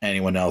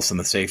anyone else in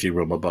the safety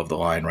room above the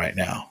line right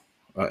now.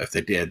 If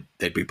they did,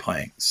 they'd be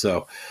playing.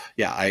 So,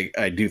 yeah,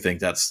 I do think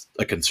that's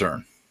a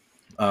concern.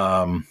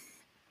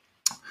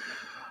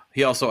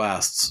 He also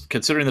asks,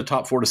 considering the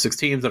top 4 to 6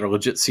 teams that are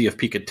legit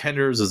CFP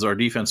contenders, is our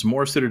defense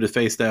more suited to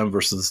face them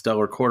versus the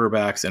stellar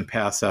quarterbacks and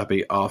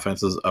pass-happy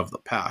offenses of the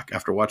pack?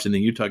 After watching the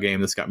Utah game,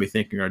 this got me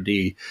thinking our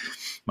D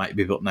might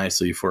be built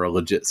nicely for a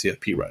legit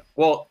CFP run.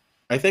 Well,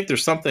 I think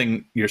there's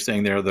something you're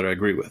saying there that I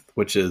agree with,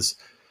 which is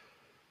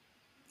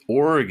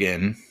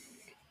Oregon.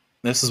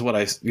 This is what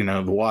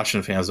the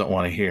Washington fans don't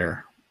want to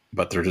hear,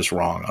 but they're just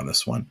wrong on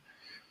this one.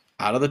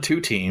 Out of the 2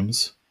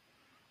 teams,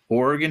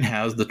 Oregon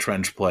has the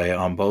trench play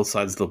on both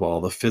sides of the ball,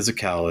 the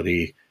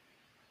physicality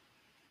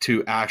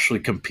to actually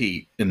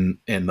compete in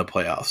the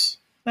playoffs.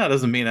 That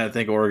doesn't mean I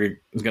think Oregon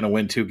is going to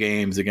win 2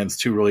 games against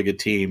 2 really good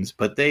teams,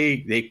 but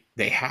they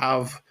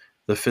have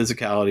the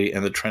physicality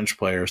and the trench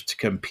players to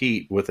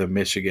compete with a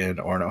Michigan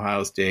or an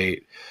Ohio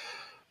State,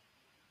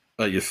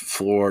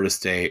 Florida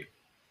State.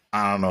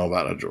 I don't know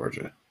about a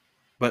Georgia,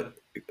 but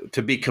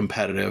to be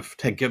competitive,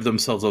 to give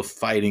themselves a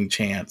fighting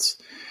chance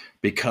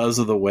because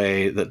of the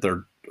way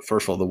that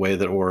first of all, the way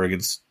that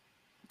Oregon's,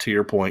 to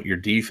your point, your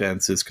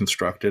defense is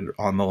constructed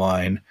on the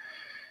line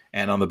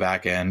and on the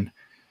back end,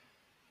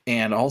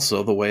 and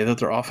also the way that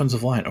their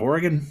offensive line.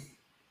 Oregon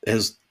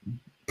is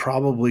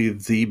probably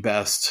the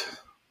best,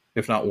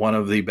 if not one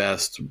of the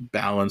best,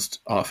 balanced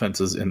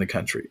offenses in the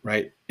country,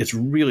 right? It's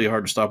really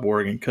hard to stop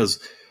Oregon because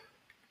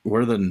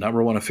we're the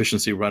number 1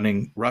 efficiency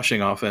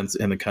rushing offense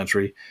in the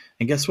country.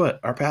 And guess what?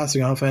 Our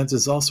passing offense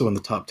is also in the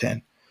top 10.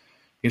 You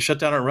can shut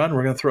down our run,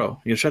 we're going to throw.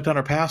 You can shut down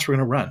our pass, we're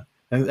going to run.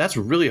 And that's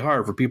really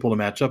hard for people to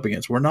match up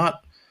against. We're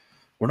not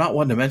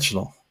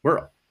one-dimensional.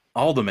 We're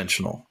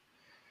all-dimensional.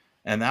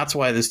 And that's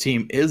why this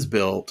team is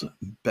built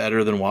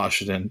better than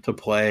Washington to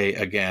play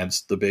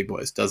against the big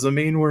boys. Doesn't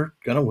mean we're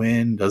going to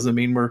win. Doesn't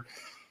mean we're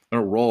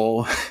going to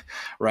roll,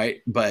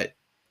 right? But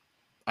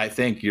I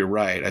think you're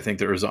right. I think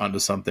there is onto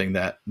something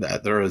that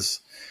there is.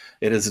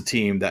 It is a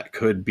team that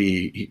could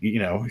be,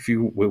 if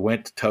we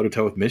went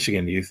toe-to-toe with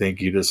Michigan, do you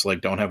think you just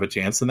don't have a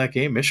chance in that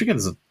game?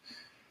 Michigan's a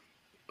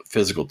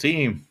physical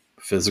team,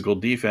 physical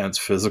defense,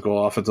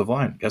 physical offensive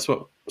line. Guess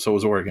what? So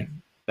was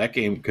Oregon. That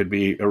game could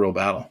be a real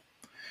battle.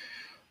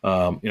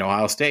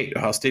 Ohio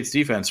State's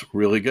defense,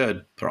 really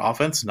good. Their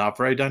offense, not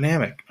very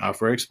dynamic, not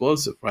very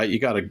explosive, right? You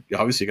got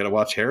to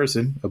watch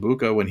Harrison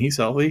Abuka when he's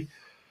healthy,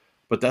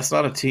 but that's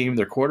not a team.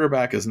 Their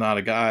quarterback is not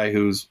a guy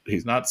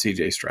he's not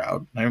CJ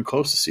Stroud, not even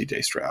close to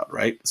CJ Stroud,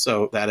 right?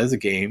 So that is a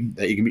game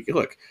that you can be,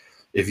 look,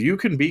 if you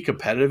can be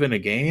competitive in a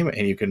game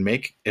and you can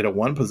make it a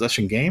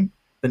 1-possession game,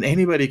 then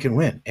anybody can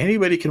win.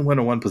 Anybody can win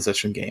a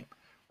 1-possession game,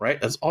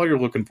 right? That's all you're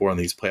looking for in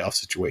these playoff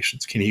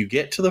situations. Can you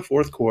get to the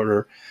fourth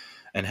quarter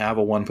and have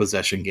a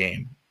 1-possession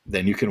game?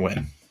 Then you can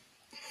win.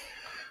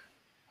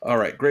 All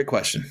right, great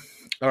question.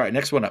 All right,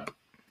 next one up.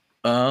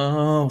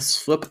 Let's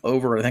flip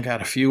over. I think I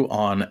had a few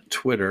on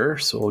Twitter,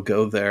 so we'll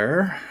go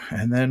there,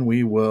 and then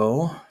we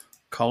will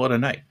call it a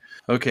night.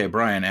 Okay,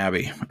 Brian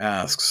Abbey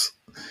asks,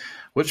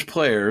 which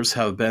players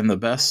have been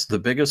the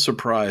biggest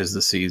surprise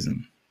this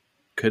season?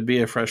 Could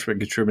be a freshman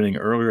contributing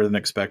earlier than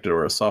expected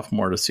or a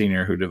sophomore to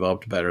senior who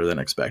developed better than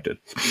expected.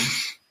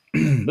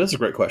 That's a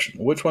great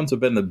question. Which ones have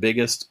been the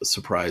biggest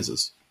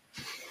surprises?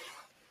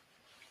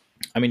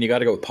 I mean, you got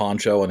to go with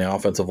Poncho on the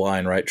offensive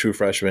line, right? True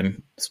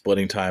freshman,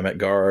 splitting time at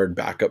guard,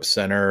 backup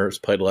center,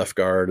 played left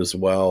guard as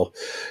well.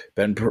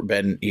 Been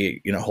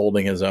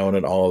holding his own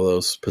in all of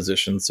those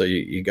positions. So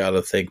you got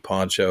to think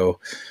Poncho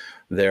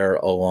there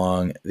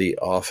along the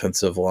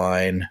offensive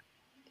line.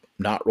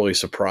 Not really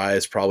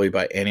surprised probably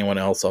by anyone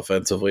else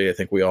offensively. I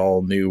think we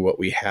all knew what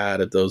we had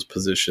at those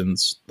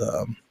positions.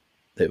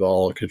 They've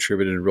all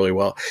contributed really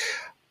well.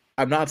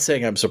 I'm not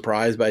saying I'm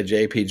surprised by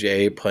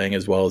JPJ playing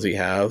as well as he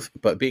have,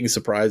 but being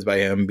surprised by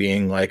him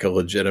being like a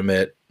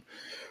legitimate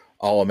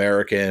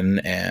All-American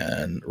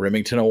and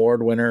Remington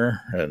Award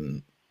winner,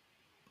 and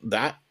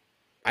that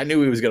I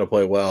knew he was going to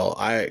play well.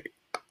 I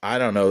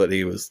don't know that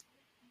he was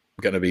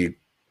going to be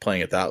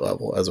playing at that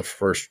level as a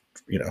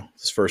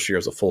his first year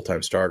as a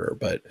full-time starter,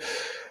 but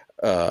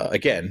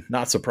again,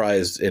 not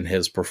surprised in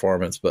his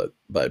performance, but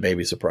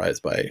maybe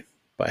surprised by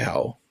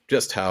how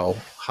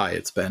high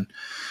it's been.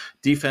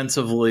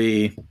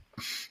 Defensively,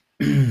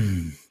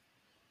 I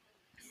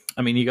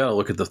mean, you got to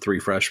look at the 3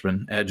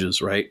 freshman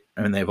edges, right?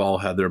 I mean, they've all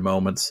had their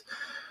moments.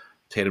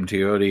 Tatum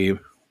Teote,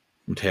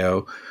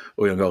 Mateo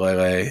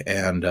Uyunglele,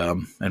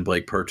 and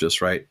Blake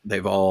Purchase, right?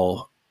 They've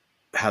all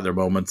had their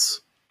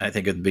moments. I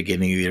think at the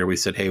beginning of the year, we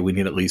said, hey, we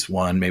need at least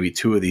 1, maybe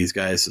 2 of these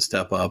guys to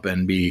step up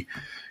and be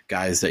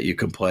guys that you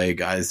can play,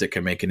 guys that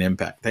can make an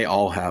impact. They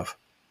all have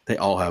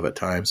at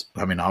times.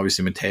 I mean,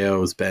 obviously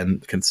Mateo has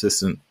been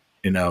consistent,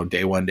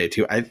 day 1, day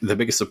 2. The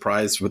biggest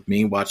surprise with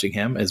me watching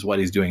him is what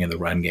he's doing in the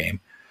run game.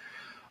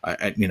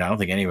 I don't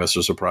think any of us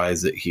are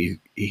surprised that he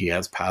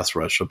has pass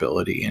rush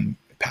ability and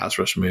pass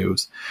rush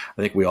moves.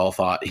 I think we all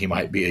thought he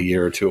might be a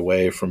year or 2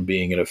 away from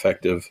being an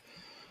effective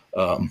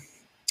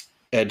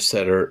edge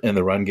setter in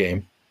the run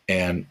game.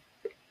 And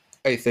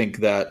I think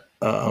that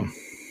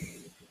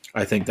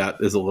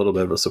is a little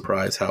bit of a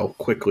surprise how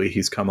quickly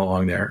he's come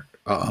along there.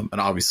 And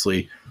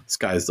obviously,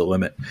 sky's the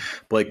limit.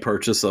 Blake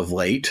Purchase of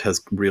late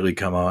has really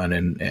come on,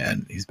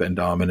 and he's been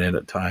dominant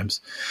at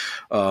times.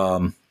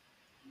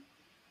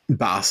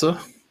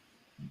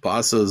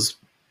 Basa's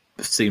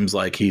seems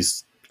like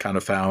he's kind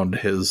of found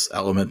his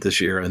element this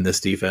year in this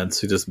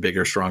defense. He's just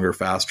bigger, stronger,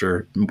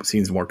 faster,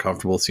 seems more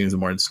comfortable, seems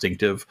more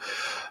instinctive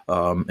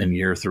in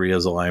year 3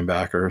 as a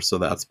linebacker. So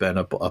that's been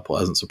a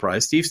pleasant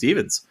surprise. Steve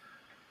Stevens.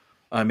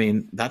 I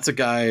mean, that's a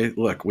guy,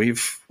 look,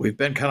 we've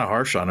been kind of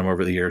harsh on him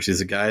over the years.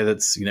 He's a guy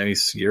that's,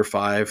 he's year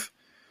 5,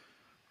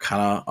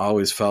 kind of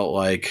always felt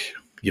like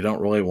you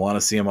don't really want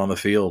to see him on the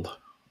field.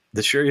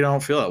 This year, you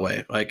don't feel that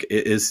way. Like,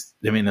 this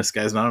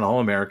guy's not an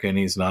All-American.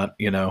 He's not,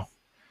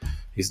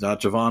 he's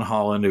not Javon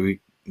Holland, who he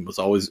was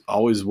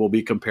always will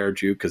be compared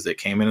to because they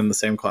came in the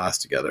same class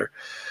together.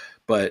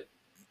 But,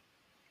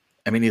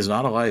 he's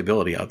not a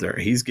liability out there.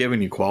 He's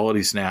giving you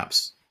quality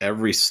snaps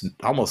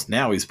almost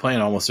now. He's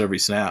playing almost every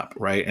snap,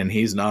 right? And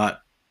you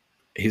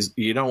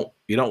don't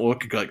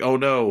look like, oh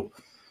no,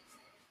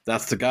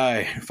 that's the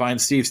guy.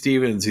 Find Steve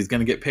Stevens. He's going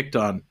to get picked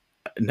on.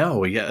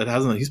 No, it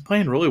hasn't. He's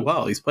playing really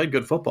well. He's played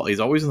good football. He's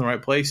always in the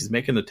right place. He's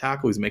making the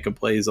tackle. He's making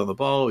plays on the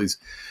ball. He's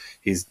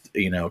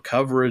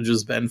coverage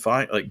has been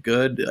fine, like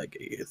good. Like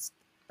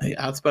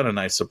that's been a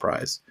nice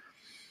surprise.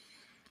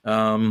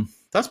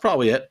 That's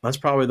probably it. That's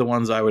probably the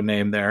ones I would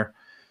name there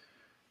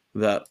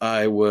that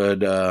I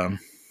would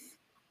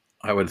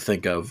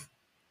think of.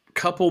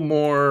 One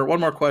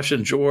more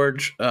question.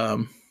 George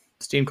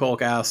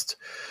Steenkolk asked,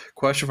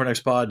 question for next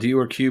pod, do you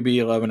or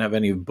QB11 have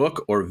any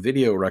book or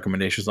video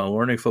recommendations on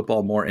learning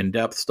football more in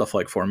depth, stuff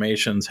like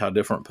formations, how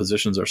different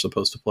positions are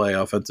supposed to play,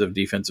 offensive,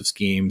 defensive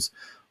schemes,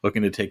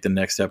 looking to take the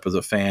next step as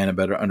a fan and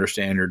better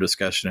understand your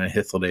discussion and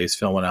Hythloday's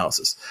film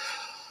analysis?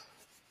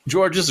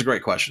 George, this is a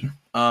great question.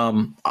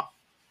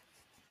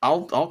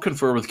 I'll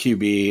confer with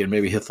QB and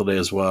maybe Hythloday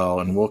as well,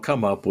 and we'll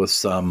come up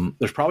with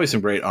there's probably some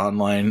great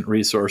online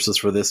resources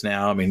for this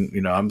now.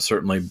 I'm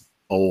certainly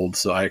old,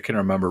 so I can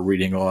remember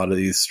reading a lot of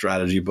these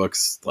strategy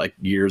books like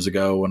years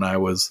ago when I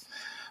was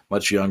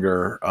much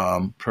younger.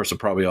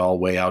 Probably all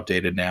way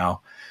outdated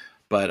now,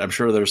 but I'm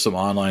sure there's some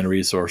online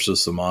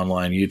resources, some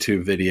online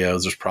YouTube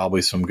videos. There's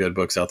probably some good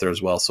books out there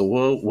as well. So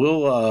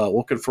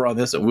we'll confer on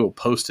this and we'll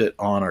post it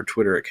on our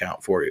Twitter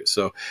account for you.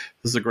 So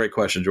this is a great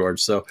question,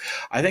 George. So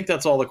I think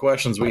that's all the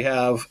questions we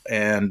have,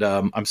 and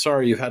I'm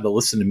sorry you've had to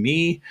listen to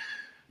me,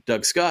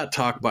 Doug Scott,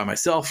 talk by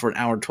myself for an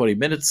hour and 20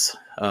 minutes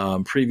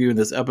previewing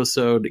this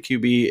episode.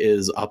 QB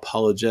is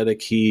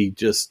apologetic. He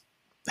just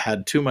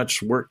had too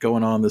much work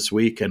going on this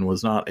week and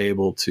was not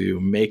able to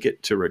make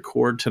it to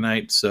record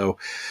tonight. So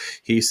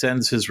he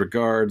sends his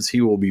regards.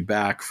 He will be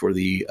back for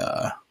the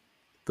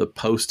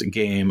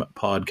post-game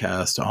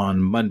podcast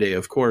on Monday,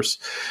 of course,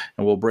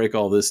 and we'll break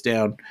all this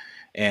down.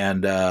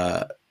 And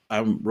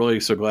I'm really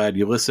so glad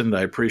you listened.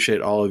 I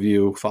appreciate all of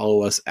you.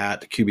 Follow us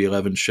at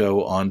QB11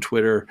 Show on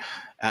Twitter,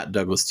 at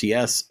Douglas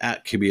TS,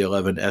 at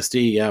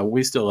QB11SD. Yeah,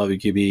 we still love you,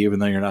 QB, even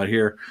though you're not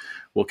here.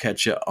 We'll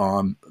catch you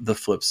on the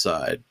flip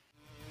side.